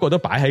嗰個都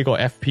擺喺個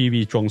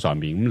FPV 鐘上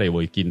面，咁你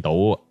會見到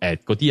嗰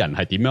啲人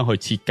係點樣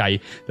去設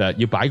計，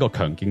要擺個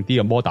強勁啲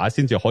嘅摩打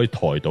先至可以抬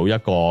到一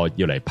個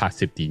要嚟拍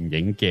攝電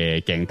影嘅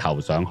鏡頭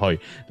上去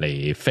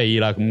嚟飛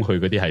啦，咁佢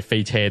嗰啲係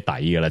飛車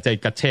底噶啦，即係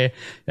架車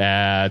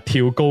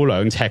跳高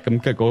2尺咁，跟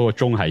住嗰個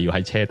鐘係要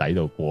喺車底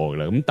度過噶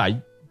啦，咁但係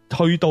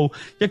去到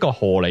一個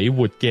荷里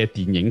活嘅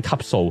電影級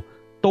數，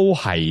都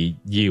係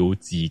要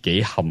自己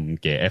冚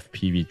嘅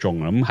FPV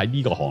鐘啦。咁喺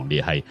呢個行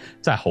列係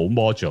真係好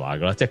modular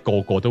噶啦，即係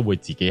個個都會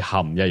自己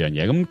冚一樣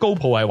嘢。咁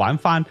GoPro 係玩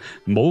翻，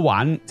唔好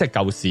玩即係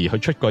舊時佢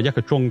出過一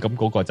個鐘，咁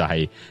嗰個就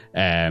係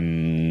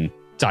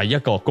就係一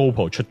個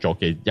GoPro 出咗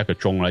嘅一個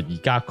鐘啦。而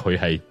家佢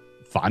係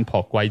反璞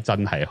歸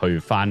真，係去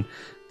翻。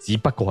只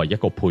不過係一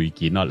個配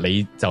件啦，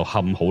你就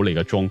冚好你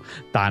個鐘，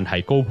但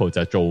係 GoPro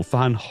就做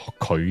翻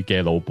佢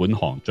嘅老本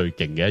行最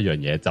勁嘅一樣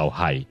嘢，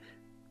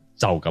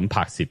就咁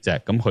拍攝啫。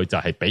咁佢就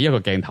係俾一個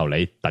鏡頭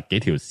你突幾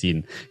條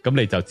線，咁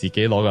你就自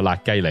己攞個辣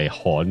雞嚟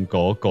焊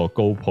嗰個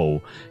GoPro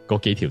嗰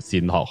幾條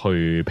線落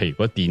去。譬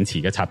如嗰電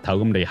池嘅插頭，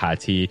咁你下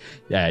次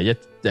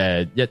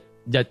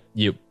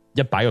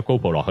一擺個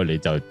GoPro 落去，你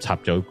就插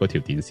咗嗰條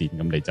電線，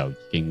咁你就已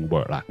經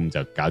work 啦，咁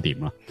就搞掂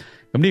啦。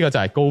咁呢個就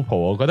係 GoPro，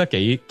 我覺得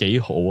幾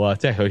好啊！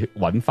即係佢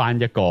揾翻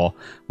一個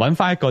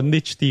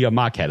niche 啲嘅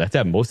market 咧，即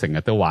係唔好成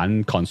日都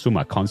玩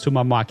consumer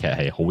market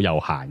係好有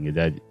限嘅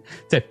啫。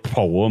即係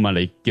Pro 啊嘛，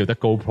你叫得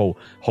GoPro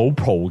好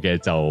Pro 嘅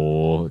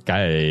就梗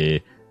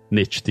係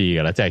niche 啲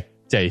嘅啦，即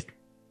係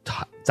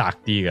窄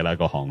啲嘅啦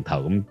個行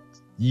頭。咁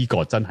呢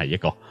個真係一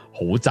個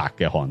好窄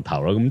嘅行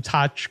頭咯。咁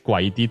charge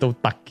貴啲都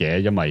得嘅，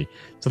因為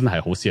真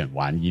係好少人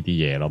玩呢啲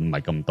嘢咯，唔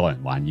係咁多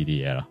人玩呢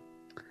啲嘢咯。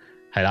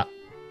係啦。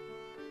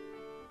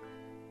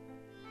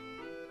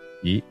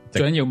咦，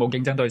最緊要冇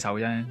競爭對手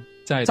啫，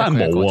真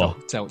係冇啊！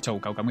就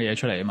做嚿咁嘅嘢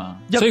出嚟啊嘛，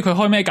所以佢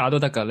開咩價都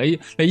得噶。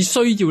你需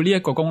要呢一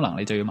個功能，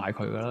你就要買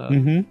佢噶啦。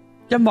嗯哼，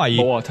因為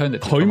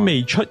佢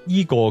未出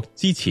呢個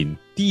之前，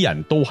啲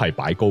人都係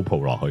擺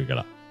GoPro 落去噶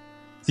啦。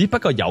只不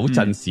過有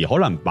陣時可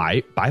能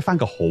擺翻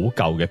個好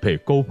舊嘅，譬如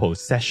GoPro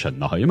Session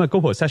落去，因為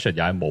GoPro Session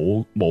又係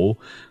冇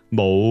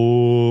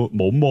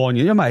mon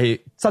嘅，因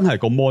為真係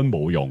個 mon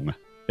冇用啊。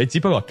你只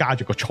不過加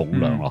咗個重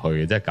量落去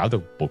嘅啫，搞到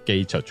部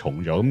機就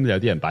重咗。咁有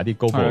啲人擺啲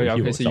GoPro，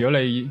尤其是如果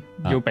你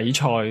要比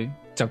賽，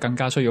就更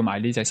加需要買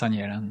呢隻新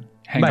嘢啦。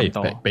輕咁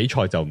多，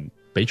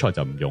比賽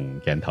就唔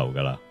用鏡頭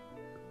噶啦，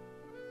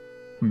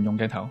唔用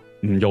鏡頭，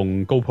唔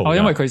用 GoPro。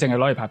因為佢淨係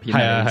攞嚟拍片。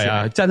係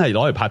啊，真係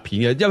攞嚟拍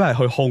片嘅。因為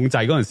佢控制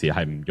嗰陣時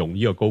係唔用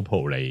呢個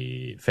GoPro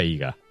嚟飛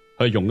噶。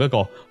佢用一個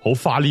好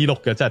花呢碌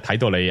嘅，真係睇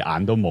到你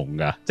眼都蒙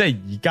噶。即係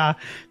而家，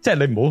即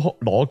係你唔好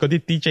攞嗰啲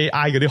DJI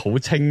嗰啲好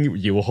清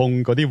遙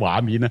控嗰啲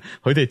畫面咧，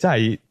佢哋真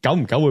係久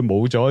唔久會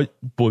冇咗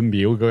半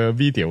秒嘅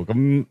video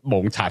咁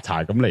蒙查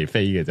查咁嚟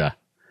飛嘅咋。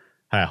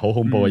係好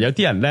恐怖啊！有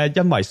啲人咧，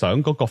因為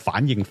想嗰個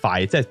反應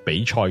快，即係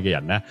比賽嘅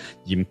人咧，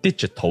嫌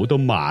digital 都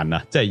慢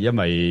啊！即係因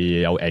為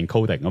有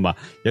encoding 啊嘛。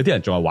有啲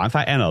人仲係玩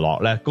翻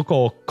analog 咧，嗰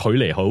個距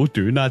離好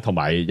短啦，同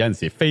埋有陣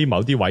時飛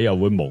某啲位又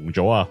會蒙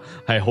咗啊，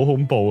係好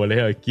恐怖啊！你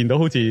係見到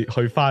好似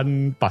去翻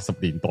80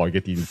年代嘅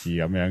電視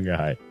咁樣嘅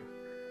係，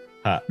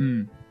吓，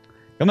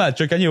咁啊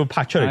最緊要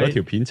拍出嚟嗰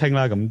條片清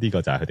啦，咁呢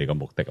個就係佢哋嘅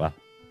目的啦，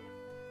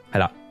係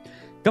啦，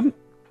咁。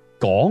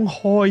講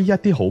開一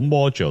啲好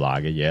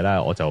modular 嘅嘢咧，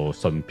我就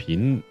順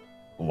便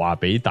話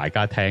俾大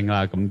家聽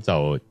啦。咁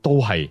就都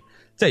係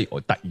即係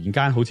突然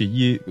間好似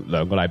呢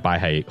2個禮拜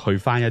係去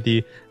翻一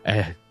啲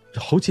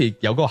好似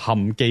有嗰個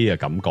冚機嘅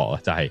感覺啊！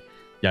就係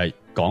又係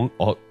講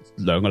我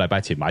2個禮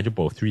拜前買咗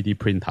部 3D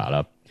printer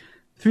啦。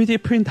3D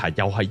printer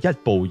又係一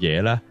部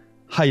嘢咧，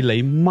係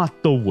你乜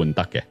都換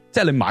得嘅。即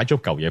係你買咗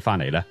嚿嘢翻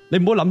嚟咧，你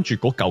唔好諗住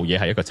嗰嚿嘢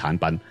係一個產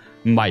品，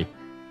唔係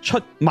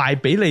賣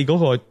俾你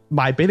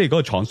嗰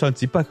個廠商，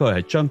只不過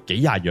係將幾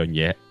廿樣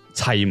嘢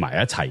砌埋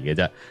一齊嘅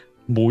啫。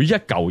每一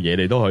嚿嘢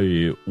你都可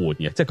以換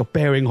嘅，即係個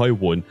bearing 可以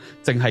換，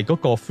淨係嗰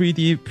個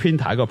 3D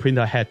printer 一個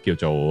printer head 叫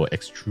做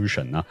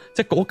extrusion 啦，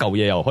即係嗰嚿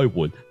嘢又可以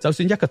換，就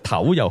算一個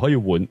頭又可以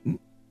換，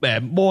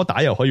摩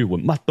打又可以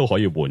換，乜都可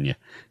以換嘅，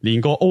連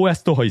個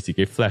OS 都可以自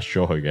己 flash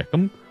咗去嘅。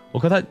咁我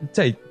覺得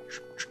即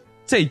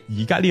係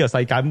而家呢個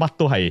世界乜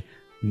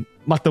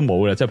都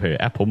冇啦，即係譬如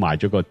Apple 賣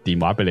咗個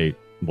電話俾你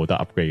冇得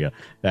upgrade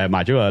嘅，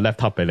賣咗個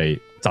laptop 俾你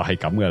就係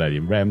咁嘅啦，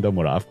連 RAM 都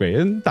冇得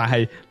upgrade。但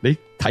係你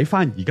睇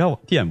翻而家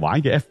啲人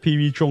玩嘅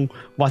FPV 中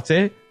或者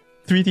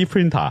 3D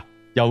printer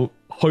又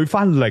去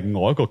翻另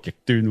外一個極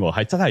端，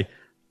係真係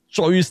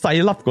最細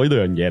粒嗰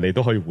樣嘢你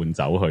都可以換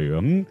走去。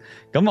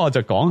咁我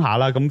就講下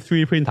啦。咁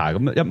 3D printer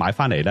咁一買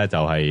翻嚟咧，就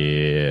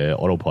係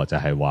我老婆就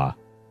係話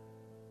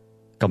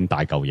咁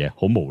大嚿嘢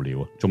好無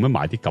聊，做乜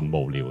買啲咁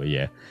無聊嘅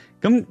嘢？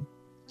咁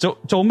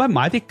做乜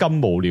買啲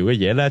咁無聊嘅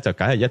嘢咧？就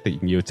梗係一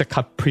定要即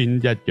刻 print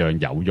一樣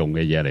有用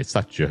嘅嘢嚟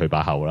塞住佢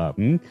把口啦。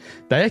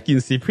第一件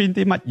事 print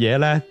啲乜嘢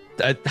咧？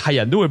係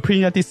人都會 print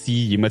一啲試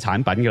驗嘅產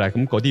品噶啦。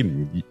咁嗰啲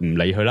唔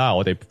理佢啦。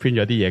我哋 print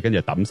咗啲嘢，跟住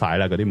抌晒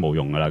啦。嗰啲冇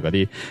用噶啦。嗰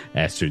啲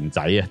船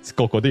仔啊，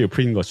個個都要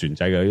print 個船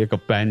仔嘅一個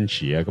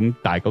bench 啊。咁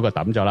但係嗰個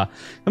抌咗啦。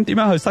咁點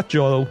樣去塞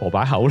住我老婆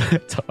把口咧？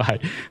就係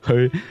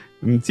佢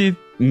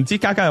唔知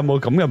家有冇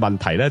咁嘅問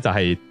題咧？就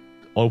係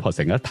我老婆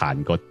成日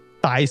彈個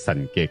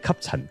Dyson 嘅吸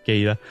塵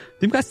機啦，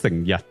點解成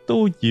日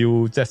都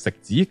要隻食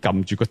指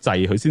撳住個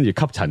掣佢先至吸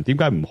塵？點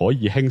解唔可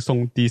以輕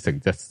鬆啲，成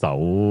隻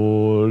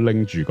手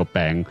拎住個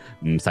柄，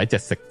唔使隻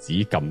食指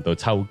撳到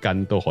抽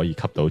筋都可以吸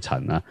到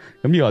塵啊？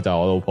咁呢個就係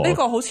我老婆。呢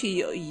個好似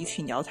以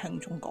前有聽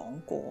眾講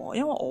過，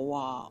因為我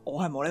話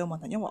我係冇呢個問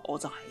題，因為我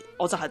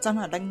就係真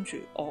係拎住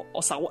我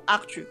手握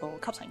住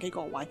個吸塵機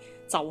個位，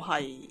就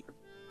係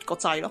個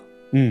掣咯。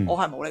我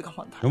係冇呢個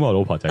問題。咁我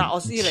老婆就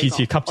次次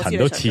吸塵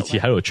都次次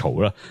喺度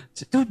嘈啦，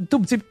都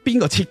唔知邊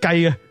個設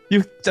計嘅，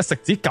要隻食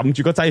指撳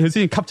住個掣佢先至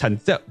吸塵，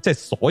即係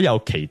所有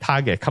其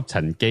他嘅吸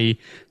塵機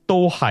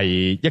都係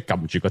一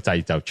撳住個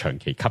掣就長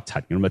期吸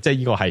塵噶嘛，即係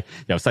呢個係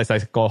由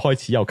細個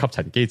開始有吸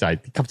塵機就係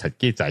吸塵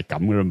機就係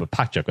咁噶啦嘛，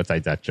拍着個掣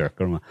就係着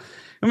噶嘛。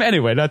咁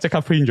anyway 咧，即刻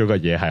print 咗個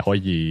嘢係可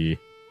以。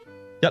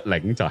一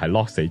擰就係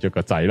lock 死咗個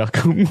掣咯，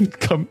咁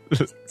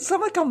使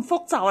乜咁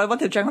複雜啊？你搵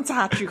條橡筋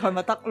紮住佢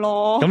咪得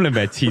咯？咁你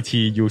咪次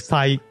次要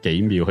嘥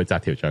幾秒去紮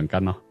條橡筋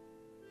咯？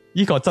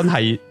呢個真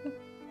係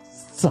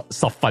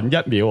十分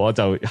一秒我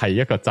就係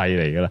一個掣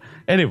嚟噶啦。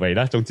anyway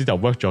啦，總之就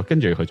work 咗，跟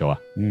住佢就話，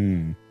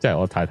即係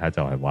我太太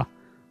就係話，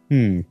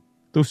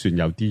都算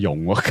有啲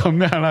用咁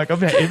樣啦。咁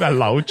起碼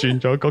扭轉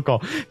咗嗰個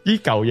呢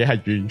嚿嘢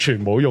係完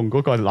全冇用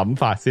嗰個諗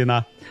法先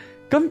啦。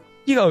咁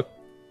呢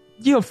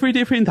個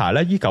 3D printer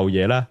咧，呢嚿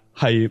嘢咧。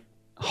係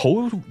好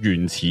原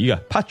始嘅，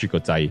拍住個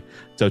掣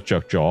就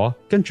着咗，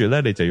跟住咧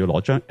你就要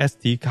攞張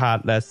SD 卡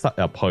咧塞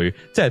入去，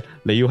即係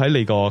你要喺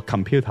你個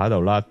computer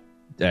度啦，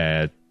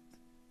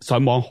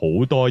上網好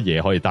多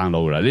嘢可以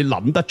download 啦，你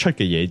諗得出嘅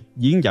嘢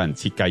已經有人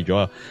設計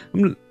咗，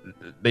咁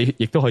你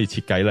亦都可以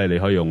設計咧，你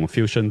可以用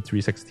Fusion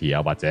 360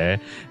啊，或者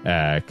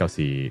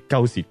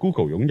舊時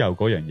Google 擁有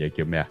嗰樣嘢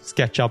叫咩啊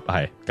SketchUp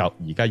係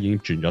而家已經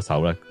轉咗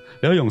手啦。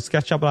你可以用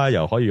SketchUp 啦，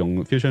又可以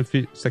用 Fusion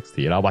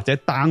 360啦，或者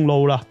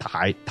download 啦，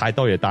太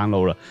多嘢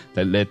download 啦，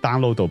你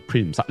download 到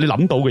print 唔晒，你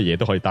諗到嘅嘢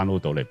都可以 download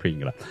到嚟 print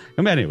噶啦。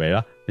咁 anyway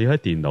啦，你要喺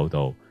電腦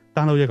度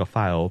download 一個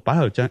file， 擺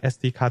喺張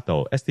SD 卡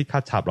度 ，SD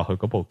卡插落去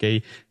嗰部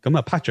機，咁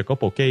啊拍着嗰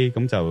部機，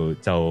咁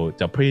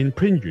就 print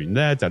完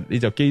咧，你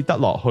就記得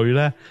落去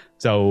咧，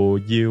就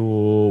要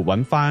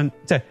搵翻，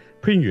即係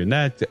print 完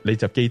咧，你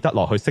就記得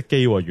落去熄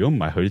機。如果唔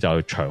係，佢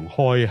就長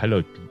開喺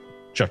度。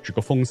着住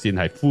個風扇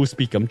係 full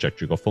speed 咁着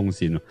住個風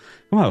扇咯，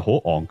咁係好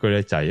戇居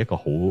咧，就係一個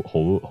好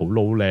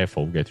low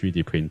level 嘅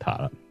 3D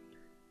printer 啦。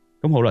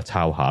咁好啦，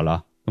抄下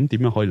啦。咁點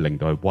樣可以令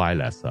到佢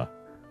wireless 啊？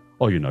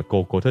原來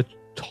個個都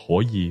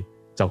可以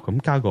就咁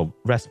加個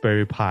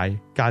Raspberry Pi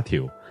加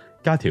條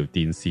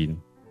電線，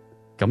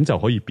咁就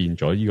可以變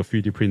咗呢個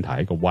 3D printer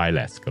係一個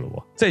wireless 噶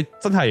咯。即係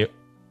真係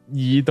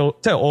易到，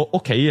即係我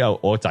屋企有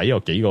我仔有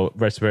幾個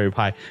Raspberry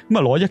Pi，咁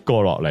啊攞一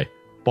個落嚟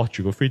駁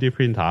住個 3D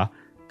printer。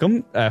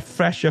咁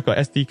Flash 一個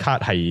SD 卡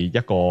係一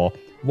個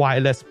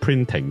wireless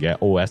printing 嘅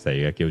OS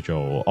嚟嘅，叫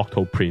做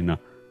Auto Print 啦。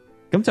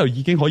咁就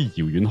已經可以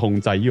遙遠控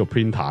制呢個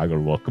printer 噶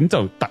咯。咁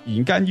就突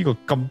然間呢個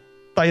咁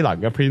低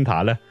能嘅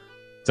printer 咧，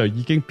就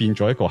已經變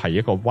咗係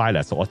一個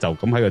wireless。我就咁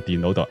喺個電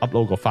腦度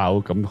upload 個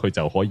file，咁佢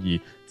就可以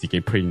自己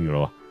print 噶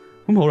咯。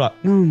咁好啦，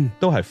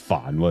都係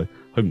煩喎。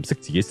佢唔識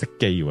自己熄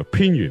機喎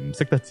 ，print 完唔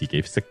識得自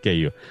己熄機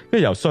喎，跟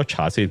住又 search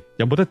下先，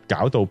有冇得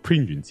搞到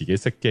print 完自己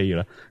熄機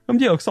啦？咁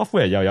呢個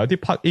software 又有啲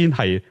plug in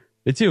係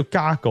你只要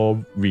加個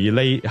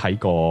relay 喺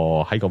個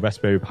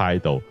Raspberry Pi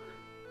度，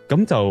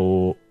咁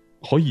就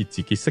可以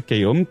自己熄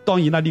機。咁當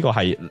然啦，呢個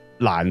係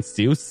難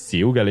少少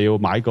嘅，你要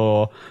買個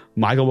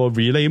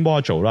relay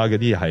module 啦，嗰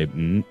啲係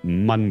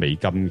五蚊美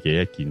金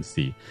嘅一件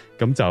事。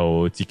咁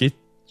就自己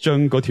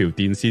將嗰條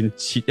電線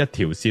切一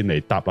條線嚟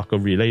搭落個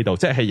relay 度，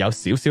即係有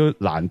少少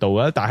難度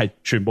嘅，但係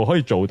全部可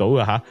以做到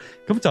嘅吓。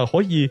咁就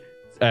可以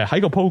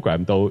喺個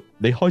program 度，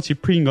你開始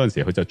print 嗰陣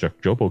時，佢就着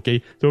咗部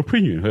機，到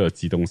print 完佢就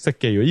自動熄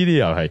機。呢啲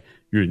又係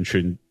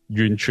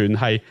完全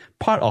係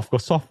part of 個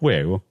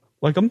software 喎。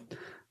喂，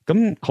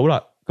咁好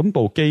啦，咁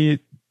部機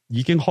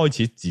已經開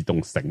始自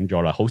動醒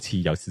咗啦，好似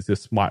有少少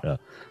smart 啦。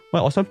喂，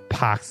我想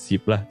拍攝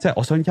咧，即係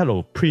我想一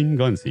路 print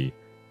嗰陣時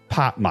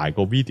拍埋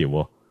個 video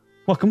喎。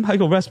哇，咁喺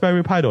個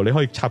Raspberry Pi 度，你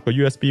可以插個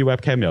USB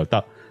webcam 又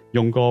得，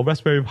用個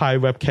Raspberry Pi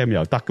webcam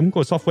又得，咁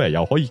個 software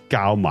又可以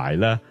教埋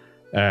咧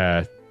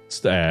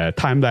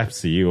time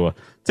lapse 嘅，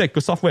即係個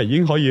software 已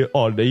經可以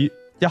你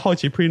一開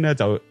始 print 咧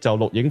就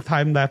錄影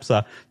time lapse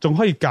啊，仲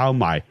可以教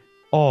埋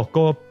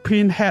個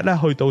print head 咧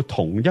去到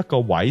同一個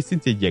位先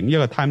至影一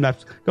個 time lapse，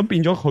 咁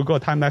變咗佢嗰個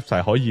time lapse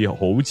係可以好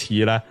似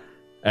咧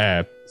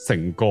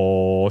成個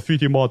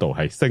 3D model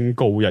係升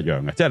高一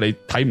樣嘅，即係你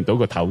睇唔到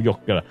個頭喐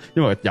噶啦，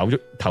因為有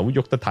頭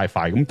喐得太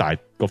快，咁但係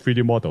個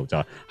 3D model 就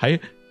喺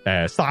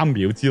3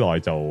秒之內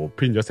就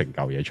print 咗成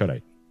嚿嘢出嚟，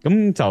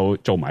咁就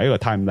做埋一個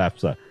time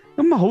lapse 啊。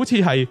咁啊，好似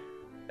係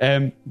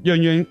樣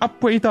樣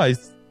upgrade 都係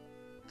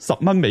10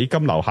蚊美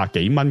金樓下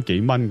幾蚊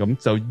咁，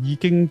就已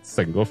經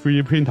成個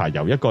 3D printer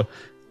由一個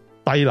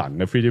低能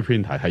嘅 3D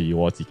printer 係要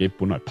我自己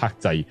本來拍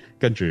掣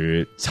跟住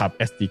插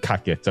SD 卡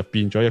嘅，就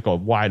變咗一個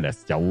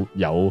wireless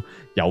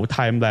有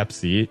time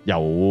lapse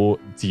有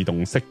自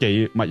動熄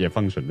機，乜嘢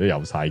function 都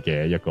有晒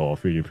嘅一個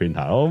 3D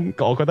printer。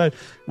我覺得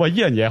喂，呢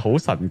樣嘢好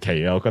神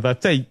奇啊！我覺得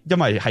即係因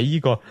為喺呢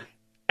個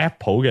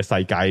Apple 嘅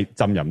世界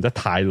浸淫得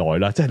太耐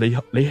啦，即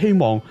係你希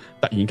望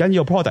突然間呢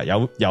個 product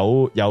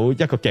有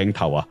一個鏡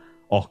頭啊，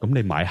咁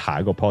你買下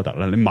一個 product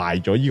啦，你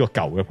賣咗呢個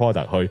舊嘅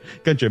product 去，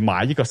跟住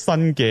買呢個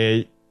新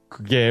嘅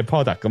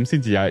product， 咁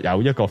先至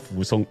有一個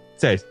附送，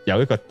即係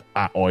有一個額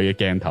外嘅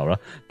鏡頭啦。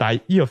但係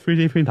呢個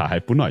 3D printer 係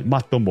本來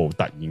乜都冇，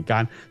突然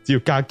間只要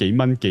加幾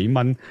蚊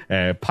install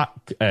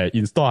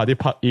下啲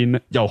plug-in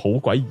又好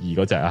鬼易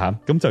嗰隻啊，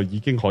咁就已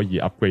經可以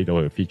upgrade 到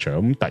佢 feature。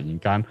咁突然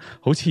間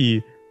好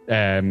似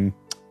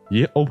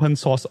open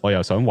source 我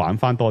又想玩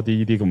翻多啲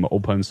呢啲咁嘅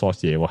open source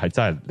嘢喎，係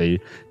真係你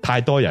太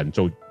多人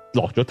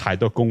落咗太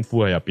多功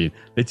夫喺入邊，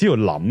你只要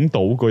諗到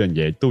嗰樣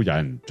嘢都有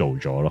人做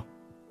咗咯，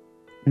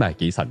咁係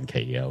幾神奇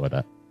嘅，我覺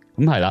得。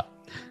咁係啦，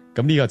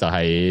咁呢個就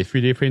係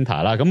 3D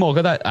printer 啦。咁我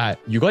覺得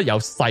如果有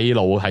細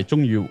路係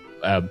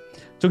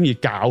中意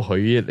教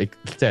佢，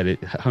即係你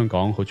香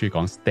港好中意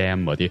講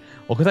STEM 嗰啲，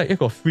我覺得一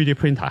個 3D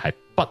printer 係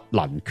不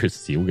能缺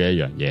少嘅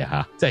一樣嘢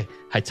吓，即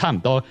係差唔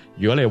多。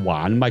如果你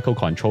玩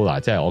microcontroller，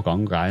 即係我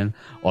講緊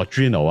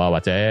Arduino 啊，或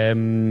者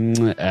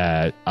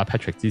阿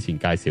Patrick 之前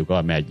介紹嗰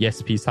個咩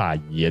ESP32啊，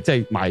即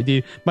係買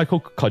啲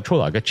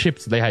microcontroller 嘅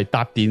chips， 你係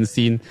搭電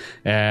線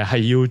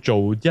係要做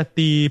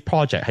一啲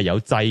project 係有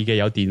掣嘅、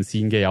有電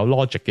線嘅、有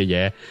logic 嘅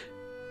嘢，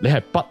你係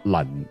不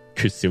能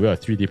缺少一個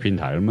 3D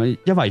printer 咁樣，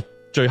因為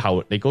最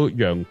後你嗰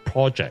樣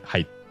project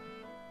係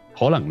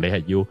可能你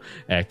係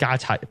要加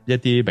插一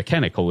啲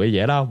mechanical 嘅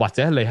嘢啦，或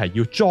者你係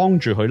要裝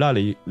住佢啦，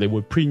你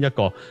會 print 一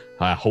個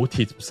好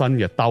貼身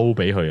嘅兜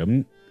俾佢。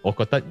咁我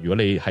覺得如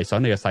果你係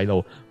想你嘅細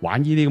路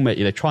玩呢啲咁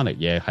嘅 electronic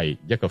嘢，係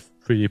一個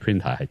 3D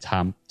printer 係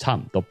差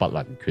唔多不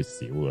能缺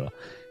少噶啦。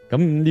咁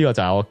呢個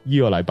就係我呢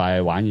個禮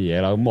拜玩嘅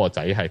嘢啦。咁我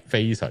仔係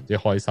非常之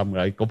開心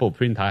嘅，嗰部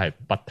printer 係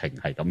不停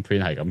係咁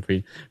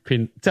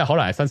print， 即係可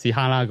能係新屎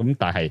坑啦。咁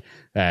但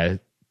係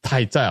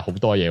係真係好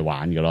多嘢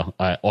玩嘅咯，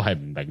我係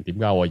唔明點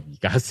解我而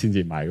家先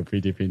至買個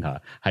 3D printer，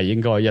 係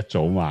應該一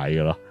早買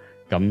嘅咯。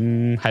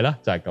咁係啦，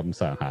就係咁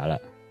上下啦。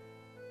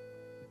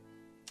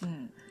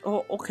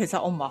我其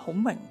實我唔係好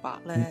明白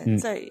咧，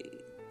即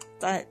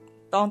係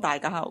當大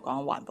家喺度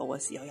講環保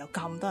嘅時候，有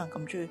咁多人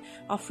咁中意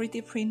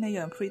3D print 呢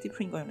樣 3D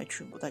print 嗰樣，你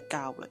全部都係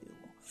膠嚟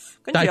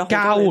嘅。但係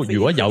膠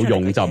如果有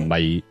用就唔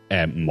係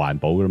唔環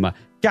保噶啦嘛。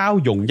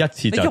膠用一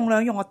次就你用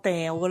兩用我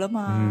掉噶啦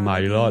嘛，唔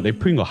係咯？你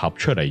print 個盒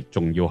出嚟，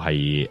仲要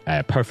係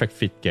perfect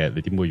fit 嘅，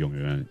你點會用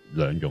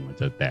兩用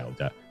就掉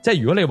啫？即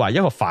係如果你話一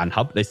個飯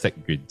盒，你食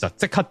完就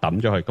即刻抌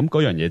咗佢，咁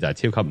嗰樣嘢就係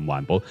超級唔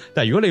環保。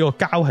但係如果你個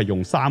膠係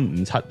用3、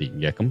5、7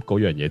年嘅，咁嗰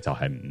樣嘢就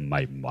係唔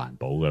係唔環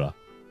保噶啦？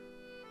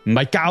唔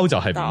係膠就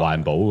係唔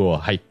環保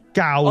噶，係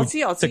膠我知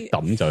即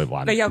抌就係環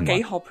保。你有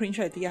幾何 print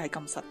出嚟啲嘢係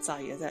咁實際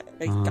嘅啫？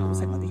你90%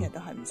嗰啲嘢都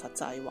係唔實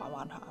際，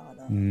玩下我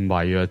覺得。唔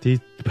係啊，啲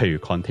譬如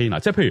container，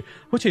 即係譬如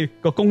好似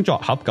個工作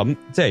盒咁，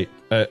即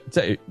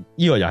係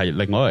呢個又係另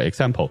外一個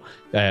example。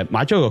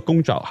買咗個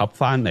工作盒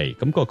翻嚟，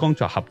咁個工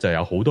作盒就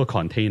有好多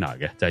container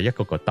嘅，就係一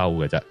個個兜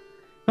嘅啫。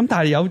咁但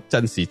係有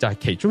陣時就係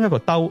其中一個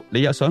兜，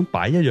你又想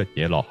擺一樣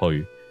嘢落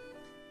去，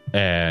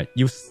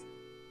要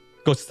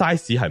個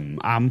size 係唔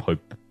啱佢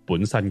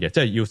本身嘅，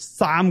即係要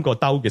3個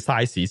兜嘅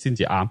size 先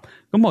至啱。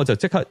咁我就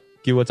即刻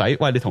叫個仔，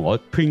喂，你同我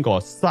print 個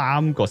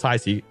3個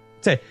size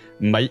即係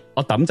唔係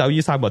我抌走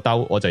呢3個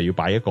兜，我就要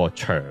擺一個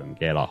長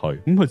嘅落去，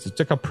咁佢就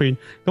即刻 print，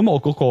 咁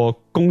我嗰個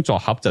工作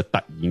盒就突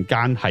然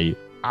間係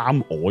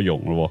啱我用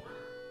咯。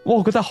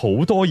我覺得好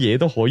多嘢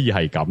都可以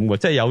係咁嘅，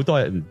即係有好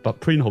多人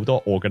print 好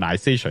多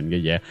organisation 嘅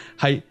嘢，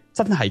係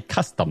真係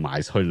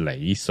customize 去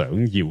你想要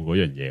嗰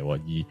樣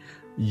嘢，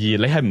而你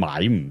係買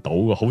唔到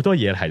嘅，好多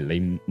嘢係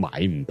你買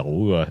唔到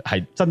嘅，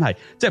係真係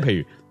即係譬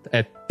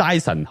如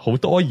Dyson 好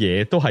多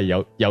嘢都係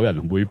有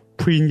人會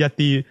print 一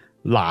啲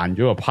爛咗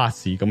個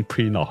parts 咁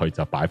print 落去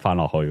就擺翻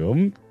落去，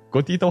咁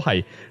嗰啲都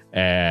係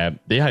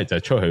你係就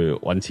出去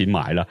搵錢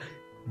買啦。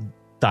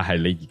但係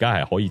你而家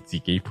係可以自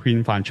己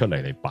print 翻出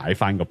嚟擺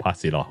翻個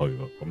parts 落去，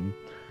咁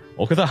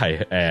我覺得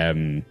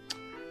係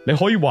你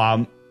可以話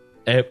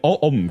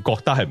我唔覺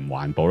得係唔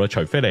環保啦，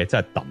除非你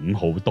真係抌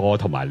好多，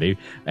同埋你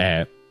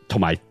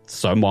同埋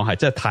上網係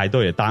真係太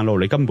多嘢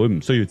download，你根本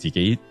唔需要自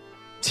己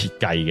設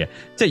計嘅。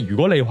即係如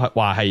果你話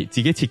係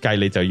自己設計，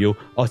你就要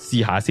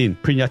試下先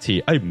print 一次，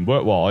唔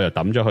work 我又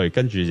抌咗佢，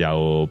跟住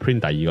就 print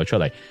第二個出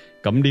嚟。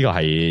咁呢個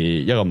係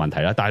一個問題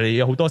啦，但係你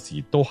有好多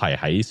時都係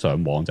喺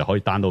上網就可以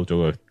download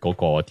咗嗰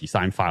個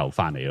design file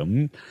翻嚟，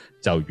咁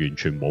就完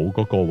全冇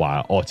嗰個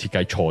話設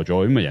計錯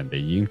咗，因為人哋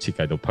已經設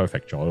計到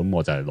perfect 咗，咁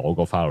我就係攞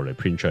個 file 嚟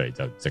print 出嚟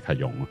就即刻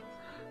用咯，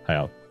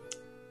係啊。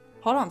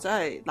可能真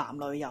係男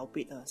女有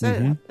別啊，即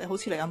係好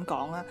似你咁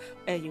講啦。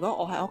如果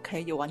我喺屋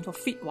企要揾個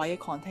fit 位嘅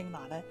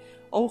container 咧，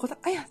我會覺得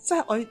哎呀，真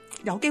係我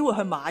有機會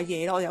去買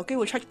嘢啦，我有機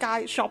會出街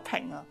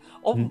shopping 啊，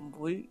我唔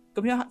會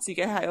咁樣自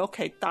己喺屋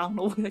企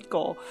download 一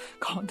個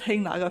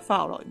container 嘅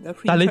file 落，然後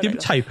print 出嚟。但係你點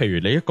砌？譬如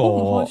你一個，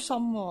好開心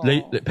啊！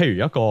你譬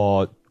如一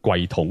個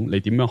櫃桶，你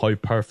點樣可以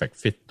perfect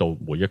fit 到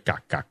每一格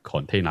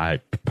container 係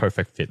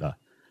perfect fit 啊？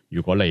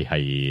如果你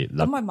係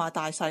咁，咪買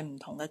大細唔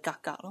同嘅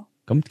格咯。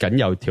咁梗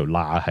有條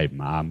罅係唔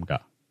啱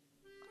噶。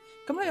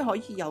咁你可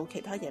以有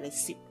其他嘢你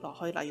攝落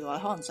去，例如話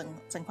可能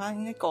剩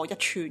翻一個1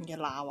寸嘅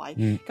罅位。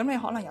咁你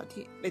可能有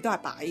啲你都係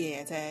擺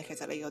嘢啫，其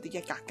實你嗰啲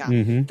一格格。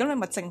咁你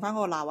咪剩翻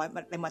嗰個罅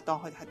位，你咪當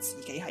佢係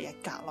自己係一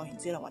格咯。然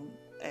之後揾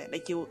你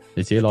叫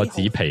你自己攞紙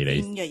皮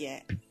嚟嘅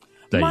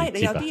嘢。唔係，你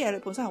有啲嘢你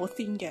本身係好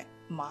thin 嘅，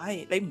唔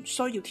係你唔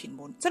需要填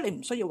滿，即係你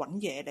唔需要揾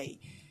嘢嚟。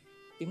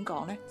點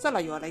講咧？即係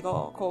例如話你個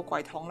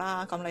櫃桶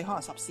啦，咁你可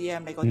能10 cm，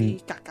你嗰啲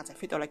格格就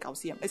fit 到你9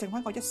 cm，你剩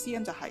翻個1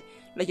 cm 就係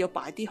你要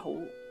擺啲好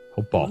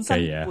薄嘅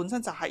嘢，本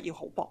身就係要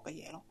好薄嘅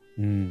嘢咯。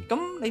咁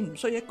你唔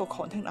需要一個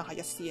container 係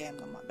1 cm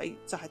噶嘛，你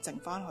就係剩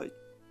翻去，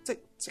即係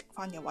剩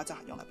翻嘅話就係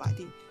用嚟擺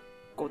啲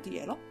嗰啲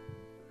嘢咯。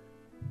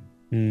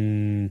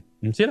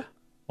唔知咧，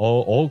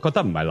我覺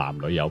得唔係男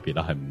女有別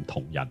啦，係唔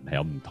同人係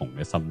有唔同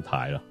嘅心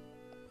態咯。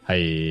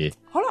係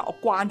可能我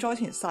慣咗以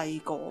前細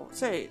個，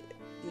即係。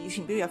以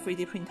前都有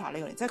 3D printer 呢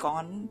個年，即係講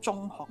緊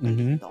中學嘅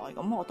年代，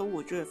咁我都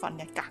會中意分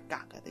一格格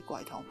嘅啲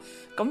櫃桶。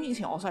咁以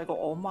前我細個，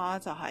我媽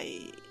就係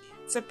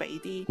即係俾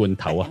啲罐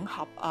頭啊、餅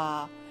盒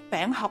啊、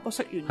餅盒都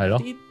食完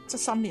啲，即係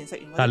新年食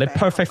完。但係你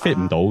perfect fit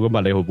唔到噶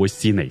嘛，你會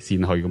線嚟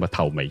線去噶嘛，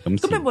頭尾咁。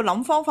咁你會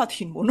諗方法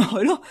填滿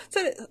佢咯。即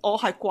係我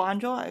係慣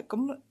咗係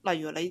咁，例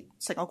如你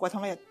成個櫃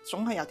桶咧，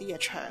總係有啲嘢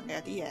長嘅，有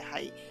啲嘢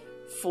係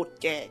闊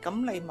嘅，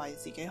咁你咪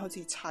自己好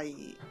似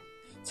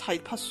砌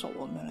puzzle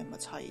咁樣，你咪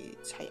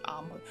砌啱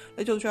佢。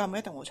你到最後咪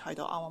一定會砌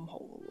到啱啱好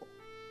嘅喎。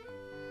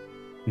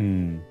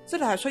即係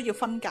你係需要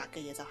分格嘅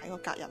嘢，就喺個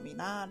格入面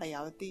啦。你有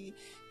啲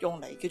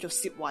用嚟叫做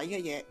攝位嘅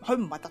嘢，佢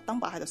唔係特登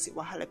擺喺度攝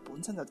位，係你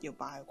本身就要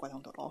擺喺櫃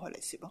桶度攞佢嚟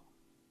攝咯。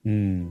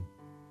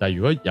但係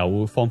如果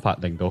有方法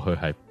令到佢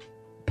係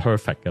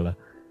perfect 嘅咧，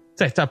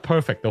即係真係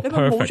perfect 到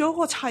perfect，你咪冇咗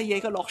個砌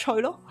嘢嘅樂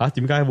趣咯。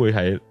點解會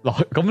係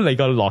咁？你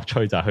個樂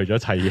趣就係去咗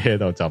砌嘢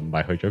度，就唔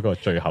係去咗個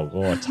最後嗰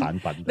個產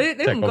品。你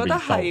唔覺得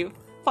係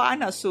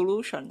？Find a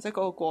solution， 即係嗰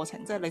個過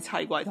程，即係你砌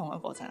櫃桶嘅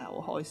過程係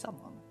好開心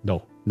啊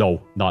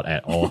 ！No，not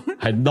at all，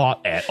 係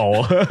not at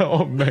all。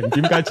我唔明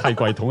點解砌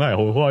櫃桶係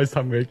好開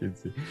心嘅一件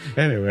事。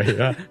Anyway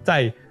啦，即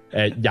係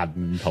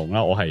人唔同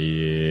啦。我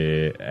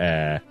係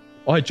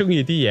中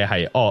意啲嘢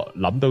係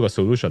諗到個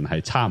solution 係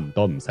差唔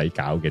多唔使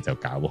搞嘅就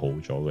搞好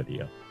咗嗰啲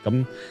咯。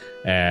咁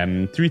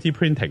3D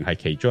printing 係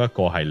其中一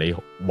個係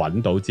你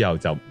揾到之後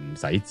就唔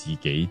使自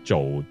己做，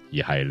而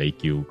係你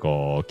叫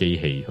個機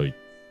器去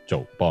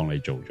幫你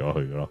做咗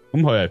佢咯，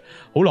咁佢係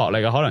好落力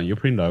嘅，可能要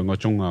print 2個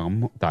鐘啊，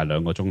咁但係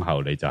2個鐘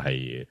後你就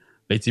係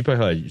你只不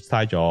過係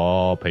嘥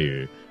咗，譬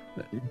如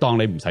當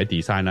你唔使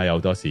design 啦，有好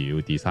多時要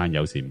design，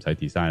 有時唔使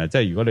design 啦，即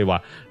係如果你話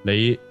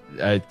你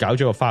搞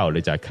咗個 file，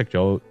 你就係 click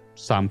咗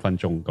3分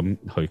鐘，咁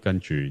佢跟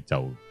住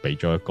就俾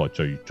咗一個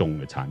最終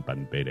嘅產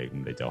品俾你，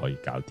咁你就可以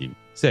搞掂，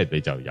即係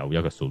你就有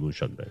一個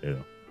solution 俾你咯，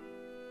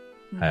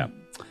係啊，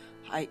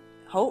係。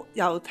好，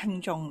有聽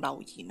眾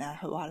留言啊，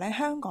佢話咧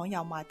香港有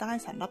賣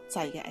Dyson 粒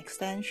掣嘅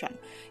extension，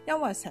 因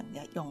為成日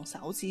用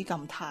手指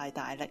撳太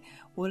大力，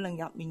會令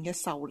入面嘅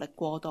受力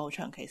過度，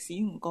長期使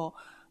用個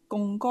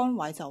槓桿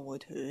位就會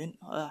斷。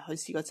佢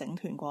試過整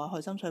斷過，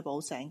去深水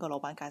埗請個老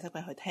闆解釋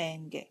俾佢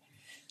聽嘅。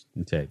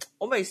即係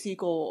我未試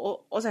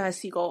過，我淨係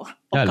試過，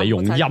因為你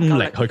用陰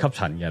力去吸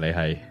塵嘅，你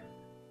係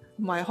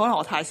唔係，可能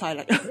我太犀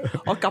利，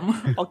我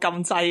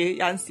撳掣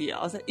有陣時，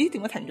我咦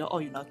點解停咗？哦，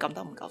原來撳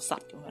得唔夠實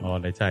咁樣。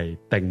哦，你真係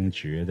盯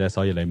住嘅啫，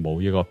所以你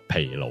冇呢個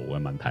疲勞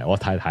嘅問題。我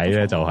太太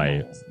咧就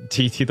係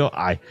次次都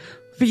嗌，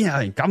邊有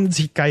人咁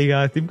設計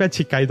噶？點解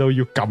設計到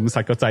要撳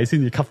實個掣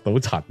先至吸到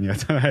塵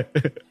嘅？真係嚇，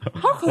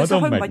其實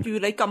佢唔係預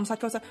你撳實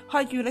個掣，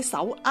係預你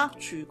手握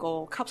住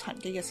個吸塵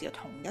機嘅時候，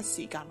同一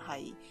時間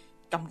係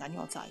撳緊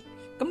個掣。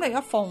咁你而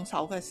家放手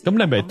嘅時候，咁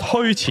你咪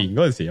推前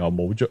嗰陣時又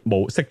冇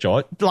熄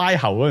咗，拉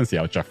後嗰陣時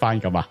又着翻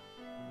噶嘛？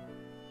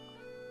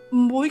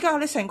唔會噶，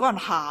你成個人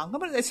行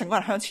咁，你成個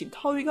人向前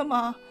推噶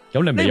嘛？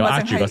咁你咪要握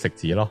住個食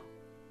指咯，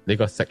你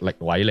個食力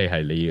位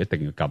你一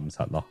定要撳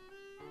實咯。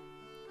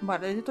唔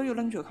係，你都要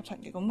拎住個吸塵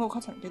機，咁個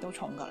吸塵機都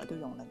重噶，你都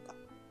用拎噶，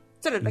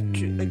即係你拎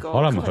住你個。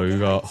可能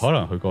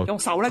佢個用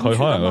手拎住，佢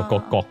可能個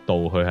角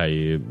度佢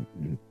係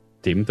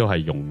點都係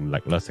用力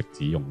啦，食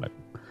指用力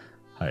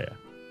係啊，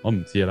我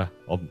唔知啦，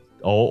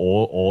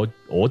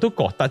我都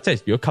覺得，即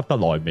係如果吸得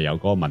耐，咪有嗰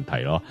個問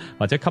題咯。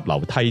或者吸樓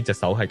梯隻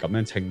手係咁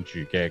樣撐住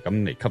嘅，咁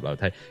嚟吸樓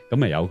梯，咁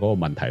咪有嗰個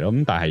問題咯。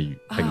咁但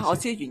係我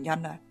知原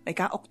因啦，你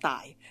間屋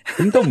大，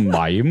咁都唔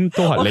係，咁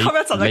都係你吸一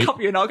陣就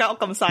吸完我間屋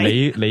咁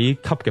細。你吸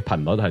嘅頻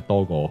率係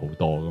多過好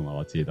多噶嘛？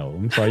我知道，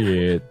咁所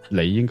以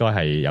你應該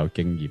係有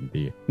經驗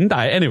啲。咁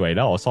但係 anyway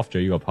咧，我 solve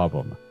咗呢個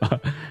problem。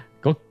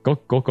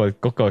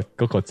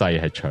嗰個掣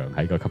係長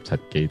喺個吸塵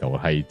機度，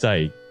係真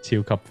係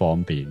超級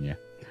方便嘅。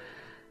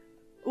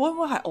會唔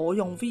會係我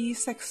用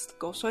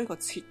V6 所以個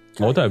設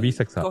計我都係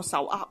V6 個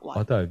手握位，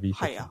我都係 V6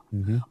 係啊。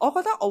我覺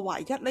得我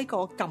唯一呢個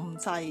撳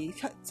掣，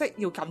即係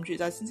要撳住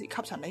掣先至吸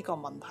塵呢個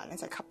問題咧，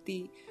就係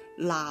吸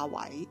啲罅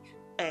位。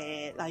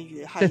例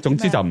如係即係總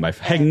之就唔係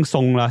輕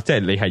鬆啦，即係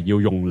你係要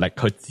用力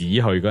去指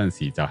佢嗰陣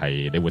時，就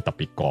係你會特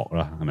別覺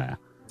啦，係咪啊？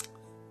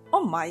我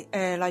唔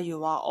係例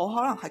如話我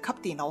可能係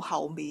吸電腦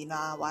後面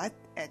啊，或者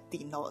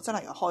電腦即係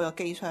例如開咗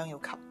機箱要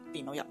吸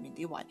電腦入面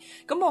啲位，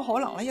咁我可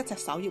能咧一隻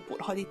手要撥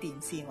開啲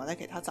電線或者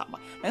其他雜物，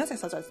另一隻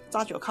手就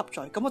揸住個吸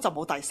嘴，咁我就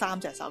冇第三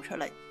隻手出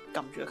嚟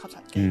撳住個吸塵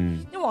機，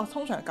因為我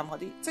通常撳嗰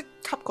啲即係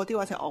吸嗰啲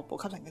位，即係我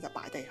部吸塵機就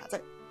擺地下，即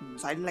係唔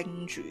使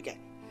拎住嘅，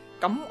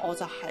咁我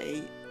就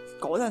係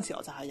嗰陣時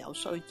我就係有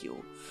需要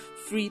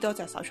free 多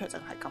隻手出嚟，淨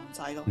係撳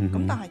掣咯。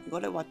咁但係如果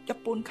你話一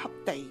般吸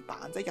地板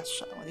即係日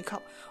常嗰啲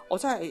吸，我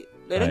真係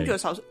你拎住個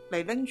手，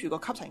你拎住個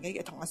吸塵機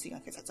嘅同一時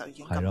間，其實就已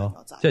經撳緊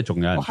個掣。即係仲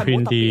有人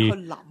print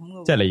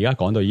啲，即係你而家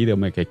講到呢啲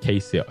咁嘅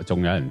case， 仲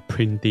有人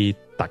print 啲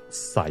特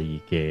細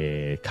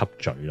嘅吸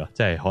嘴咯，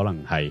即係可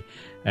能係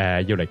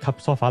要嚟吸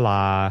梳化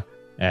啦，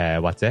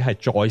或者係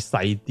再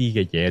細啲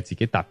嘅嘢自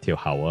己搭條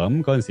喉啊。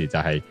咁嗰陣時就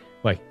係。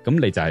喂，咁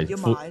你就係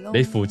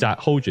你負責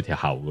hold 住條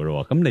喉噶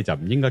咯，咁你就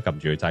唔應該撳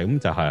住個掣，咁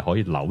就係可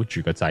以扭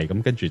住個掣，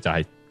咁跟住就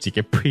係自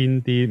己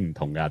print 啲唔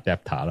同嘅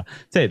adapter 啦。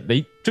即係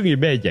你中意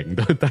咩型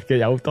都得嘅，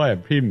有好多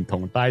人 print 唔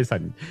同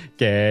Dyson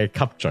嘅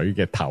吸嘴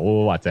嘅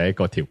頭或者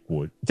個條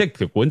管，即係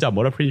條管就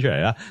冇得 print 出嚟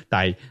啦。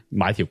但係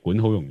買條管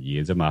好容易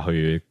嘅啫嘛，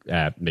去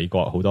美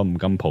國好多五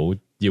金鋪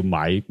要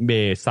買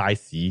咩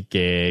size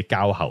嘅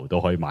膠喉都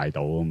可以買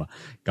到啊嘛。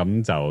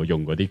咁就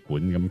用嗰啲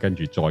管，咁跟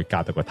住再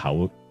加到個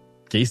頭。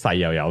幾細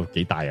又有，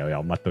幾大又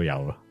有，乜都有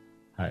咯，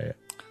係啊。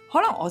可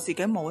能我自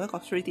己冇一個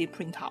 3D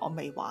printer， 我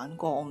未玩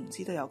過，我唔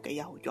知道有幾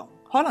有用。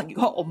可能如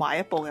果我買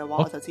一部嘅話，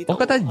我就知道。我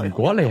覺得如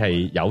果你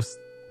係有，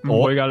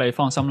唔會噶，你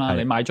放心啦。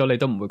你買咗你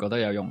都唔會覺得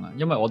有用啊，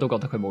因為我都覺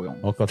得佢冇用。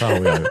我覺得好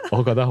有，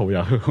我覺得好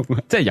有，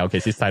即係尤其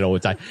是細路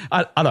仔。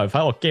阿梁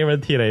粉，我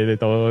guarantee 你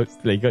到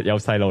你有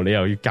細路，你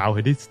又要教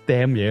佢啲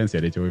STEM 嘢嗰陣時，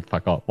你就會發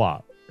覺，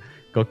哇，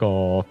嗰個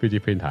 3D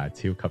printer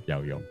係超級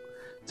有用。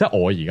即係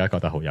我而家覺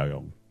得好有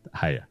用，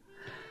係啊。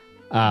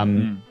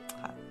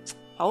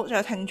好，仲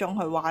有聽眾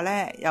佢話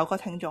咧，有個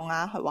聽眾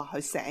啊，佢話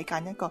佢寫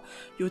緊一個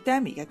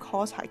Udemy 嘅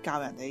course， 係教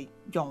人哋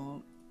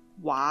用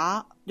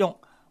畫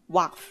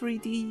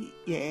 3D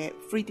嘢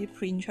 3D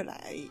print 出嚟。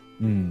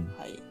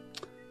係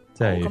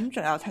即係咁。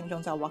仲有聽眾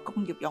就話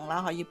工業用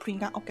啦，可以 print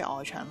間屋嘅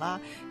外牆啦。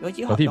如果醫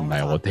學用，嗰啲唔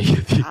係我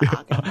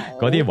哋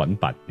嗰啲搵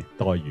笨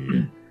多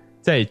餘。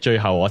即係最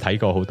後我睇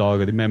過好多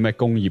嗰啲咩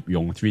工業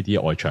用 3D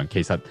外牆，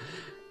其實。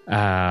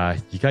而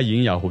家已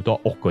經有好多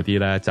屋嗰啲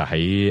咧，就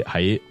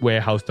喺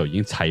warehouse 度已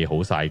經砌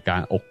好晒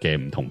間屋嘅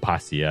唔同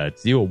parts 啊，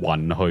只要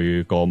運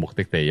去個目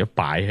的地一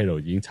擺喺度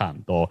已經差唔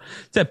多。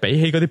即係比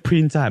起嗰啲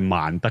print 真係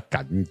慢得緊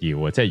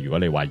要啊！即係如果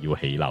你話要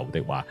起樓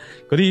的話，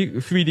嗰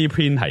啲 3D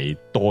print 係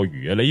多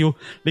餘啊！你要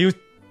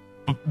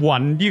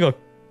運呢個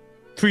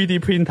 3D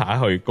printer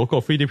去嗰個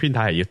 3D printer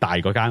係要大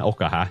嗰間屋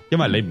噶吓，因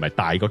為你唔係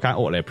大嗰間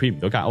屋，你係 print 唔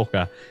到間屋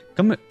噶。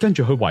咁跟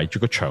住佢圍住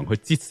個牆去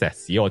擠石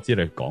屎，我知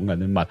你講緊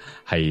啲乜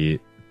係。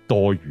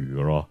多餘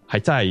嘅咯，係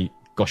真係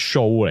個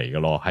show 嚟嘅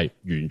咯，係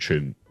完全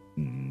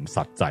唔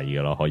實際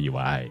嘅咯，可以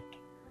話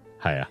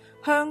係啊。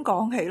香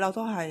港起樓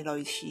都係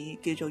類似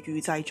叫做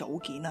預製組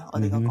件啊，我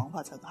哋個講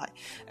法就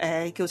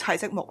係叫砌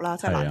積木啦，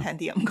即係難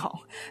聽啲咁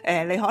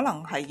講。你可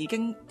能係已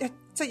經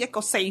即係一個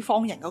四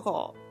方形嗰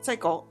個，即係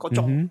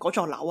嗰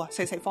座樓啊，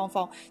四方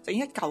方就已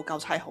經一嚿嚿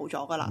砌好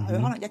咗噶啦。佢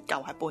可能一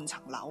嚿係半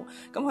層樓，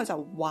咁佢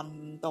就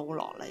運到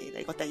落嚟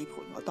你個地盤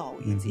嗰度，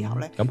然之後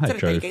咧，即係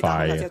地基打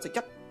好之後就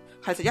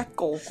係就一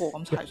個個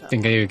咁踩上。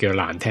點解要叫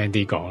難聽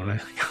啲講咧？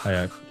係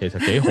啊，其實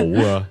幾好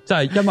啊，即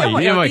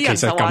係因為其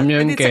實咁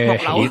樣嘅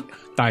起，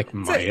但係唔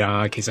係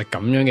啊，即其實咁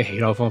樣嘅起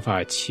樓方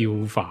法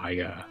係超快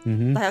噶。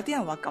但係有啲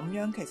人話咁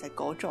樣，其實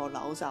嗰座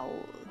樓就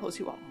好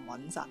似話唔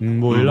穩陣。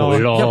唔會咯，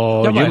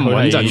因為唔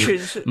穩陣，傳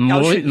說唔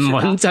會唔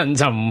穩陣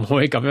就唔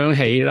會咁樣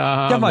起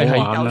啦。因為係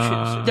有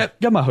傳說，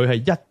因為佢係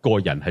一個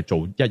人係做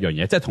一樣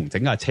嘢，即係同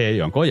整架車一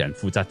樣，嗰個人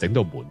負責整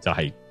道門就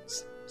係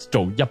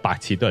做100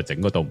次都係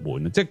整嗰道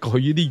門，即係佢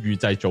呢啲預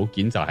製組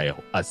件就係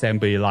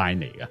assembly line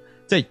嚟嘅，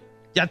即係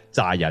一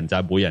紮人就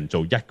係每人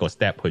做一個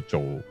step 去做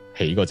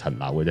起個層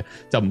樓嘅啫，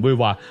就唔會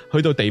話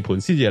去到地盤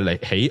先至嚟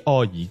起。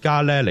而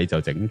家咧你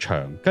就整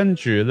牆，跟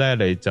住咧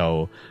你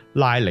就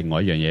拉另外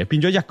一樣嘢，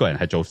變咗一個人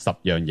係做10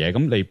樣嘢，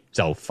咁你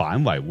就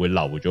反為會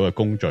漏咗嘅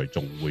工序，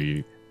仲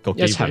會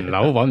一層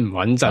樓穩唔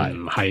穩陣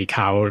唔係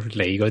靠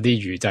你嗰啲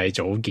預製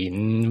組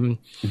件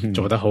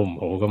做得好唔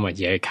好噶嘛，而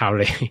係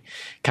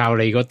靠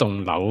你嗰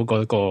棟樓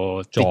嗰個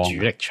啲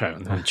主力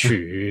牆同柱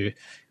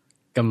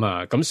噶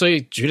嘛，咁所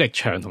以主力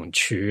牆同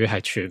柱係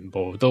全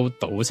部都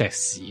倒石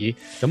屎，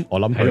咁我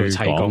諗佢砌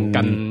鋼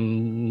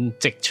筋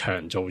積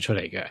牆做出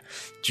嚟嘅。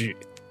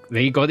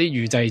你嗰啲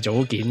預製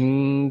組件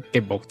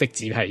嘅目的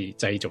只係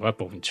製造一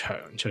埲牆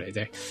出嚟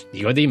啫，而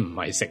嗰啲唔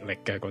係食力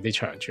嘅，嗰啲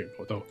牆全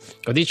部都，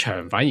嗰啲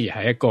牆反而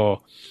係一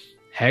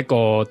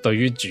個對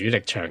於主力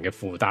牆嘅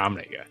負擔嚟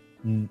嘅。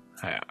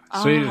係啊，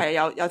所以係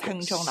有聽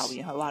眾留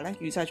言佢話咧，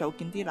預製組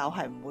件啲樓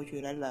係唔會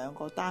預你2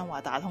個單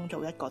位打通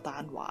做一個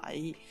單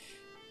位。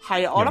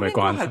係，我諗應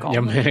該係講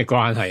有咩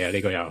關係啊？呢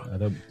個又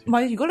唔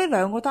係，如果你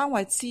2個單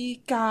位之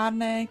間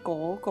咧，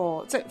嗰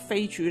個即係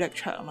非主力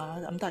牆啦，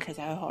咁但係其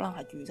實佢可能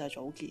係預製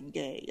組件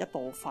嘅一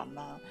部分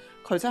啦，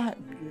佢真係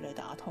唔預你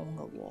打通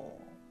噶。唔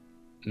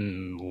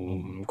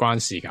關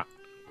事噶，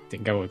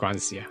點解會關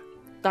事啊？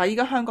但係依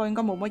家香港應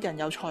該冇乜人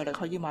有財力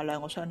可以買2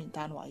個相連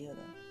單位噶啦。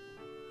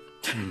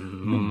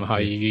唔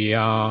係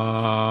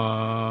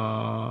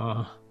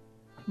啊，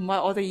唔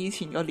係我哋以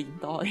前個年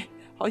代。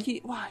可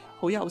以，哇，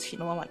好有錢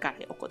咯，買隔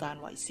離屋個單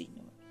位先咁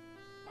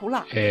好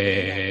難。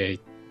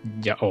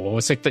我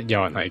識得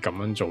有人係咁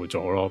樣做咗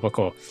咯，不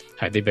過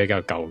係啲比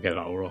較舊嘅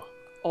樓咯。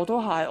我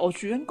都係，我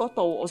住緊嗰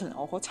度，我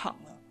嗰層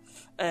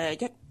啊，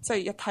即係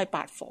一梯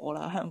8伙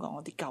啦，香港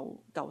嗰啲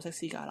舊式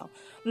私家樓。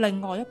另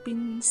外一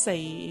邊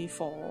4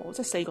伙，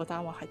即係4個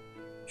單位係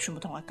全部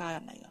同一家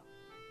人嚟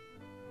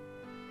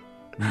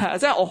噶，係啊，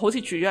即係我好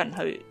似住咗人入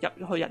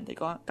去人哋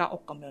嗰間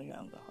屋咁樣樣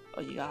噶，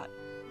我而家係。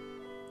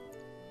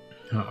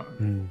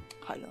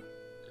係啦，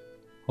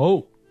好，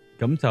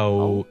咁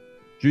就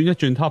轉一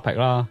轉 topic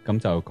啦，咁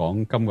就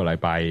講今個禮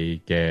拜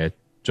嘅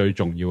最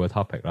重要嘅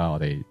topic 啦。我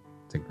哋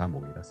剩翻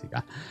冇幾多時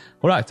間，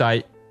好啦，就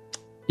係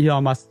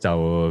Elon Musk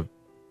就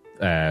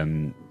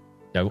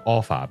有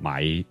offer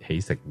買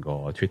起成個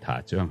Twitter，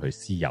將佢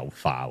私有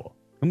化。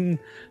咁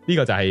呢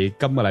個就係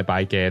今個禮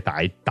拜嘅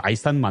大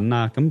新聞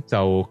啦。咁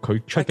就佢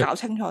出嘅，搞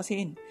清楚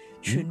先，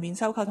全面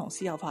收購同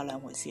私有化兩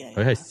回事嚟。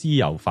佢係私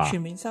有化，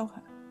全面收購。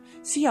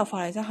私有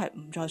化你真係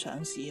唔再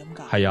上市咁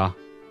解？係啊，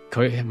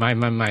佢唔係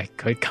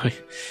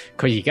佢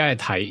而家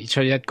係提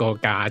出一個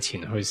價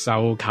錢去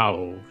收購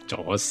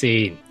咗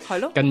先，係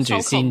咯，跟住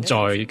先再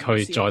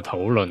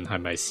討論係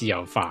咪私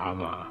有化啊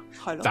嘛。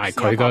係咯，但係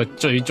佢個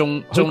最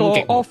終極目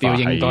標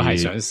應該係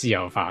想私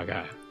有化嘅。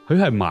佢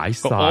係買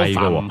晒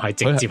嘅，唔係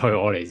直接去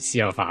我嚟私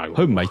有化嘅。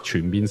佢唔係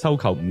全面收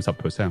購50%，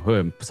佢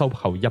係收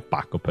購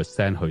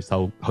100%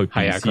去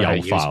變私有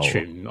化。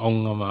全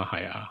own 啊嘛，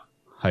係啊。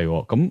係，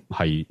咁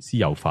係私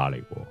有化嚟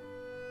嘅，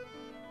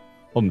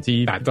我唔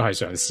知，但係都係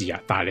上市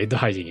啊！但係你都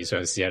係仍然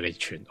上市啊，你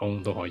全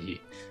own 都可以。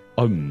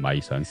我唔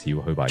係上市，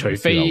佢話除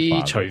非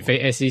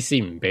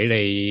SEC 唔俾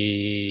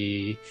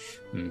你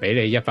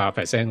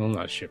100%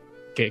 ownership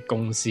嘅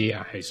公司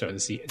啊，係上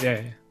市即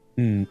係。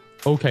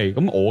OK，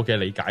咁我嘅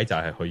理解就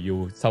係佢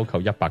要收購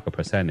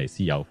100% 嚟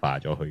私有化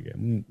咗佢嘅。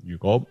咁如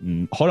果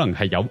唔可能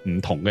係有唔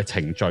同嘅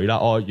程序啦。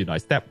原來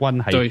Step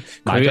 1係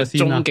買咗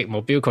先啦。終極目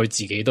標佢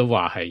自己都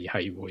話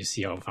係會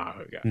私有化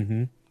佢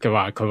嘅。佢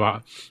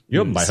話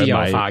如果唔係私有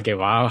化嘅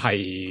話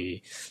係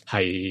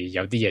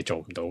有啲嘢做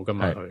唔到噶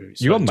嘛。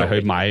佢如果唔係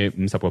佢買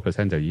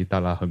50% 就已經得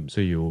啦，佢唔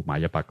需要買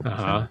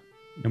100%，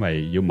因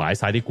為要買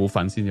晒啲股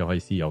份先至可以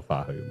私有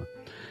化佢噶嘛。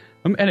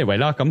咁 anyway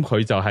啦，咁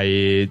佢就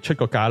係出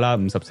個價啦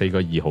，54個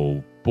2毫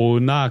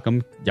半啦，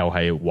咁又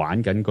係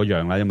玩緊嗰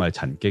樣啦，因為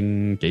曾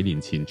經幾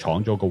年前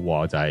闖咗個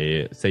禍就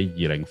係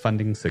420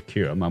 funding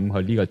secure 啊嘛，咁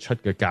佢呢個出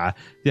嘅價，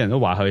啲人都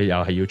話佢又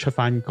係要出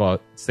翻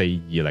個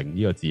420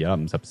呢個字啦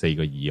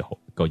，54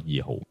個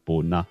2毫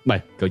半啦，唔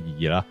係個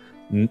2啦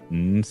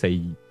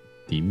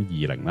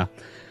，54.20啦，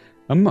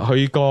咁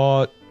佢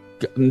個。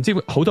唔知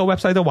好多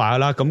website 都話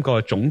啦，咁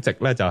個總值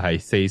咧就係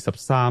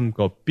43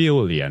個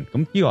billion，咁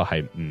呢個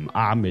係唔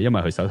啱嘅，因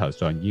為佢手頭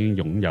上已經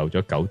擁有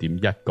咗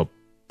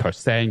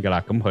9.1% 噶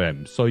啦，咁佢係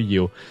唔需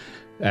要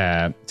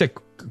即係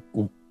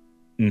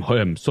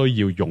佢係唔需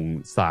要用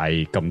晒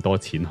咁多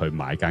錢去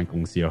買間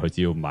公司咯，佢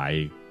只要買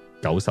90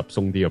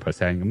鬆啲個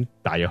percent，咁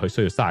大約佢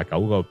需要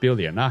39個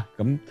billion 啦，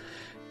咁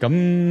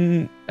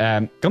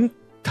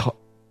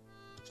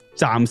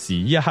暫時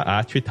呢一刻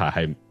啊 Twitter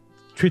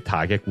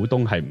嘅股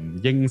東係唔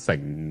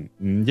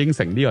應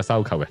承呢個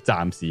收購嘅，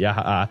暫時一刻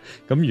啊。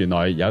咁原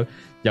來有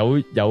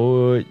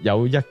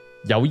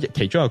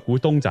其中一個股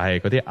東就係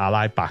嗰啲阿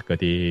拉伯嗰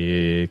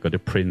啲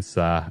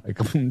Prince 啊，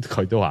咁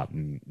佢都話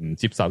唔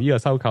接受呢個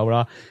收購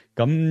啦。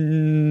咁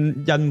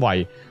因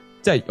為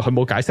即係佢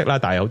冇解釋啦，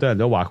但係好多人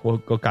都話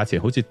個價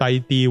錢好似低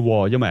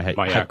啲，因為係唔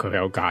係啊？佢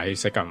有解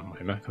釋㗎，唔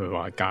係咩？佢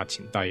話價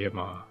錢低啊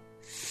嘛，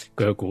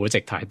佢嘅估值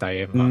太低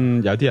啊嘛。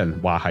有啲人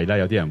話係啦，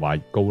有啲人話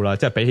高啦，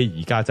即係比起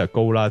而家就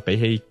高啦，比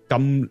起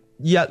呢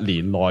一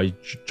年內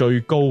最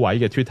高位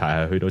嘅 Twitter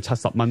係去到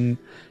70蚊。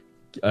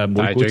但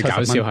係最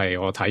搞笑係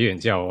我睇完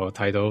之後，我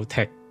睇到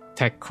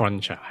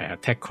TechCrunch 係啊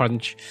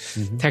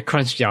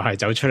TechCrunch 又係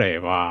走出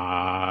嚟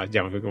話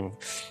又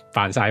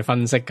扮晒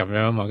分析咁樣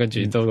啊嘛，跟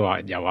住都話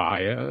又話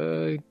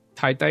係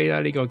太低啦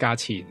呢個價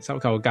錢收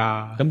購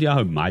價。咁點解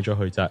佢唔買咗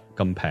佢啫？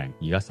咁平，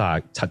而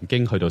家曾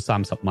經去到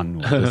30蚊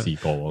都試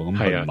過，咁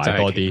佢唔買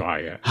多啲？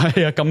係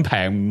啊，咁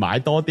平唔買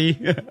多啲？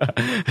你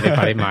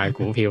快啲買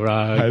股票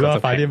啦，係咯，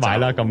快啲買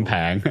啦，咁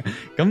平。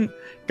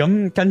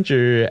咁跟住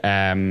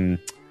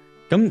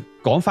咁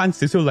講翻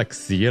少少歷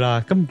史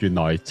啦，咁原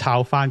來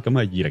抄翻咁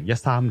啊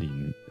2013年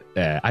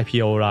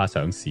IPO 啦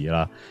上市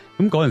啦，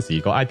咁嗰陣時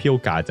個 IPO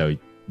價就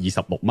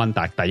26蚊，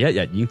但係第一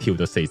日已經跳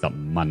到45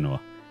蚊喎。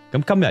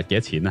咁今日幾多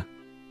錢啊？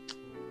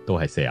都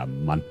係45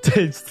蚊，即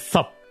係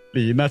10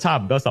年啦，差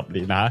唔多10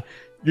年啦，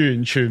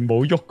完全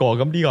冇喐過。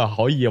咁呢個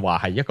可以話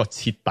係一個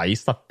徹底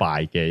失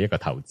敗嘅一個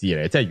投資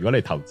嚟，即係如果你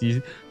投資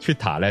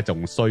Twitter 咧，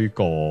仲衰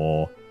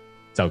過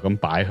就咁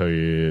擺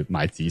去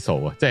買指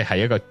數啊！即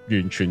係一個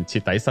完全徹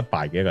底失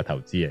敗嘅一個投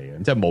資嚟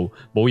嘅，即係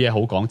冇嘢好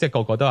講，即係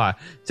個個都話，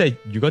即係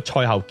如果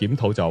賽後檢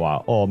討就話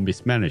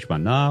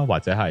mismanagement 啦，或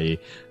者係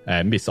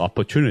miss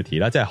opportunity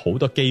啦，即係好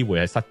多機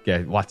會係失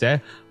嘅，或者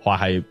話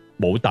係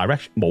冇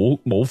direction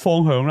冇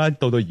方向啦，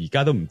到而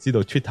家都唔知道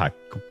Twitter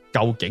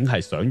究竟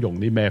係想用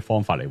啲咩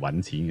方法嚟揾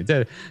錢嘅，即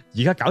係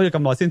而家搞咗咁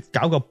耐先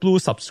搞個 Blue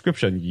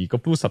Subscription， 而個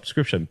Blue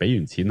Subscription 俾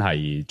完錢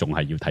係仲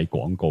係要睇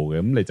廣告嘅，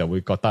咁你就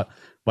會覺得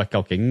喂，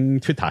究竟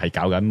Twitter 係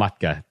搞緊乜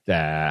嘅？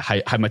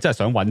係咪真係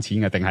想揾錢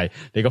嘅？定係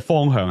你個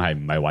方向係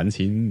唔係揾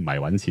錢？唔係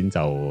揾錢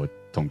就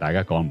同大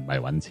家講唔係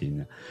揾錢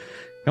嘅。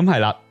咁係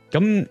啦，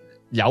咁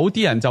有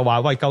啲人就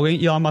話喂，究竟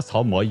Elon Musk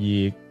可唔可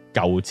以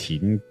夠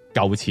錢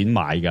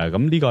買㗎？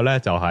咁呢個咧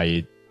就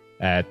係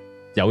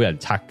有人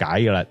拆解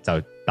㗎啦，就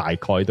大概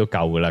都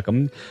夠㗎啦。咁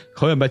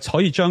佢係咪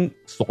可以將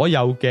所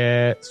有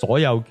嘅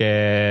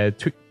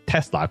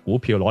Tesla 股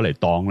票攞嚟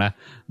當咧？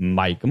唔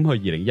係，咁佢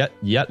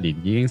2021年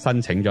已經申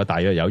請咗，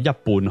大約有一半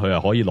佢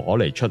係可以攞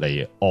嚟出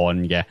嚟按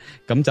嘅。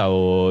咁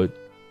就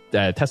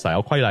Tesla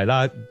有規例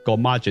啦，個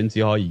margin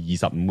只可以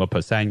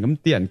25%。咁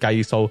啲人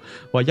計數，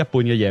喂，一半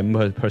嘅嘢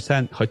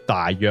5%，佢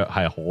大約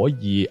係可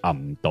以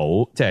揞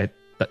到，即係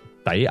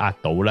抵押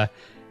到咧。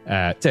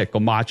即係個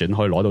margin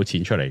可以攞到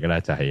錢出嚟嘅咧，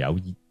就係有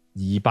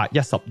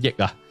210億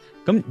啊。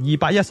咁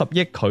210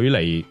億距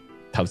離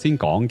頭先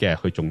講嘅，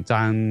佢仲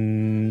爭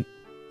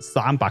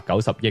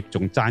390億，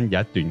仲爭有一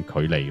段距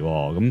離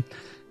喎。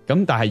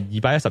咁但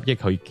係210億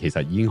佢其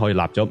實已經可以立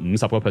咗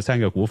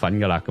50% 嘅股份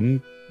噶啦。咁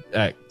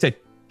即係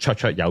綽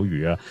綽有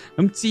餘啊。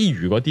咁之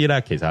餘嗰啲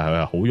咧，其實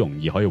係好容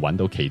易可以揾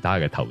到其他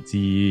嘅投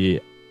資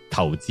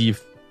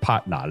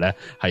partner 咧，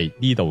係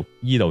呢度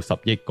10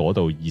億，嗰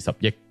度20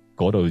億，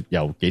嗰度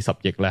有幾十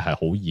億咧，係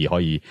好易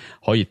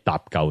可以搭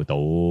救到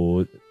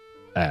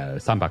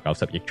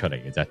390億出嚟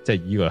嘅啫。即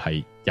係呢個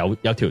係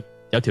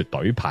有條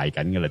隊排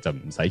緊嘅啦，就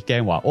唔使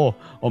驚話我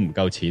唔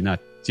夠錢啊！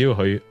只要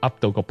佢 up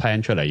到個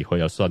plan 出嚟，佢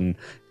又信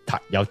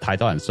有太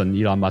多人信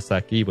Elon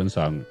Musk， 基本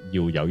上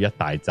要有一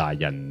大扎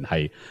人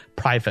係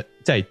private，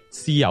 即係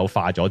私有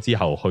化咗之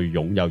後去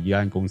擁有呢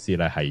間公司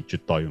咧，係絕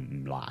對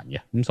唔難嘅。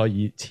咁所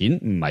以錢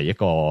唔係一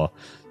個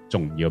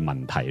重要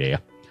問題嚟嘅。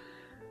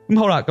咁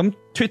好啦，咁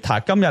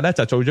Twitter 今日咧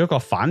就做咗一個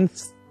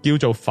叫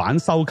做反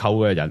收購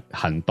嘅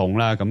行動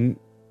啦。咁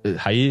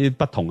喺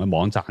不同嘅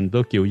網站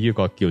都叫呢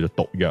個叫做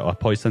毒藥啊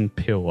 ，poison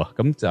pill 啊。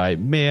咁就係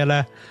咩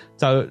咧？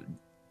就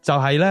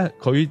係咧，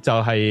佢就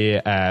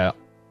係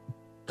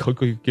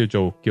佢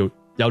叫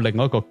有另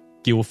外一個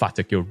叫法，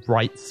就叫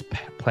rights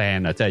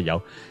plan 啊，即係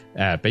有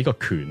俾個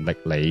權力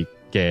你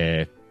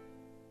嘅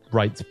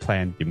rights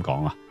plan。點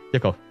講啊？一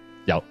個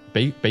有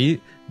俾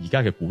而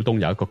家嘅股東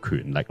有一個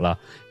權力啦。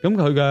咁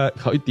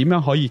佢點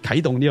樣可以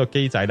啟動呢個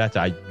機制咧？就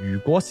係如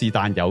果是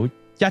但有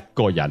一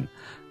個人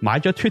買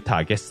咗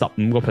Twitter 嘅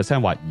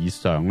15% 或以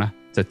上咧，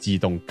就自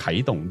動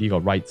啟動呢個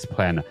rights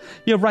plan 啊。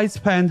呢個 rights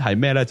plan 係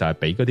咩咧？就係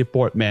俾嗰啲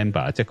board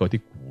member， 即係嗰啲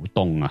股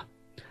東啊，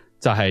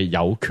就係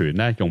有權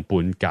咧用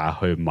半價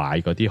去買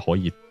嗰啲可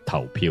以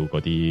投票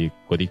嗰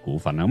啲股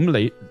份啦。咁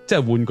你即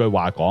係換句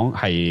話講，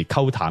係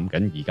溝淡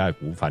緊而家嘅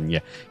股份嘅。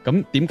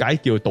咁點解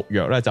叫毒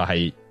藥咧？就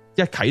係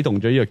一啟動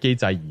咗呢個機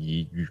制，而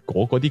如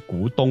果嗰啲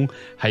股東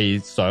係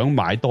想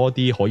買多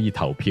啲可以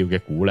投票嘅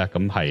股咧，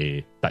咁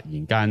係突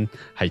然間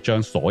係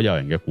將所有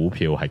人嘅股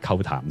票係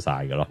溝淡晒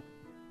嘅咯。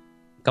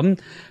咁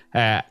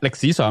歷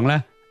史上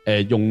咧，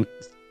用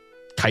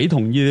啟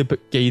動呢啲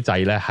機制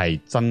咧，係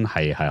真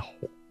係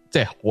即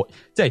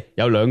係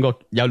有兩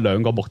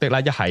個目的啦，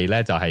一係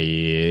咧就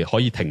係可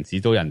以停止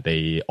到人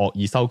哋惡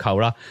意收購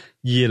啦，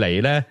二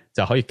嚟咧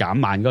就可以減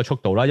慢嗰個速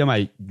度啦，因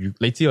為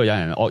你知道有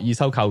人惡意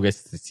收購嘅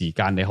時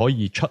間，你可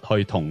以出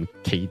去同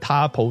其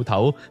他鋪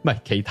頭唔係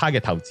其他嘅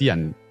投資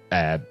人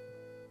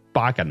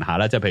bargain 下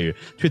啦，即係譬如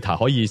Twitter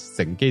可以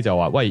乘機就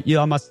話喂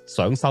Elon Musk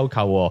想收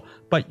購，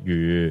不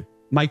如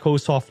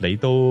Microsoft 你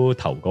都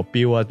投個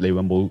標啊，你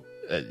有冇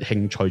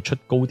興趣出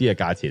高啲嘅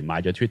價錢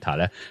買咗 Twitter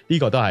咧？呢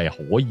個都係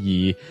可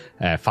以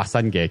發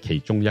生嘅其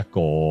中一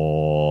個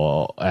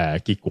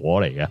結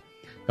果嚟嘅。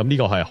咁呢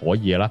個係可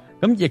以嘅啦。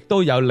咁亦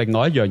都有另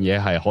外一樣嘢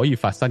係可以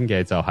發生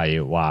嘅，就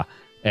係話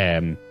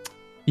Elon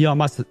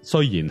Musk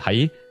雖然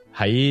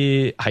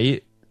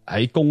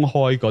喺公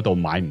開嗰度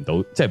買唔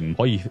到，即係唔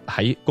可以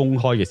喺公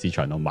開嘅市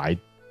場度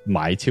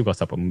買超過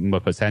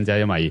 15% 啫，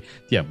因為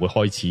啲人會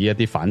開始一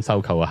啲反收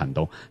購嘅行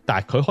動，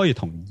但係佢可以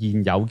同現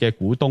有嘅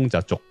股東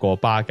就逐個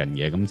bargain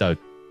嘅，咁就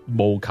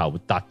務求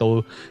達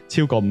到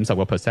超過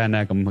 50%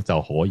 咧，咁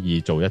就可以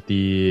做一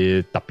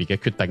啲特別嘅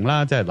決定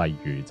啦，即係例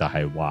如就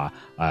係話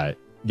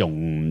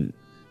用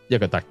一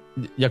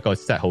個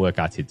set 好嘅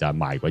價錢就係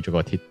賣鬼咗個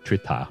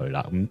Twitter 去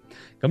啦，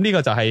咁呢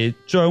個就係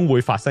將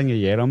會發生嘅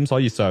嘢啦。咁所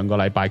以上個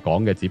禮拜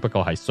講嘅只不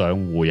過係上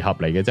回合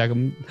嚟嘅啫，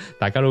咁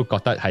大家都覺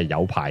得係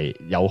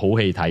有好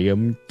戲睇嘅。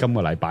咁今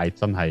個禮拜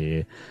真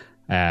係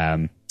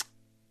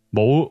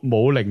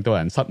冇令到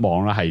人失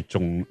望啦，係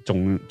仲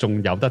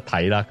有得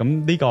睇啦。咁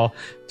呢個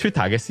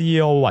Twitter 嘅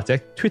CEO 或者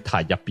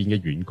Twitter 入邊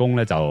嘅員工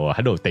咧，就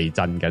喺度地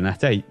震緊啦。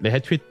即係你喺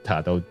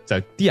Twitter 度就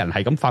啲人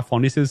係咁發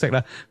放啲消息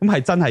咧，咁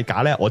係真係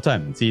假咧？我真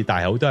係唔知。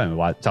但係好多人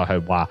話就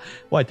係話，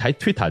喂，喺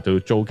Twitter 度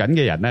做緊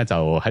嘅人咧，就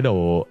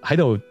喺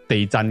度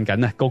地震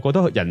緊啊！個個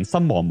都人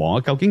心惶惶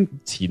啊！究竟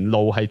前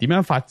路係點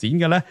樣發展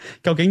嘅咧？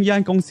究竟呢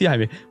間公司係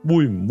咪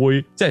會唔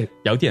會即係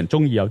有啲人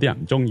中意，有啲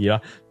人唔中意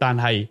啦？但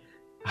係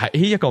喺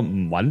一個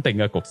唔穩定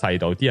嘅局勢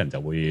度，啲人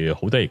就會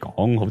好多嘢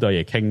講，好多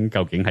嘢傾，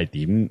究竟係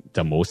點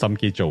就冇心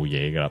機做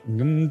嘢噶啦。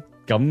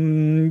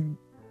咁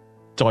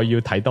再要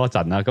睇多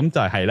陣啦。咁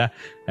就係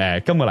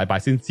咧，今個禮拜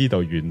先知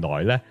道原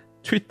來咧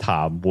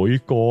Twitter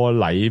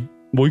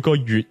每個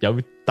月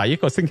有第一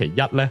個星期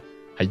一咧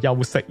係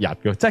休息日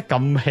嘅，即係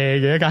咁 hea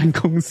嘅一間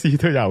公司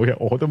都有嘅，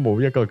我都冇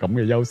一個咁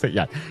嘅休息日。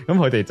咁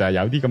佢哋就係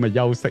有啲咁嘅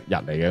休息日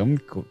嚟嘅。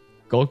咁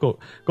嗰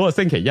個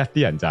星期一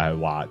啲人就係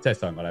話，即係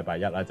上個禮拜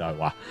一啦，就係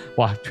話，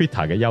哇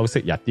Twitter 嘅休息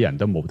日啲人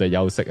都冇得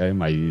休息啊，因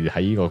為喺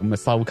呢個咁嘅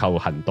收購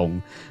行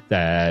動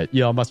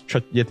，Elon Musk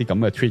出一啲咁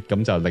嘅 tweet，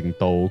咁就令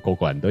到個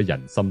個人都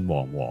人心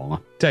惶惶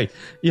啊！即係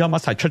Elon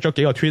Musk 係出咗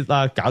幾個 tweet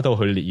啦，搞到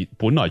佢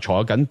本來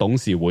坐緊董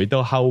事會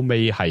都後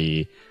尾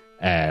係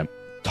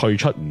退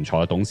出唔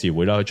坐董事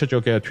會啦，佢出咗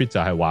幾個 tweet 就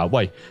係話，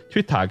喂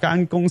Twitter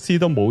間公司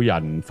都冇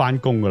人翻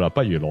工噶啦，不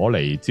如攞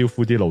嚟招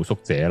呼啲露宿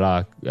者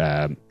啦。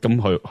咁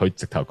佢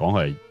直頭講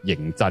係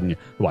認真嘅，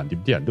橫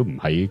掂啲人都唔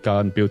喺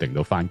間 building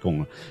度翻工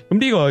啦。咁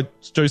呢個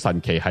最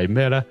神奇係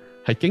咩咧？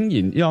係竟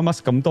然 Elon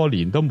Musk 咁多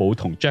年都冇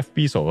同 Jeff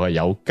Bezos 係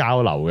有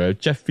交流嘅，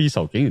 Jeff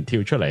Bezos 竟然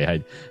跳出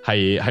嚟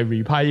係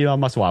reply Elon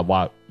Musk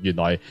話原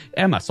來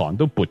Amazon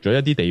都撥咗一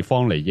啲地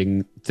方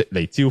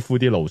嚟招呼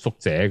啲露宿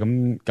者，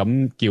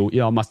咁叫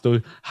Elon Musk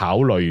都考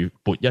慮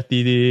撥一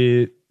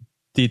啲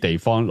地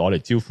方攞嚟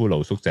招呼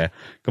露宿者。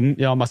咁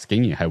Elon Musk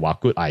竟然係話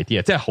good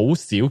idea， 即係好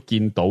少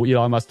見到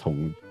Elon Musk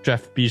同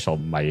Jeff Bezos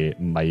唔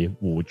係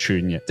互串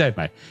嘅，即係唔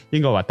係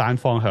應該話單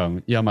方向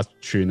Elon Musk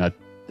串啊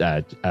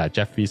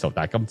Jeff Bezos，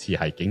 但係今次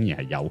係竟然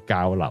係有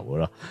交流嘅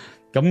咯。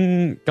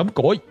咁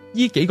嗰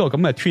呢幾個咁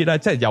嘅 tweet 咧，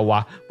即係又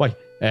話喂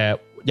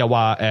又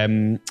話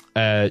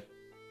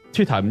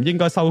Twitter 唔應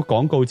該收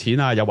廣告錢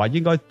啊，又話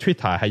應該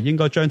Twitter 係應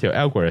該將條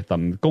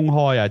algorithm 公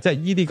開啊，即係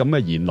呢啲咁嘅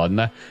言論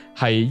咧，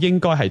係應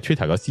該係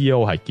Twitter 個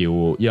CEO 係叫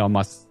Elon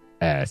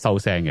Musk 收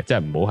聲嘅，即係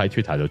唔好喺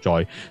Twitter 度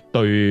再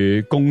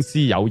對公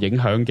司有影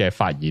響嘅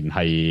發言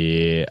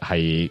係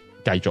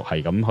繼續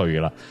係咁去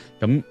噶啦。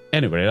咁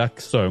anyway 咧，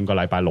上個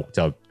禮拜六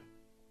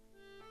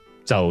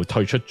就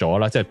退出咗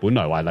啦，即係本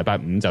來話禮拜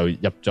五就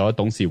入咗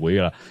董事會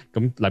噶啦，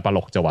咁禮拜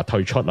六就話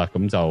退出啦，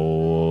咁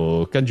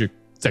就跟住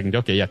靜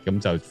咗幾日，咁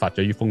就發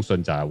咗呢封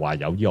信，就係話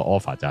有呢個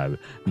offer 就係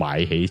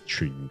買起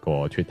全個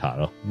Twitter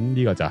咯。咁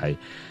呢個就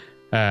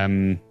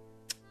係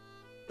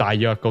大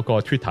約嗰個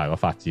Twitter 嘅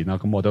發展啦。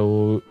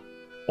咁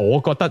我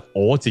覺得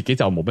我自己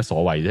就冇乜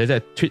所謂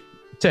啫，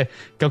即係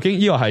究竟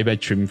呢個係咪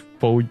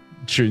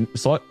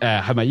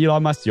係咪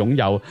Elon Musk 擁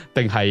有，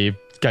定係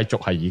繼續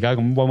係而家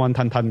咁溫溫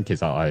吞吞？其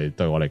實係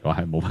對我嚟講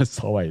係冇乜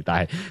所謂，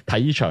但係睇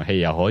呢場戲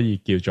又可以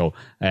叫做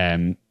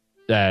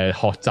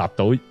學習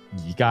到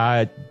而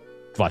家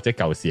或者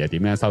舊時係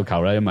點樣收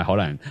購咧？因為可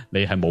能你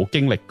係冇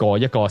經歷過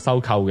一個收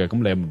購嘅，咁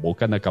你冇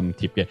跟得咁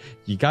貼嘅。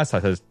而家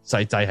實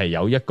際係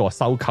有一個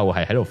收購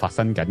係喺度發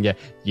生緊嘅，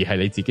而係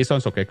你自己相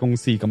熟嘅公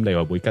司，咁你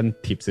會跟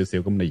貼少少。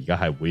咁你而家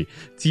係會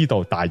知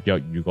道大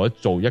約如果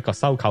做一個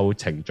收購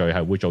程序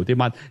係會做啲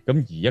乜，咁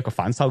而一個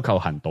反收購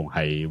行動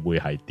係會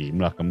係點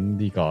啦。咁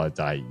呢個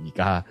就係而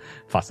家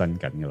發生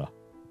緊嘅咯。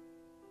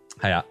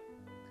係啊，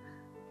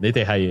你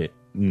哋係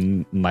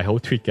唔係好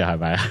tweet 嘅係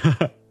咪啊？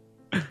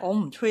我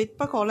唔 tweet，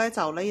不過咧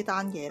就呢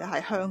單嘢咧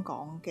喺香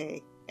港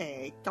嘅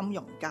金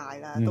融界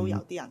啦，都有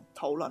啲人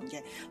討論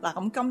嘅。嗱，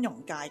咁金融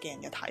界嘅人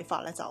嘅睇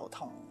法咧就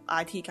同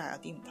IT 界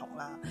有啲唔同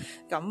啦。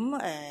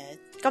咁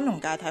金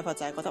融界嘅睇法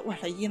就係覺得，喂，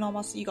你 Elon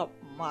Musk 呢個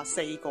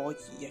54個億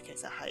啊，其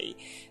實係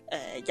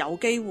有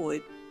機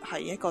會係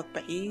一個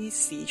比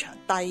市場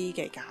低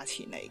嘅價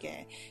錢嚟嘅。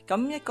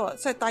咁一個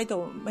即係低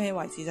到咩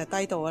位置？就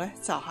低到咧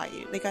就係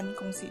呢間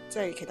公司即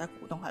係其他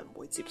股東係唔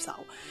會接受。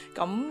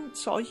咁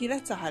所以咧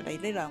就係你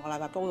呢2個禮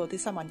拜煲到啲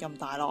新聞咁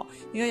大咯，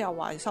而家又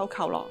話收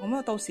購咯。咁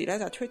啊到時咧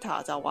就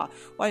Twitter 就話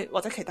喂，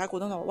或者其他股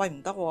東就話喂，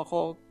唔得喎，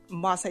個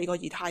54個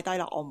億太低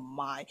啦，我唔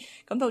買。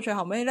咁到最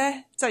後尾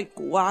咧即係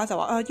估啊就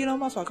話Elon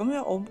Musk 咁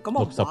樣我唔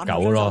玩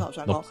69咯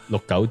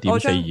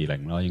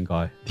，69.420咯，應該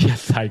啲人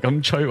係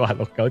咁吹話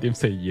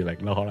69.420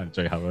咯，可能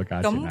最後個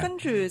價錢。咁跟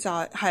住就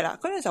係啦，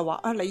跟住就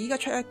話你依家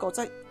出一個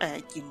即係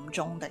嚴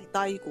重地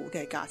低估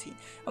嘅價錢，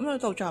咁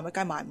到最後咪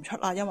計賣唔出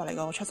啦，因為你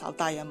個出手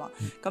低啊嘛。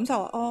咁就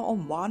話我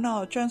唔玩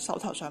啦，將手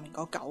頭上面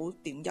個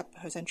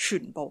9.1% 全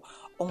部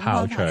拱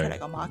翻出嚟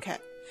個 market。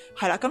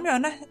係啦，咁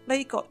樣咧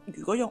呢個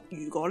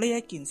如果呢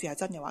一件事係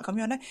真嘅話，咁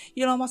樣咧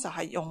Elon Musk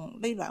係用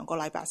呢2個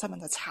禮拜新聞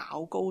就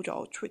炒高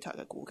咗 Twitter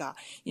嘅股價，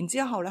然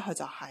之後咧佢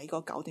就喺個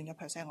9.1%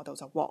 嗰度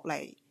就獲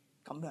利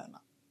咁樣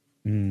啦。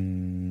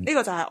呢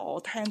個就係我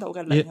聽到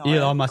嘅另外一個。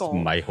Elon Musk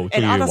唔係好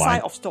中意玩，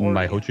唔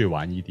係好中意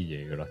玩呢啲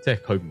嘢嘅咯，即係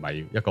佢唔係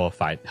一個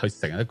快，佢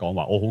成日都講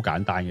話我好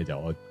簡單嘅就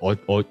我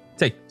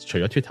即係除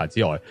咗 Twitter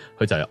之外，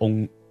佢就係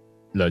own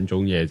 2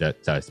種嘢就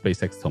係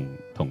SpaceX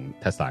同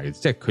Tesla 嘅，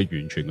即係佢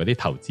完全嗰啲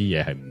投資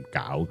嘢係唔搞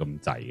咁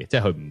滯嘅，即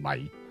係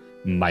佢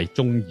唔係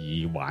中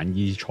意玩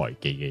呢啲財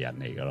技嘅人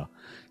嚟噶咯。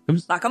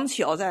嗱，今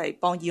次我真係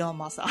幫 Elon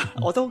Musk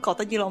我都覺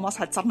得 Elon Musk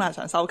係真係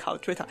想收購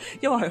Twitter，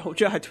 因為佢好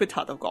中意喺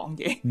Twitter 度講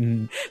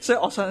嘢，所以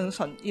我相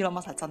信 Elon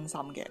Musk 係真心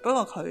嘅。不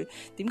過佢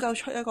點解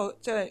出一個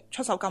即係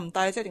出手咁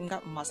低？即係點解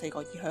54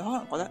個億？佢可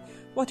能覺得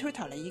喂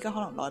Twitter 你依家可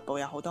能內部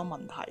有好多問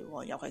題，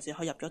尤其是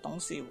佢入咗董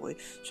事會，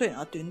雖然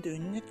有短短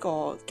一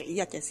個幾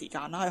日嘅時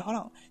間啦，佢可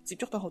能接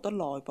觸到好多內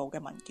部嘅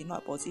文件、內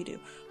部資料，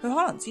佢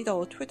可能知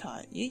道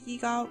Twitter 依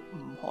家唔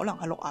可能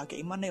係60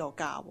幾蚊呢個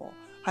價喎。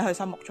喺佢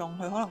心目中，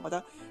佢可能覺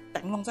得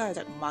頂籠真係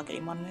值50幾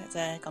蚊嘅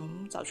啫，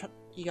咁就出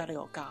依家呢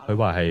個價。佢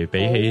話係比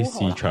起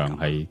市場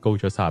係高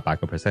咗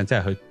38%，即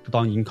係佢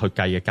當然佢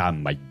計嘅價唔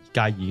係而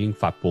家已經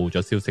發布咗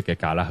消息嘅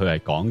價啦，佢係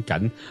講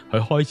緊佢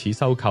開始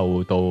收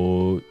購到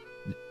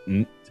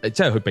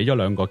即係佢俾咗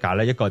2個價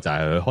咧，一個就係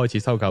佢開始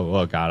收購嗰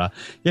個價啦，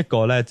一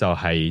個咧就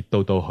係到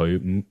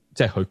佢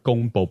即係佢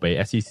公布俾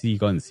SEC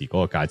嗰陣時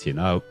嗰個價錢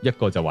啦，一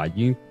個就話已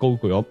經高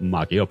過咗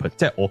50幾個 percent，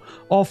 即係我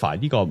offer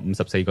呢個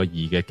54個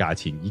2嘅價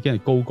錢已經係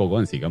高過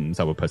嗰陣時嘅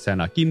50%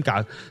 啦，兼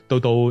價到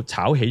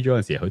炒起咗嗰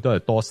陣時，佢都係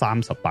多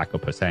38%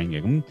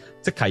嘅，咁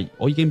即係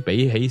我已經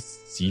比起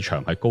市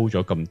場係高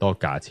咗咁多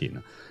價錢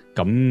啦。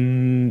咁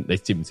你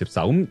接唔接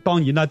受？咁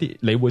當然啦，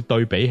你會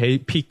對比起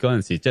peak 嗰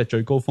陣時，即係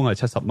最高峰係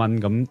70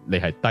蚊，咁你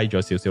係低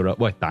咗少少啦。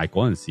喂，但係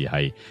嗰陣時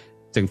係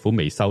政府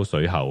未收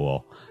水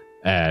喉，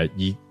而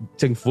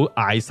政府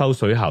嗌收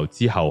水喉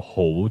之後，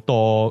好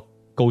多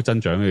高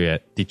增長嘅嘢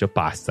跌咗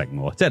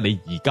80%，即係你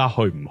而家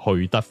去唔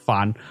去得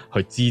翻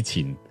去之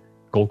前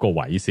嗰個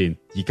位先？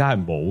而家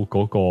係冇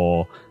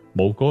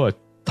嗰個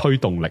推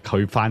動力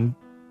去翻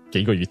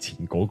幾個月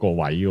前嗰個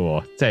位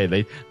嘅，即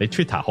係你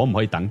Twitter 可唔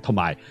可以等？同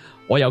埋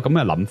我有咁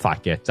嘅諗法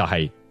嘅，就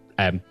係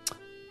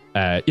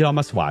Elon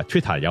Musk 話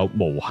Twitter 有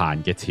無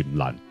限嘅潛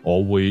能，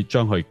我會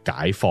將佢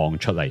解放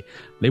出嚟。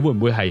你會唔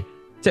會係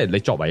即係你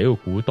作為一個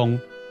股東，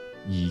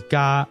而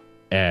家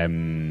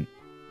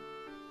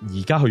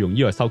去用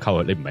呢個收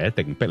購，你唔係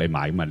一定逼你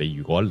買噶嘛？你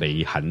如果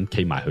你肯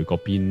企埋佢嗰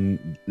邊，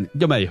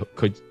因為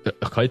佢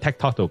喺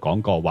TikTok 度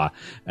講過話，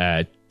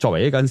作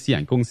為一間私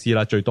人公司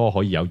啦，最多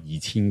可以有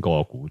2000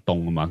個股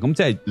東啊嘛，咁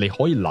即係你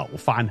可以留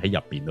翻喺入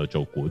邊度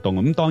做股東。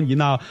咁當然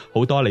啦，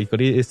好多你嗰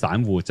啲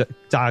散戶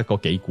揸個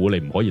幾股，你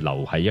唔可以留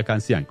喺一間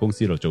私人公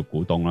司度做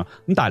股東啦。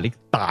咁但係你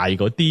大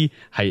嗰啲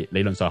係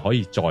理論上可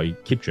以再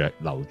keep 住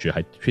留住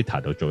喺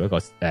Twitter 度做一個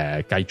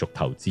繼續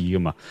投資噶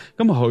嘛。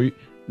咁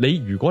你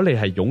如果你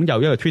係擁有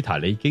一個 Twitter，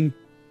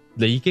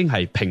 你已經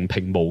係平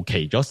平無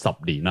奇咗10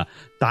年啦，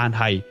但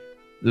係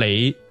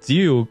你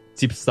只要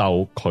接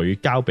受佢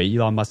交俾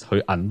Elon Musk 去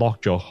unlock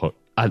咗佢，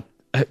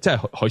即係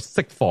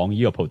去釋放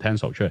呢個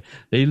potential 出嚟，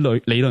你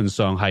理論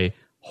上係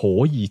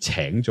可以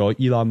請咗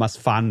Elon Musk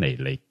翻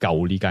嚟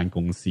救呢間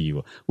公司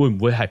喎。會唔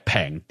會係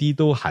平啲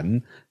都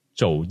肯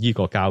做呢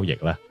個交易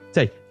咧？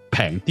即係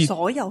平啲，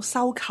所有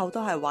收購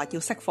都係話要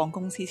釋放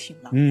公司潛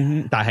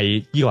能。但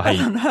係呢個係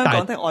香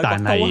港的外國都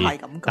係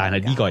咁講。但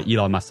係呢個係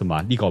Elon Musk 啊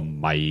嘛，呢個唔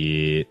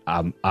係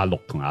阿6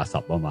同阿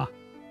10啊嘛。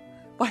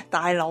喂，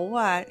大佬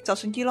啊，就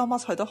算 Elon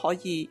Musk 佢都可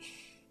以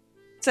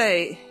即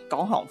係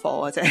講行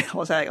貨嘅啫，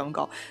我想係咁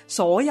講。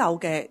所有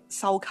嘅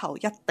收購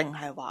一定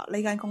係話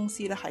呢間公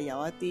司咧係有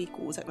一啲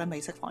估值咧未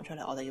釋放出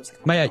嚟，我哋要釋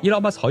放。唔係啊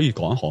 ，Elon Musk 可以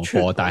講行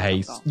貨，但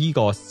係呢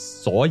個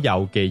所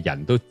有嘅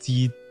人都知，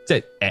即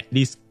係 at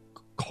least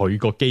佢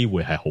個機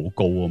會係好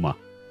高啊嘛。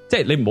即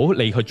係你唔好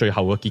理佢最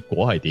後嘅結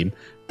果係點，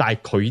但係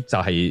佢就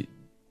係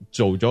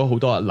做咗好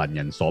多能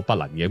人所不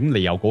能嘅，咁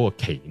你有嗰個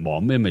期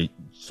望，因為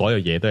所有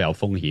嘢都有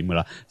風險噶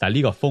啦，但係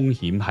呢個風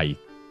險係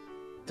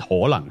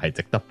可能係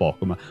值得搏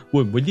噶嘛？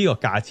會唔會呢個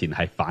價錢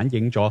係反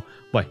映咗？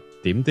喂，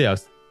點都有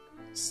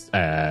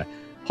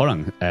可能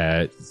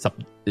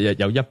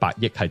有100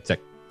億係值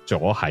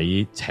咗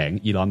喺請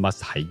Elon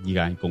Musk 喺呢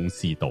間公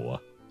司度啊？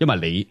因為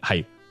你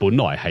係本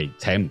來係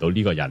請唔到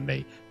呢個人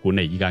嚟管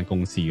理呢間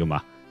公司噶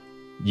嘛，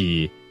而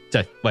即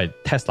係喂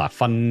Tesla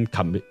分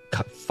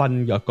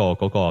一個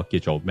嗰個叫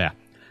做咩啊？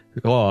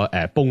嗰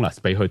個bonus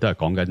俾佢都係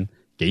講緊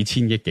幾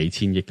千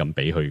億咁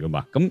俾佢噶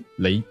嘛。咁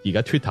你而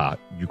家 Twitter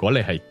如果你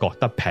係覺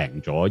得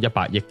平咗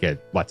100億嘅，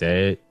或者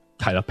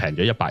係啦平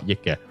咗100億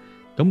嘅，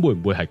咁會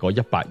唔會係嗰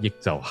100億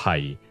就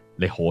係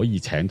你可以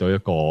請到一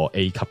個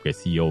A 級嘅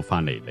CEO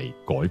翻嚟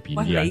改變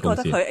呢間公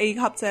司？你覺得佢 A 級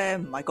啫，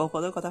唔係個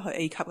個都覺得佢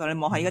A 級噶。你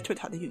望下而家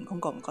Twitter 啲員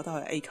工覺唔覺得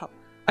佢 A 級？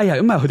哎呀，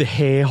咁啊佢哋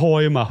hea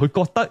開啊嘛，佢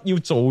覺得要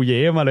做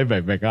嘢啊嘛，你明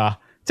唔明啊？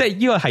即係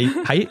呢個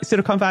係喺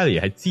Silicon Valley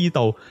係知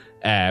道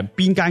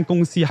邊間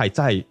公司係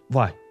真係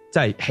喂，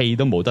真係氣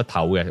都冇得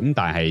唞嘅，咁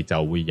但係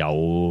就會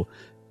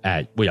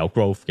有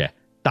growth 嘅。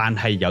但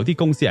係有啲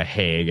公司係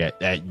hea 嘅，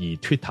而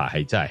Twitter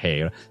係真係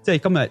hea 咯。即係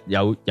今日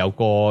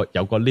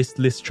有個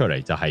list 出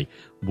嚟，就係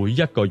每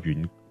一個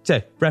員即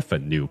係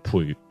revenue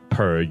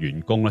per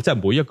員工啦，即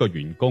係每一個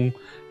員工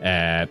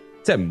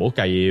即係唔好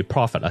計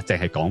profit 啦，淨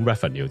係講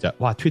revenue 啫。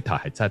哇 Twitter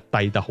係真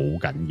係低得好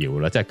緊要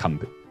啦，即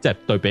係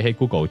對比起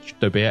Google，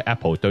 對比起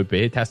Apple， 對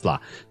比起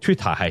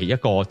Tesla，Twitter 係一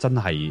個真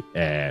係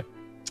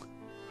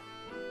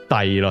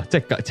低咯，即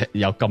係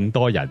有咁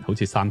多人，好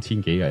似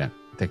3000幾個人，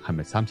定係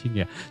咪3000幾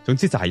人？總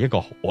之就係一個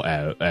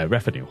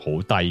revenue 好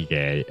低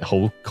嘅，好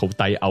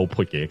低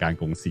output 嘅一間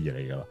公司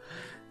嚟噶咯。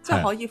即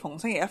係可以逢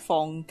星期一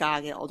放假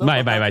嘅，我都唔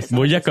係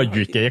每一個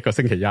月嘅一個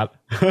星期一。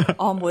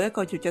哦，每一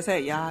個月嘅星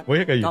期一，每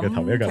一個月嘅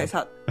頭一個。其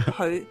實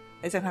佢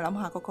你淨係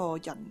諗下嗰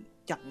個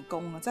人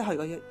工啊，即係佢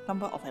個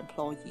number of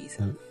employees，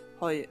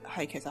佢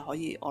係其實可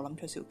以我諗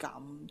最少減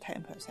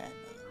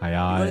10%。係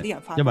啊，如果啲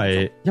人翻，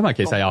因為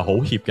其實又好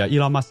協嘅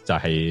 ，Elon Musk 就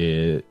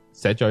係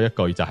寫咗一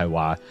句就係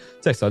話，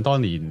即係想當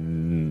年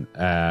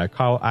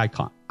Carl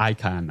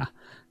Icahn 啊，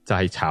就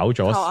係炒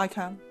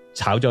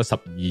咗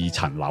12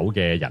層樓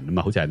嘅人啊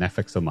嘛，好似係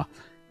Netflix 啊嘛，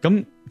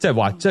咁即係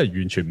話即係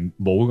完全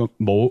冇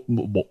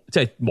即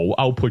係冇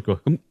output 噶，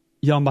咁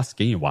Elon Musk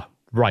竟然話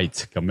right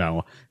咁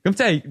樣，咁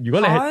即係如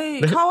果你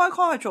Carl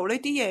Icahn 係做呢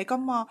啲嘢噶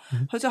嘛，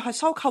佢就係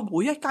收購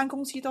每一間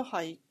公司都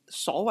係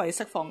所謂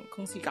釋放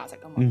公司價值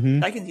噶嘛，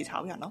第一件事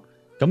炒人咯。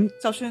咁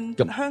就算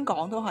香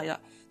港都係啊，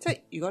即係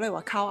如果你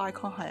話 Carl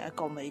Icahn 係一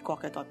個美國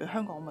嘅代表，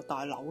香港咪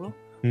大佬咯，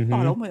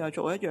大佬咪又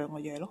做一樣嘅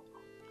嘢咯。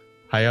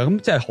係啊，咁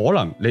即係可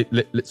能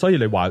你所以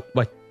你話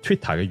喂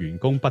Twitter 嘅員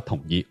工不同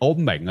意，我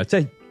明啊，即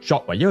係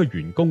作為一個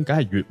員工，梗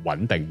係越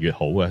穩定越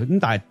好嘅。咁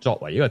但係作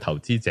為一個投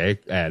資者，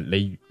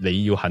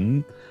你要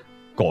肯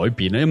改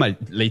變啦，因為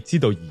你知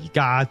道而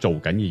家做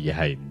緊嘅嘢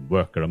係唔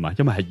work 噶啦嘛，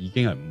因為係已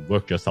經係唔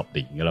work 咗10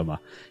年噶啦嘛。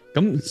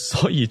咁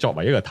所以作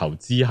為一個投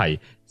資係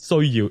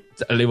需要，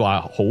你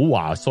話好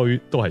話衰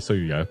都係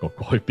需要有一個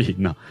改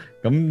變啦。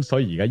咁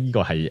所以而家呢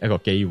個係一個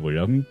機會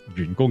啦。咁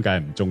員工梗係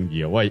唔中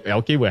意啊！喂，有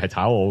機會係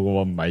炒我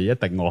嘅，唔係一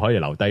定我可以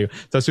留低。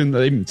就算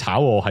你唔炒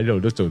我喺度，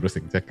都做到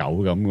成隻狗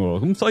咁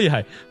嘅。咁所以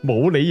係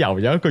冇理由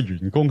有一個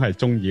員工係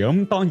中意。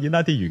咁當然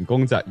啦，啲員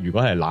工就如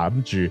果係攬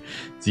住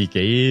自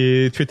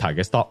己 Twitter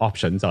嘅 stock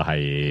option 就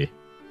係、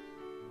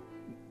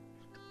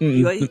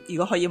如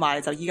果可以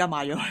買就依家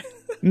買咗佢。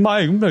唔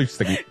係咁佢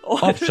成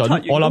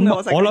option， 我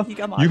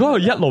諗如果佢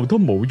一路都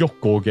冇喐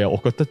過嘅，我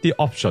覺得啲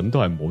option 都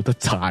係冇得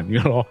賺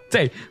㗎咯。即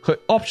係佢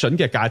option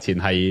嘅價錢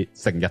係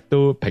成日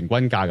都平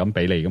均價咁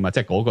俾你噶嘛，即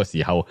係嗰個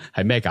時候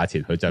係咩價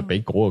錢，佢就俾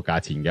嗰個價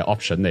錢嘅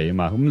option 你啊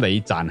嘛。咁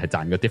你賺係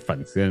賺個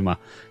difference 啊嘛。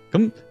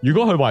咁如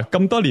果佢話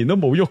咁多年都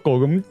冇喐過，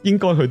咁應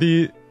該佢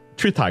啲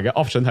Twitter 嘅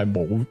option 係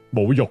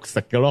冇肉食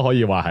㗎咯，可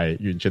以話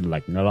係完全零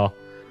㗎咯。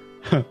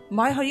唔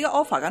係，佢依家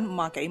offer 緊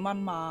50幾蚊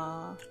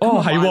嘛。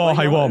哦，係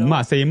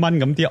54蚊，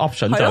咁啲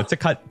option 就即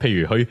刻，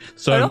譬如佢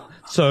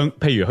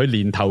譬如佢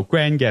年頭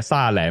grant 嘅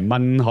30零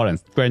蚊，可能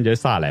grant 咗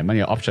30零蚊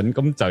嘅 option，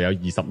 咁就有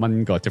20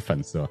蚊個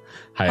difference 喎。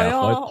係啊，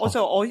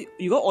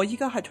如果我依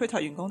家係 Twitter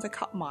員工，即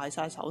刻賣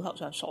晒手頭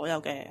上所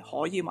有嘅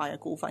可以買嘅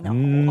股份，然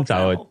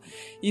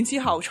之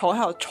後坐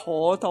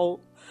喺度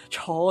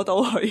坐到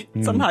佢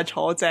真係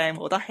坐正，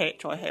冇得 hea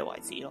再 hea 為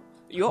止咯。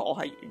如果我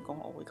係員工，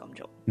我會咁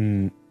做。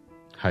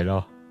係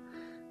咯。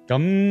咁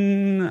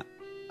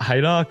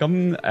係啦，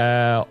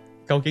咁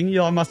究竟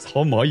Elon Musk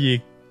可唔可以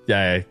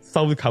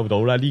收購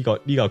到咧？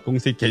呢個公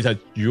司，其實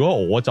如果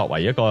我作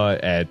為一個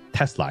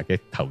Tesla 嘅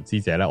投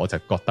資者咧，我就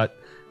覺得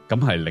咁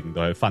係令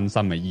到佢分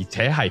心嘅，而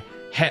且係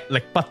吃力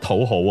不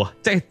討好啊！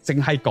即係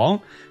淨係講，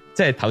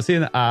即係頭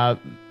先阿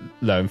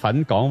梁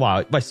粉講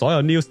話，喂，所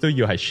有 news 都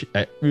要係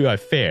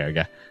fair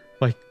嘅，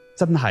喂，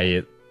真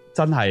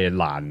係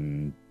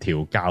難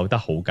調教得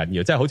好緊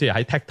要，即係好似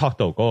喺 TikTok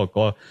度嗰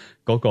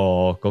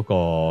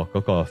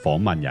個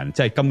訪問人，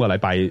即係今個禮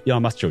拜 Elon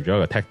Musk 做咗一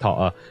個 TikTok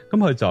啊，咁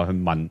佢就去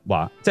問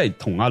話，即係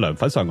同阿梁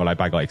粉上個禮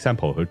拜個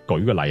example，佢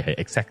舉個例係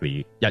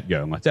exactly 一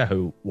樣啊，即係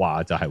佢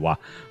話就係話，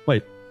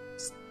喂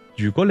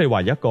如果你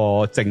話一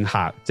個政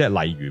客，即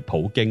係例如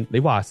普京，你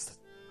話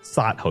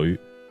殺佢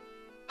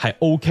係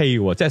OK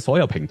嘅，即係所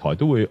有平台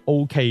都會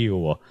OK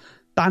嘅。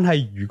但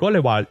係如果你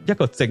話一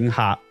個政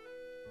客，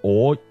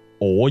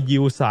我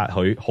要殺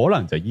佢，可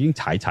能就已經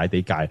踩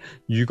地界。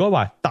如果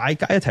話大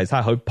家一齊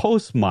殺佢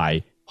 ，post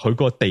埋佢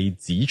個地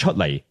址出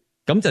嚟，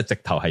咁就直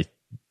頭係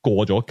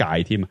過咗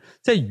界添。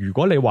即係如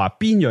果你話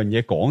邊樣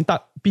嘢講得，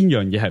邊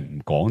樣嘢係唔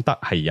講得，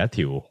係有一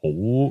條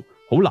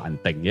好難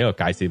定嘅一個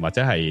界線，或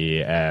者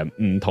係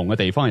唔同嘅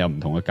地方有唔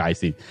同嘅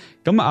界線。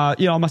咁阿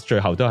Elon Musk 最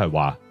後都係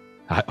話，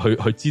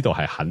佢知道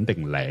係肯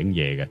定領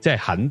嘢嘅，即係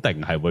肯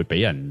定係會俾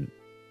人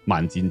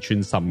萬箭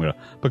穿心噶啦。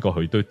不過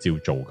佢都照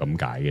做咁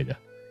解嘅啫。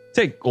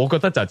即係我覺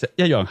得就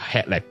一樣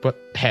吃力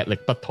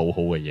不討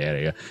好嘅嘢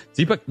嚟嘅，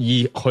只不過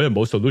佢係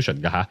冇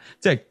solution 㗎吓。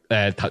即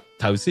係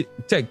頭先，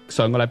即係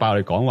上個禮拜我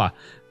哋講話，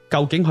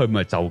究竟佢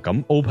咪就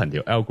咁 open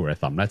條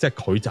algorithm 咧？即係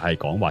佢就係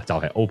講話就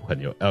係 open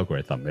條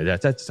algorithm 嘅啫。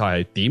即係就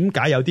係點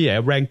解有啲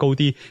嘢 rank 高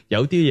啲，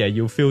有啲嘢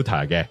要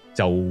filter 嘅，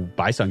就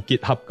擺上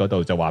GitHub 嗰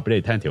度就話俾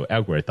你聽條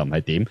algorithm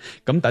係點。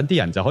咁等啲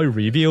人就可以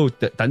review，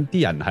等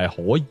啲人係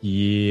可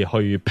以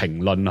去評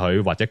論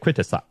佢或者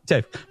criticize，即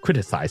係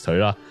criticize 佢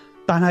啦。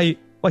但係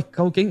喂，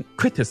究竟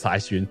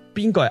criticize 完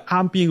邊個係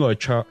啱，邊個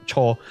係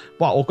錯？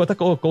哇！我覺得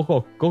嗰個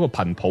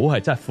頻譜係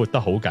真係闊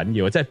得好緊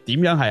要，即係點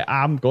樣係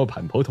啱嗰個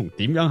頻譜，同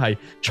點樣係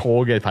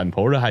錯嘅頻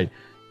譜咧，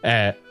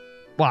係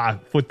哇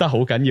闊得好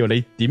緊要。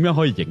你點樣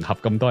可以迎合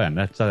咁多人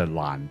咧？真係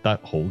難得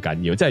好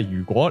緊要。即係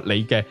如果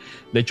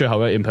你最後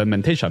嘅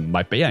implementation 唔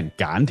係俾人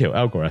揀條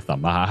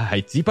algorithm 啊嚇，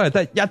係只不過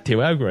得一條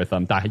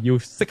algorithm， 但係要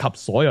適合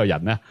所有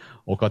人咧，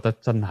我覺得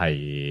真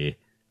係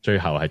最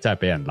後係真係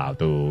俾人鬧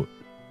到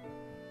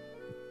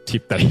貼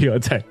地嗰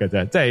隻嘅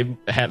啫，即係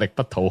吃力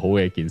不討好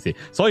嘅一件事，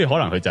所以可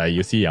能佢就係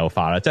要私有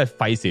化啦，即係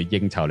費事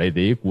應酬你哋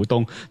啲股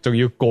東，仲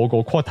要個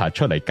quarter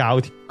出嚟交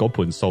嗰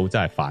盤數，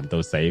真係煩到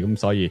死，咁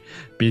所以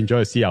變咗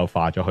佢私有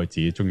化咗，佢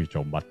自己中意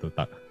做乜都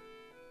得。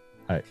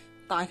係，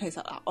但係其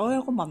實嗱，我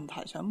有個問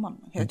題想問，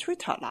其實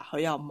Twitter 嗱，佢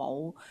又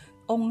冇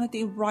own 一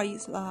啲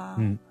rights 啦。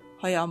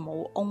佢又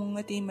冇 own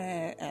一啲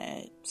咩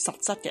實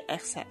質嘅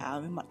asset 啊、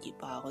啲物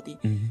業啊嗰啲，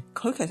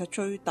佢其實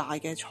最大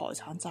嘅財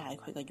產就係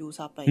佢嘅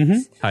user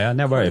base。係啊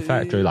 ，network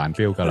effect 最難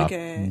build 噶啦。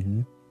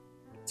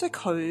即係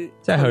佢，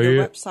即係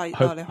佢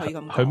website，你可以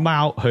咁講。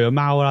佢嘅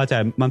貓啦，即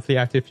係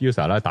monthly active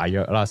user 啦，大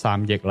約啦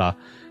3億啦。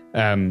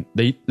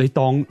你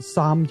當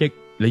3億，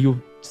你要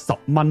10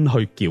蚊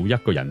去叫一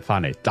個人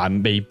翻嚟，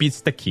但未必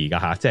sticky 噶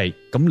吓，即係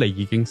咁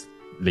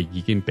你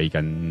已經俾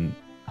緊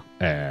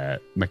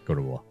咩噶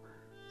咯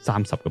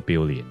？30個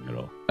billion 嘅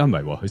咯，唔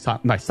係佢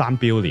3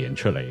 billion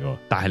出嚟喎，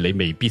但係你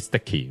未必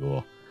sticky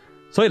嘅，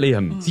所以你又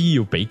唔知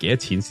要俾幾多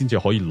錢先至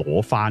可以攞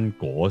翻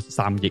嗰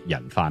3億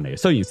人翻嚟。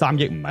雖然3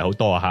億唔係好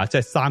多啊吓，即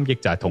係3億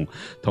就係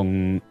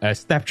同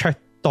Snapchat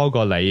多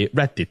過你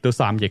Reddit 都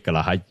3億噶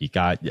啦吓，而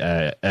家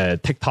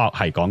TikTok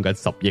係講緊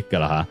10億噶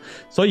啦吓，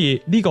所以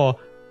呢個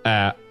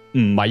唔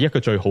係一個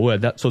最好嘅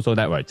social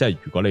network， 即係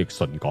如果你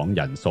純講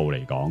人數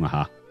嚟講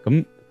啊吓，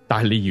咁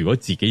但係你如果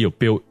自己要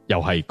build，又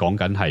係講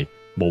緊係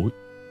冇。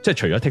即係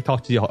除咗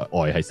TikTok 之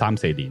外係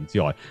3-4年之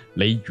外，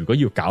你如果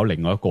要搞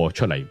另外一個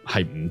出嚟，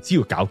係唔知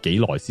要搞幾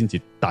耐先至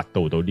達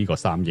到呢個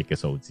3億嘅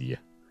數字啊？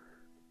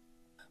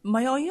唔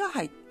係，我依家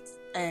係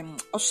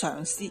我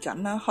嘗試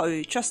緊啦，去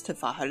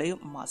justify 係呢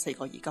54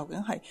個億究竟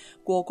係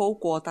過高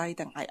過低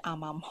定係啱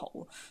啱好？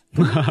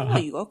因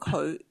為如果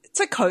佢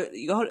即係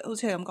佢如果好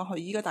似你咁講，佢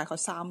依家大概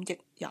3億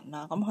人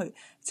啦，咁佢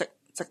值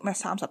咩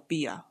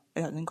30B 啊？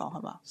你頭先講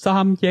係嘛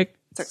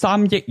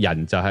？3億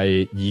人就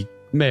係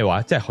咩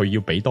話？即係佢要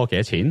俾多幾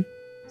多錢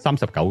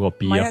？39個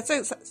B 啊？唔係啊，即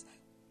係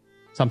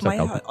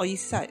39。我意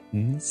思係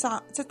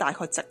即係大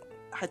概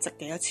值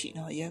幾多錢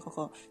啊？而家嗰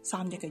個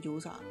3億嘅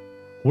user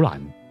好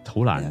難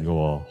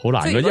嘅，好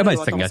難嘅，因為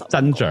成日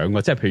增長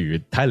嘅。即係譬如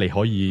睇下你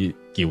可以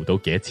叫到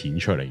幾多錢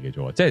出嚟嘅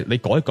啫。即係你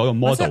改個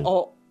model。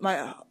我唔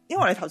係，因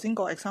為你頭先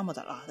個 example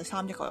就啦，你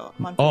3億個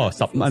蚊。哦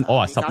，10蚊，我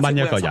話10蚊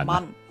一個人，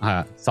係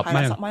啊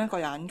，10蚊一個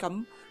人，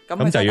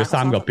咁就要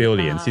3個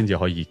billion 先至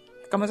可以。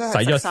咁啊，真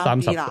係使咗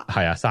30啦，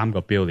係啊，3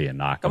個 billion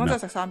啦。咁就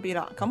食3B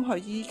啦。咁佢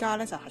依家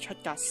咧就係出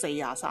價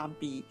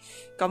43B。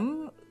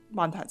咁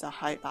問題就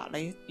係嗱，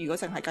你如果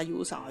淨係加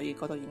user 可以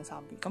嗰度已經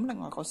3B，咁另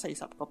外嗰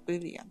40個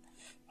billion，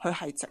 佢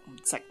係值唔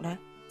值咧？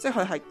即係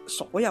佢係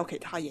所有其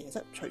他嘢，即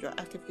係除咗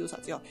active user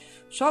之外，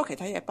所有其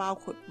他嘢包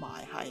括埋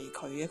係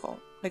佢呢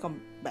個名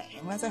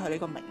咧，即係佢呢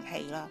個名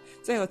氣啦，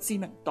即係個知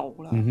名度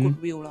啦、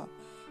goodwill 啦。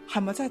係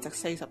咪真係值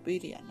40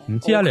 billion 咧？唔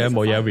知啊，你有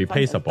冇嘢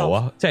replaceable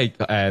啊？即係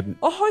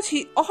我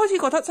開始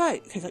覺得真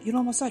係，其實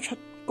Elon Musk 真係出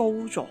高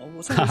咗，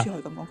即係好似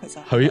佢咁講，其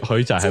實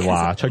佢就係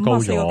話出高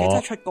咗，真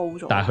係出高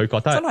咗。但係佢覺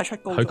得真係出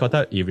高咗，佢覺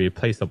得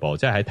irreplaceable，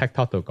 即係喺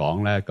TikTok 度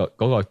講咧，嗰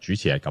個主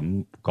持係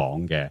咁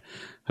講嘅。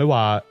佢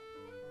話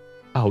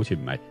好似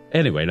唔係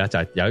 ，anyway 咧就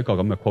係有一個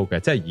咁嘅 quote 嘅，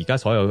即係而家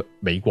所有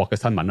美國嘅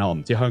新聞啦，我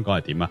唔知香港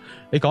係點啊。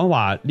你講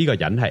話呢個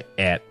人係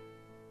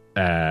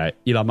at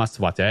Elon Musk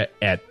或者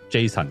at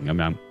Jason 咁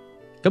樣。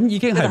咁已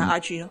經係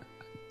IG 咯，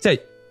即係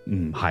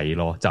唔係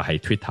咯，就係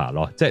Twitter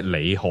咯，即係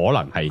你可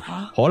能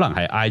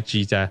係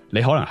IG 啫，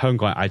你可能香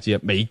港係 IG，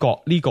美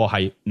國呢個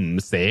係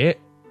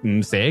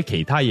唔寫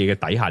其他嘢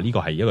嘅底下，呢個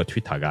係一個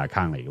Twitter 嘅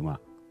account 嚟噶嘛，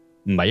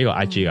唔係一個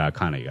IG 嘅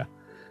account 嚟噶。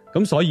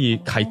咁所以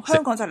係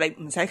香港就係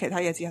你唔寫其他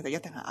嘢之後就一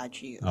定係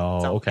IG 嘅。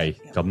哦 OK，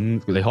 咁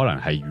你可能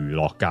係娛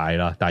樂界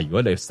啦，但係如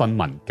果你新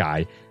聞界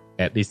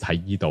at least 喺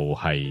呢度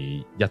係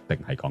一定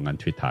係講緊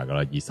Twitter 噶啦，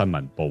而新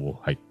聞報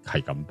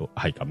係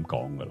咁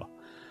講噶咯。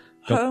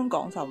香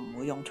港就唔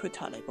會用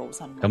Twitter 嚟報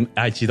新聞。咁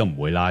IG 都唔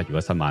會啦，如果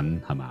新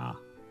聞係嘛，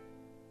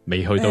未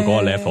去到嗰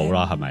個 level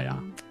啦，係咪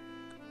啊？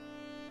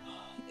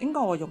應該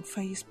我用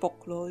Facebook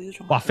咯，呢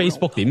種。哇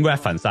 ！Facebook 點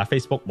reference 啊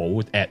 ？Facebook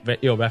冇 at 呢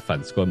個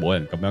reference 嘅，冇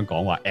人咁樣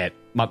講話 at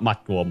乜乜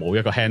嘅，冇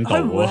一個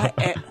handle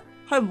嘅。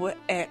佢唔會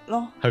at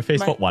咯，去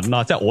Facebook 揾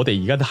啦，即係我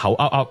哋而家都口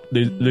噏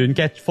亂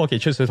get 科技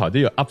出水台都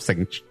要噏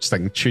成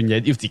串嘢，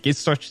要自己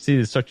search 先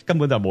至 search， 根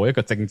本就冇一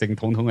個正統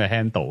嘅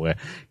handle 嘅。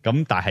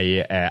咁但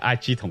係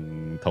IG 同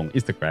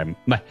Instagram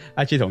唔係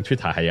IG 同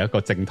Twitter 係有一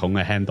個正統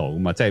嘅 handle 噶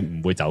嘛，即係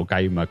唔會走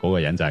雞嘛，嗰個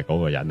人就係嗰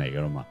個人嚟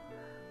噶啦嘛。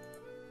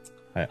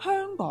係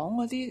香港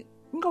嗰啲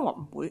應該話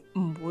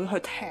唔會去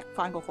踢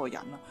翻嗰個人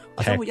啦，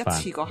或者會一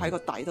次過喺個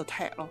底度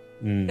踢咯，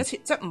一次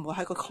即係唔會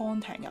喺個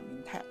content 入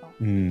面踢咯，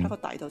喺個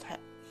底度踢。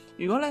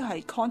如果你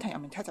係 content 入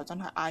面踢就真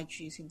係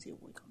IG 先至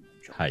會咁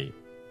樣做，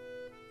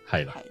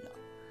係啦。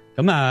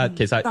咁啊，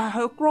其實但係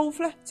佢個 growth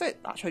咧，即係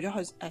嗱，除咗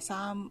佢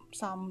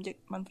3億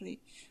monthly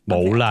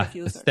冇啦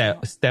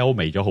 ，stale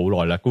未咗好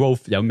耐啦。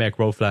growth 有咩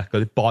growth 咧？嗰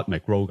啲 bot 咪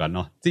grow 緊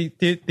咯，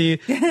啲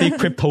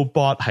crypto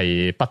bot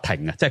係不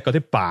停嘅，即係嗰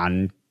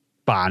啲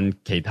扮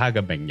其他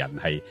嘅名人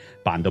係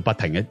扮到不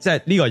停嘅，即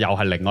係呢個又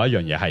係另外一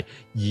樣嘢，係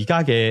而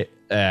家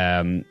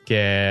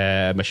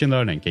嘅 machine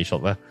learning 技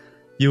術咧。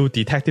要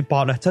detect 啲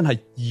bot 咧，真係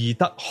易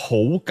得好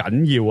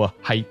緊要啊！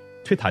係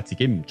Twitter 自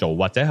己唔做，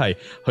或者係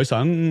佢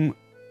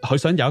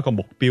想有一個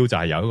目標，就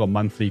係有一個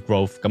monthly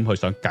growth， 咁佢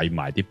想計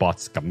埋啲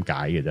bots 咁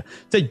解嘅啫，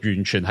即係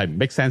完全係唔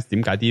make sense。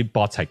點解啲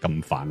bots 係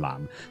咁泛濫？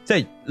即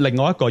係另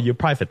外一個要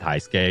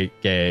privatize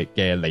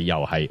嘅理由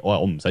係，我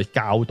唔使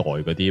交代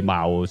嗰啲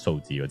貓數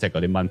字，即係嗰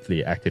啲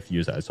monthly active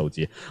user 嘅數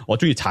字，我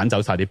中意鏟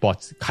走晒啲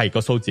bots， 係個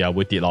數字又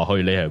會跌落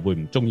去，你係會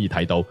唔中意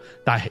睇到，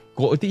但係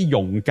嗰啲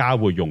用家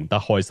會用得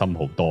開心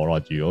好多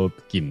咯。如果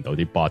見唔到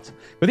啲 bots，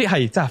 嗰啲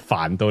係真係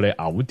煩到你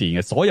嘔電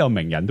嘅，所有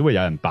名人都會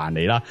有人扮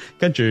你啦，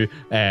跟住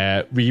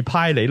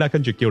reply 你啦，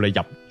跟住叫你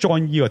入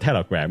join 呢個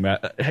Telegram 嘅，呢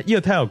個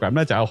Telegram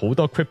咧就有好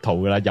多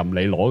crypto 噶啦，任你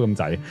攞咁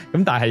滯。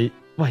咁但係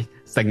喂，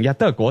成日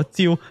都係嗰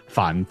招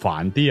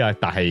煩啲啊！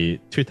但係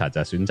Twitter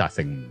就選擇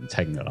性唔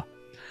清噶咯，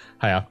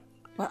係啊，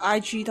喂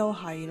IG 都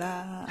係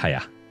啦，係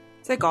啊，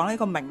即係講呢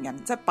個名人，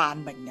即係扮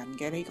名人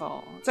嘅呢個，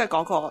即係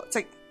嗰個即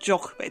係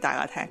joke 俾大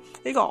家聽。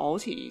呢個我好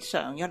似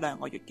上1-2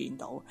個月見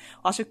到，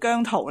話說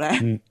姜濤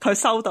咧，佢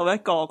收到一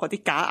個嗰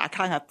啲假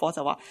account 嘅波，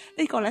就話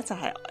呢個咧就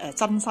係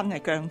真身嘅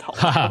姜濤。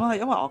咁啊，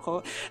因為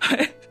我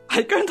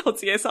係姜濤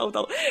自己收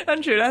到，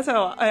跟住咧就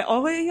話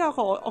我依家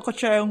我個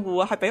賬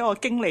戶係俾我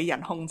經理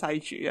人控制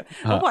住嘅，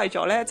咁為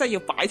咗咧即係要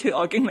擺脫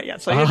我經理人，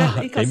所以咧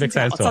呢個先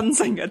係我真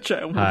正嘅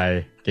賬戶。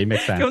係幾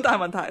make sense。咁但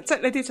係問題即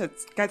係呢啲就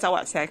梗係周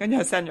圍寫，跟住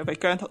佢 send 咗俾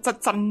姜濤，即係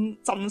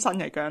真身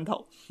嘅姜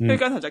濤，跟住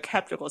姜濤就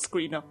cap 咗個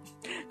screen 咯，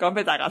講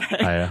俾大家聽。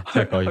係啊，即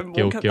係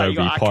叫佢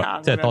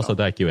report， 即係多數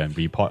都係叫人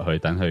report 佢，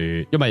等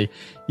佢，因為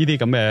呢啲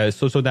咁嘅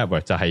social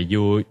network 就係要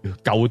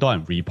夠多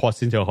人 report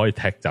先至可以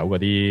踢走嗰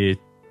啲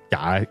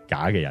假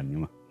嘅人噶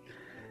嘛。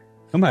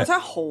咁係真係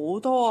好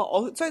多啊！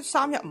我即係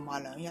3日唔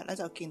係2日咧，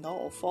就見到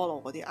我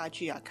follow 嗰啲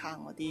IG account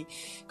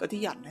嗰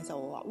啲人咧，就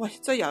會話喂，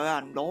即係有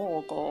人攞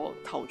我個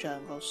頭像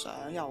個相，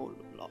又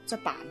攞即係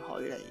扮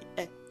佢嚟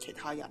at 其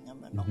他人咁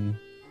樣咯。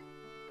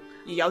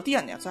而有啲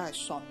人又真係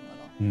信噶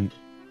咯。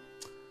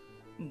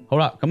好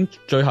啦，咁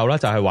最後咧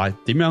就係話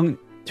點樣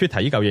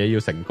Twitter 呢嚿嘢要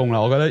成功啦？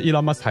我覺得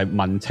Elon Musk 係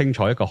問清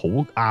楚一個好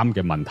啱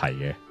嘅問題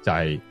嘅，就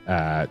係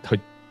佢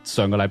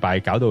上個禮拜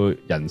搞到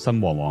人心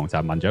惶惶，就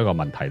係問咗一個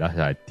問題啦，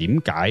就係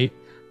點解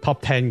Top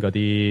 10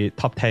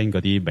嗰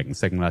啲明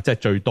星啦，即係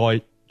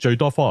最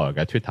多 follower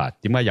嘅 Twitter，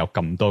 點解有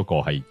咁多個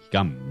係而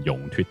家唔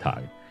用 Twitter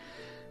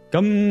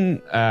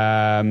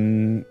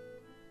嘅？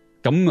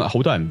咁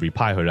好多人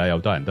reply 佢啦，有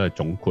好多人都係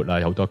總括啦，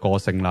有好多歌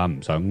星啦，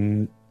唔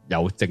想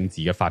有政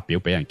治嘅發表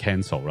俾人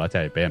cancel 啦，即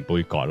係俾人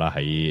杯葛啦，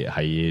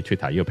喺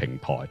Twitter 呢個平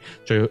台。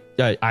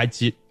因為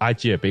IG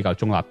係比較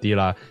中立啲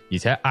啦，而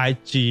且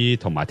IG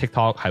同埋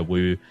TikTok 係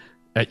會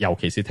尤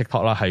其是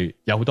TikTok 啦，係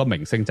有好多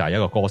明星就係一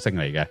個歌星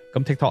嚟嘅。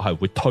咁 TikTok 係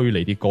會推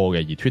你啲歌嘅，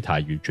而 Twitter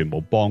係完全冇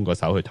幫個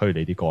手去推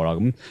你啲歌啦。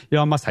咁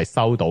Elon Musk 係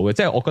收到嘅，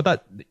即係我覺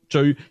得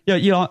因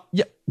為 Elon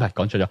唔係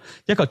講錯咗，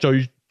一個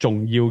最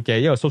重要嘅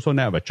一個 social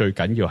network 最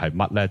緊要係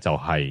乜咧？就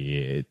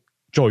係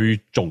最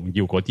重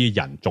要嗰啲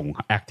人仲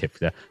active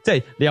啫，即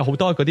係你有好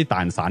多嗰啲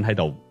蛋散喺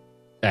度，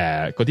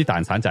嗰啲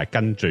蛋散就係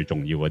跟最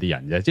重要嗰啲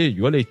人啫。即係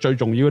如果你最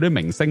重要嗰啲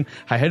明星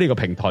係喺呢個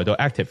平台度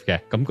active 嘅，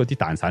咁嗰啲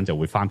蛋散就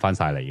會翻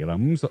晒嚟噶啦。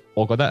咁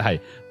我覺得係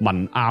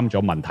問啱咗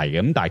問題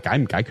嘅，咁但係解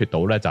唔解決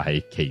到咧就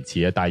係其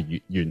次啊。但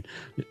係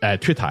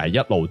Twitter 係一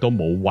路都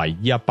冇為呢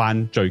一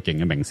班最勁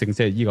嘅明星，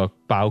即係呢個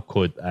包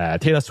括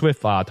Taylor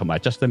Swift 啊，同埋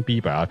Justin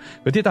Bieber 啊，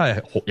嗰啲都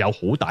係有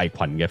好大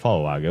群嘅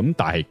follower 嘅。咁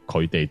但係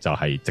佢哋就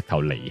係直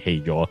頭離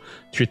棄咗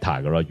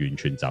Twitter 噶啦，完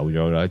全走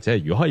咗啦。即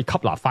係如果可以吸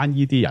納翻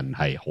呢啲人，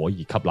係可以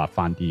吸納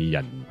翻啲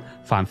人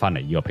翻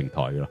嚟呢個平台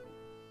噶咯。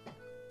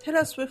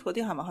Taylor Swift 嗰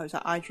啲係咪去晒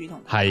IG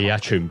同？係啊，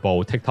全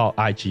部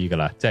TikTok、IG 噶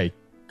啦，即係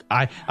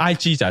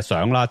IG 就係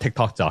相啦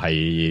 ，TikTok 就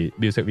係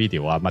music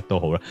video 啊，乜都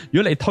好啦。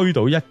如果你推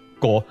到一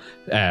個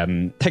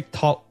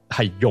TikTok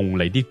係用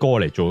你啲歌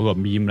嚟做一個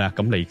meme 咧，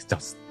咁你就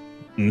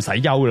唔使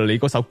憂啦，你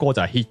嗰首歌就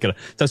係 hit 噶啦，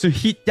就算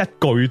hit 一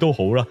句都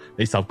好啦，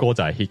你首歌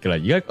就係 hit 噶啦。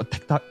而家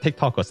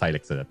TikTok 個勢力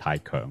實在太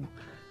強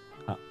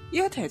啊！依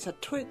家其實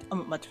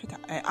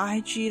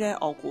Twitter，IG 咧，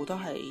我估都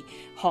係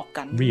學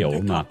緊 real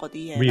啊嘛，嗰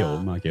啲嘢 real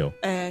啊嘛叫。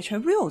除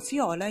real 之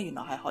外咧，原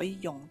來係可以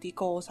用啲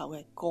歌手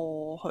嘅歌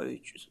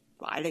去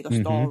擺你個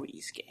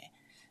stories 嘅。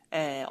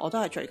我都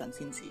係最近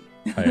先知。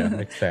係啊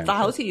，make sense。但係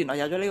好似原來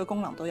有咗呢個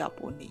功能都有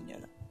半年嘅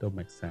啦。都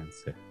make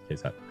sense 嘅，其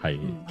實係，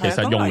其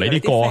實用你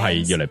啲歌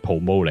係要嚟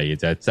promote 你嘅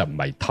啫，即係唔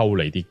係偷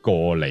你啲歌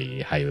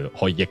嚟係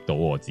可以益到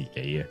我自己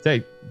嘅，即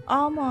係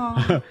啱啊，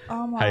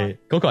啱啊，係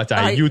嗰個就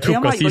係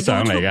YouTube 個思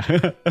想嚟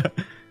嘅。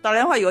但係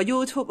你因為如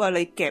果 YouTube 啊，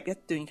你夾一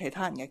段其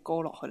他人嘅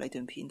歌落去你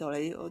段片度，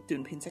你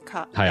段片即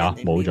刻係啊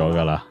冇咗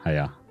噶啦，係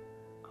啊。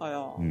係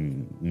啊，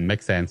唔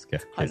make sense 嘅，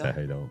其實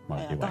去到某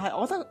啲位。但係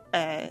我覺得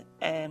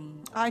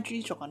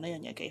IG 做緊呢樣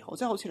嘢幾好，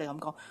即係好似你咁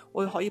講，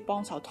會可以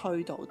幫手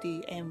推到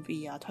啲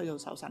MV 啊，推到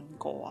首新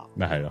歌啊。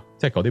咪係咯，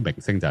即係嗰啲明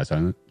星就係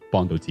想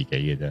幫到自己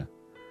嘅啫。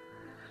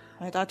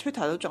係，但係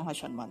Twitter 都仲係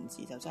純文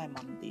字，就真係問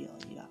啲咯。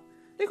而家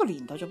呢個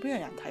年代仲邊有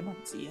人睇文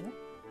字嘅咧？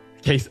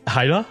其實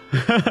係咯，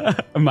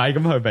唔係咁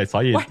佢咪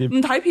所以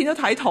唔睇片都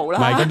睇圖啦。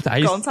唔係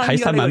咁喺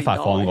新聞發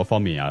放嗰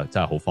方面又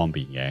真係好方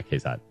便嘅。其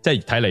實即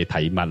係睇你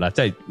睇乜啦，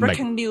即係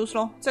breaking news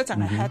咯，即係淨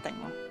係 heading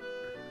咯。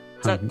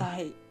但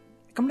係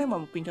咁你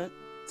咪變咗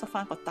執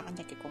翻個單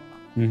一嘅功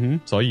能。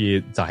所以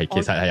就係其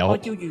實係有我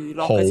要娛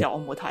樂嘅時候我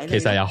唔會睇。其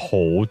實有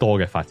好多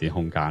嘅發展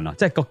空間啦，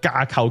即係個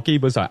架構基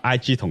本上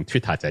IG 同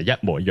Twitter 就係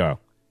一模一樣，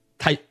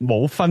係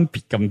冇分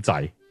別咁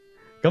滯。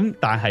咁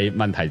但係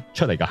問題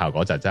出嚟嘅效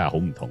果就真係好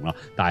唔同咯。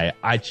但係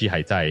IG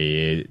係真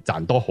係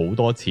賺多好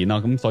多錢咯。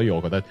咁所以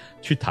我覺得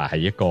Twitter 係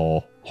一個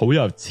好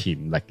有潛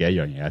力嘅一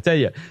樣嘢，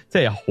即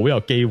係好有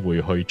機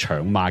會去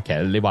搶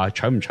market。你話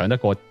搶唔搶得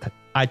過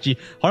IG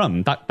可能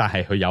唔得，但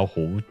係佢有好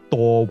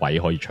多位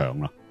可以搶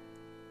咯。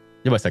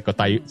因為實個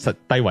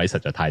低位實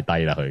在太低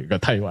啦，佢個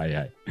低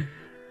位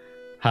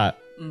係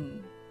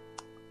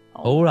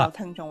好啦。有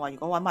聽眾話如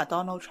果搵埋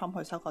Donald Trump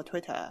去收購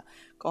Twitter，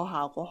 個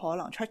效果可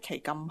能出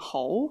奇咁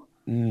好。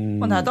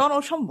問題係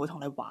Donald Trump 唔會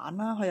同你玩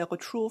啦，佢有個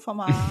Truth 啊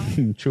嘛。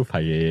Truth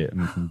係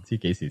唔知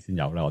幾時先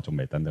有啦，我仲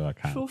未等到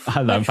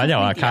account。梁粉有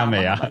account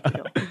未啊？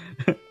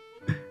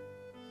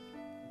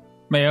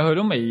未啊，佢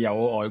都未有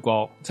外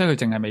國，即係佢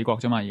淨係美國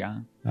啫嘛而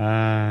家。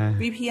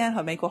VPN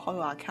去美國開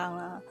個 account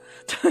啦。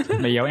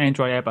未有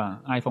Android app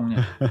啊 ，iPhone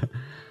嘅。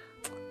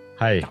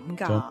係咁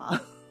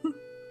噶？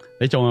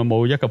你仲有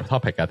冇一個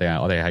topic 噶？定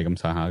係我哋係咁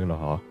上下噶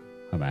咯？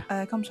嗬，係咪？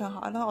咁上下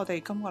啦，我哋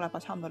今個禮拜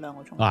差唔多2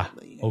個鐘啦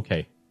已經。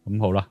OK， 咁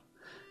好啦。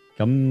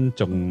咁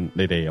仲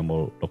你哋有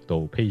冇錄到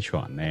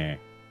Patreon 咧？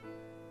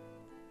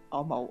我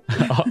冇。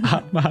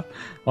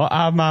我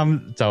啱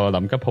啱就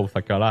臨急抱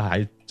佛腳啦，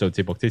喺做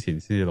節目之前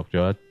先至錄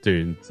咗一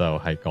段，就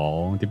係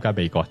講點解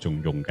美國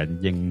仲用緊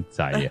英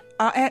制啊？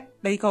阿 Ed，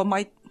 你個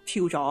咪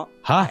跳咗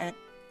吓？跳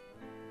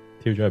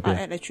咗去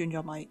邊？你轉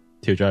咗咪？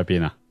跳咗去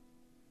邊啊？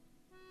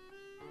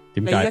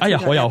點解？哎呀，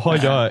我又開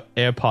咗個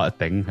AirPod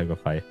頂喺個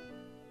肺。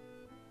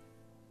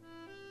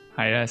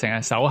係啊，成日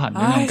手痕咁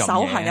樣撳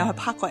手痕又去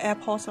拍個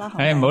AirPods 啦。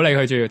唔好理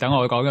佢住，等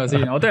我講咗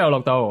先。我都有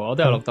錄到，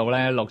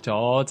咧，錄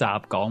咗集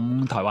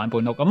講台灣搬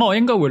屋。咁我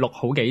應該會錄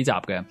好幾集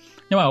嘅，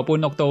因為我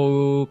搬屋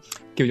都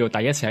叫做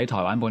第一次喺台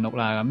灣搬屋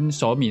啦。咁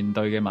所面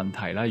對嘅問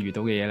題啦，遇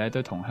到嘅嘢咧，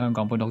都同香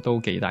港搬屋都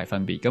幾大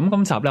分別。咁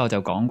今集咧，我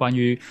就講關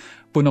於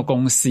搬屋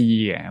公司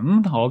嘅。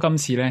咁我今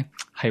次咧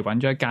係揾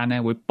咗一間咧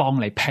會幫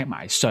你 pack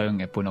埋箱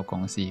嘅搬屋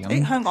公司。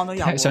咁香港都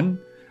有。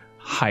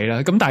係啦，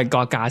咁但係個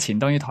價錢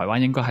當然台灣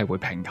應該係會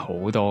平好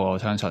多，我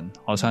相信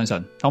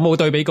我冇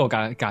對比過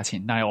價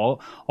錢，但係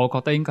我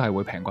覺得應該係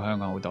會平過香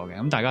港好多嘅，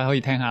咁大家可以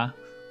聽下。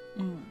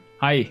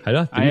係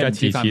咯，點解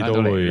次次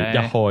都會一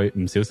開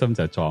唔小心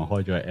就撞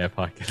開咗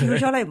AirPod 嘅？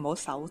叫咗你唔好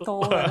手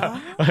多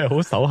啦，係好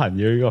手痕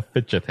要呢個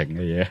fidgeting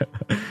嘅嘢。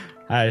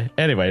係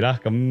anyway 啦，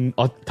咁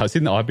我頭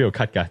先我喺邊度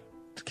cut 噶？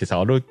其實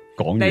我都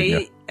講完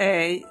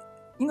嘅。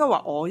應該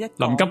話我一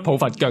臨急抱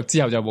佛腳之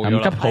後就冇咗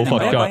啦。臨急抱佛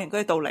腳，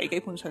佢到嚟基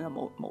本上就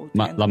冇。唔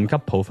係臨急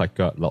抱佛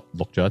腳錄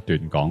咗一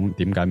段講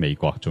點解美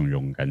國仲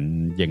用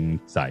緊英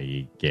制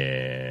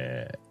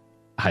嘅，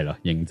係咯，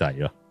英制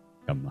咯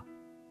咁啊。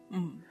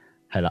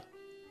係啦，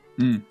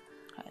係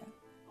啊。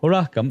好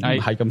啦，咁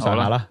係咁上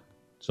下啦，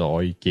再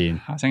見，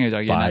下星期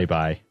再見，拜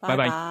拜，拜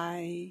拜。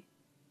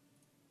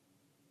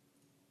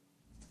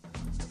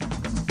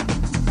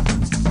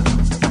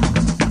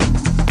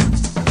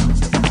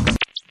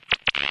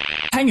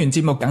聽完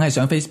節目梗係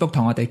上 Facebook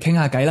同我哋傾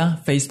下偈啦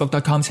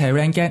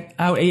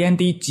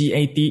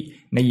 ，Facebook.com/randgad，RANDGAD。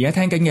你而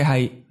家聽緊嘅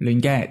係亂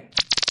gad。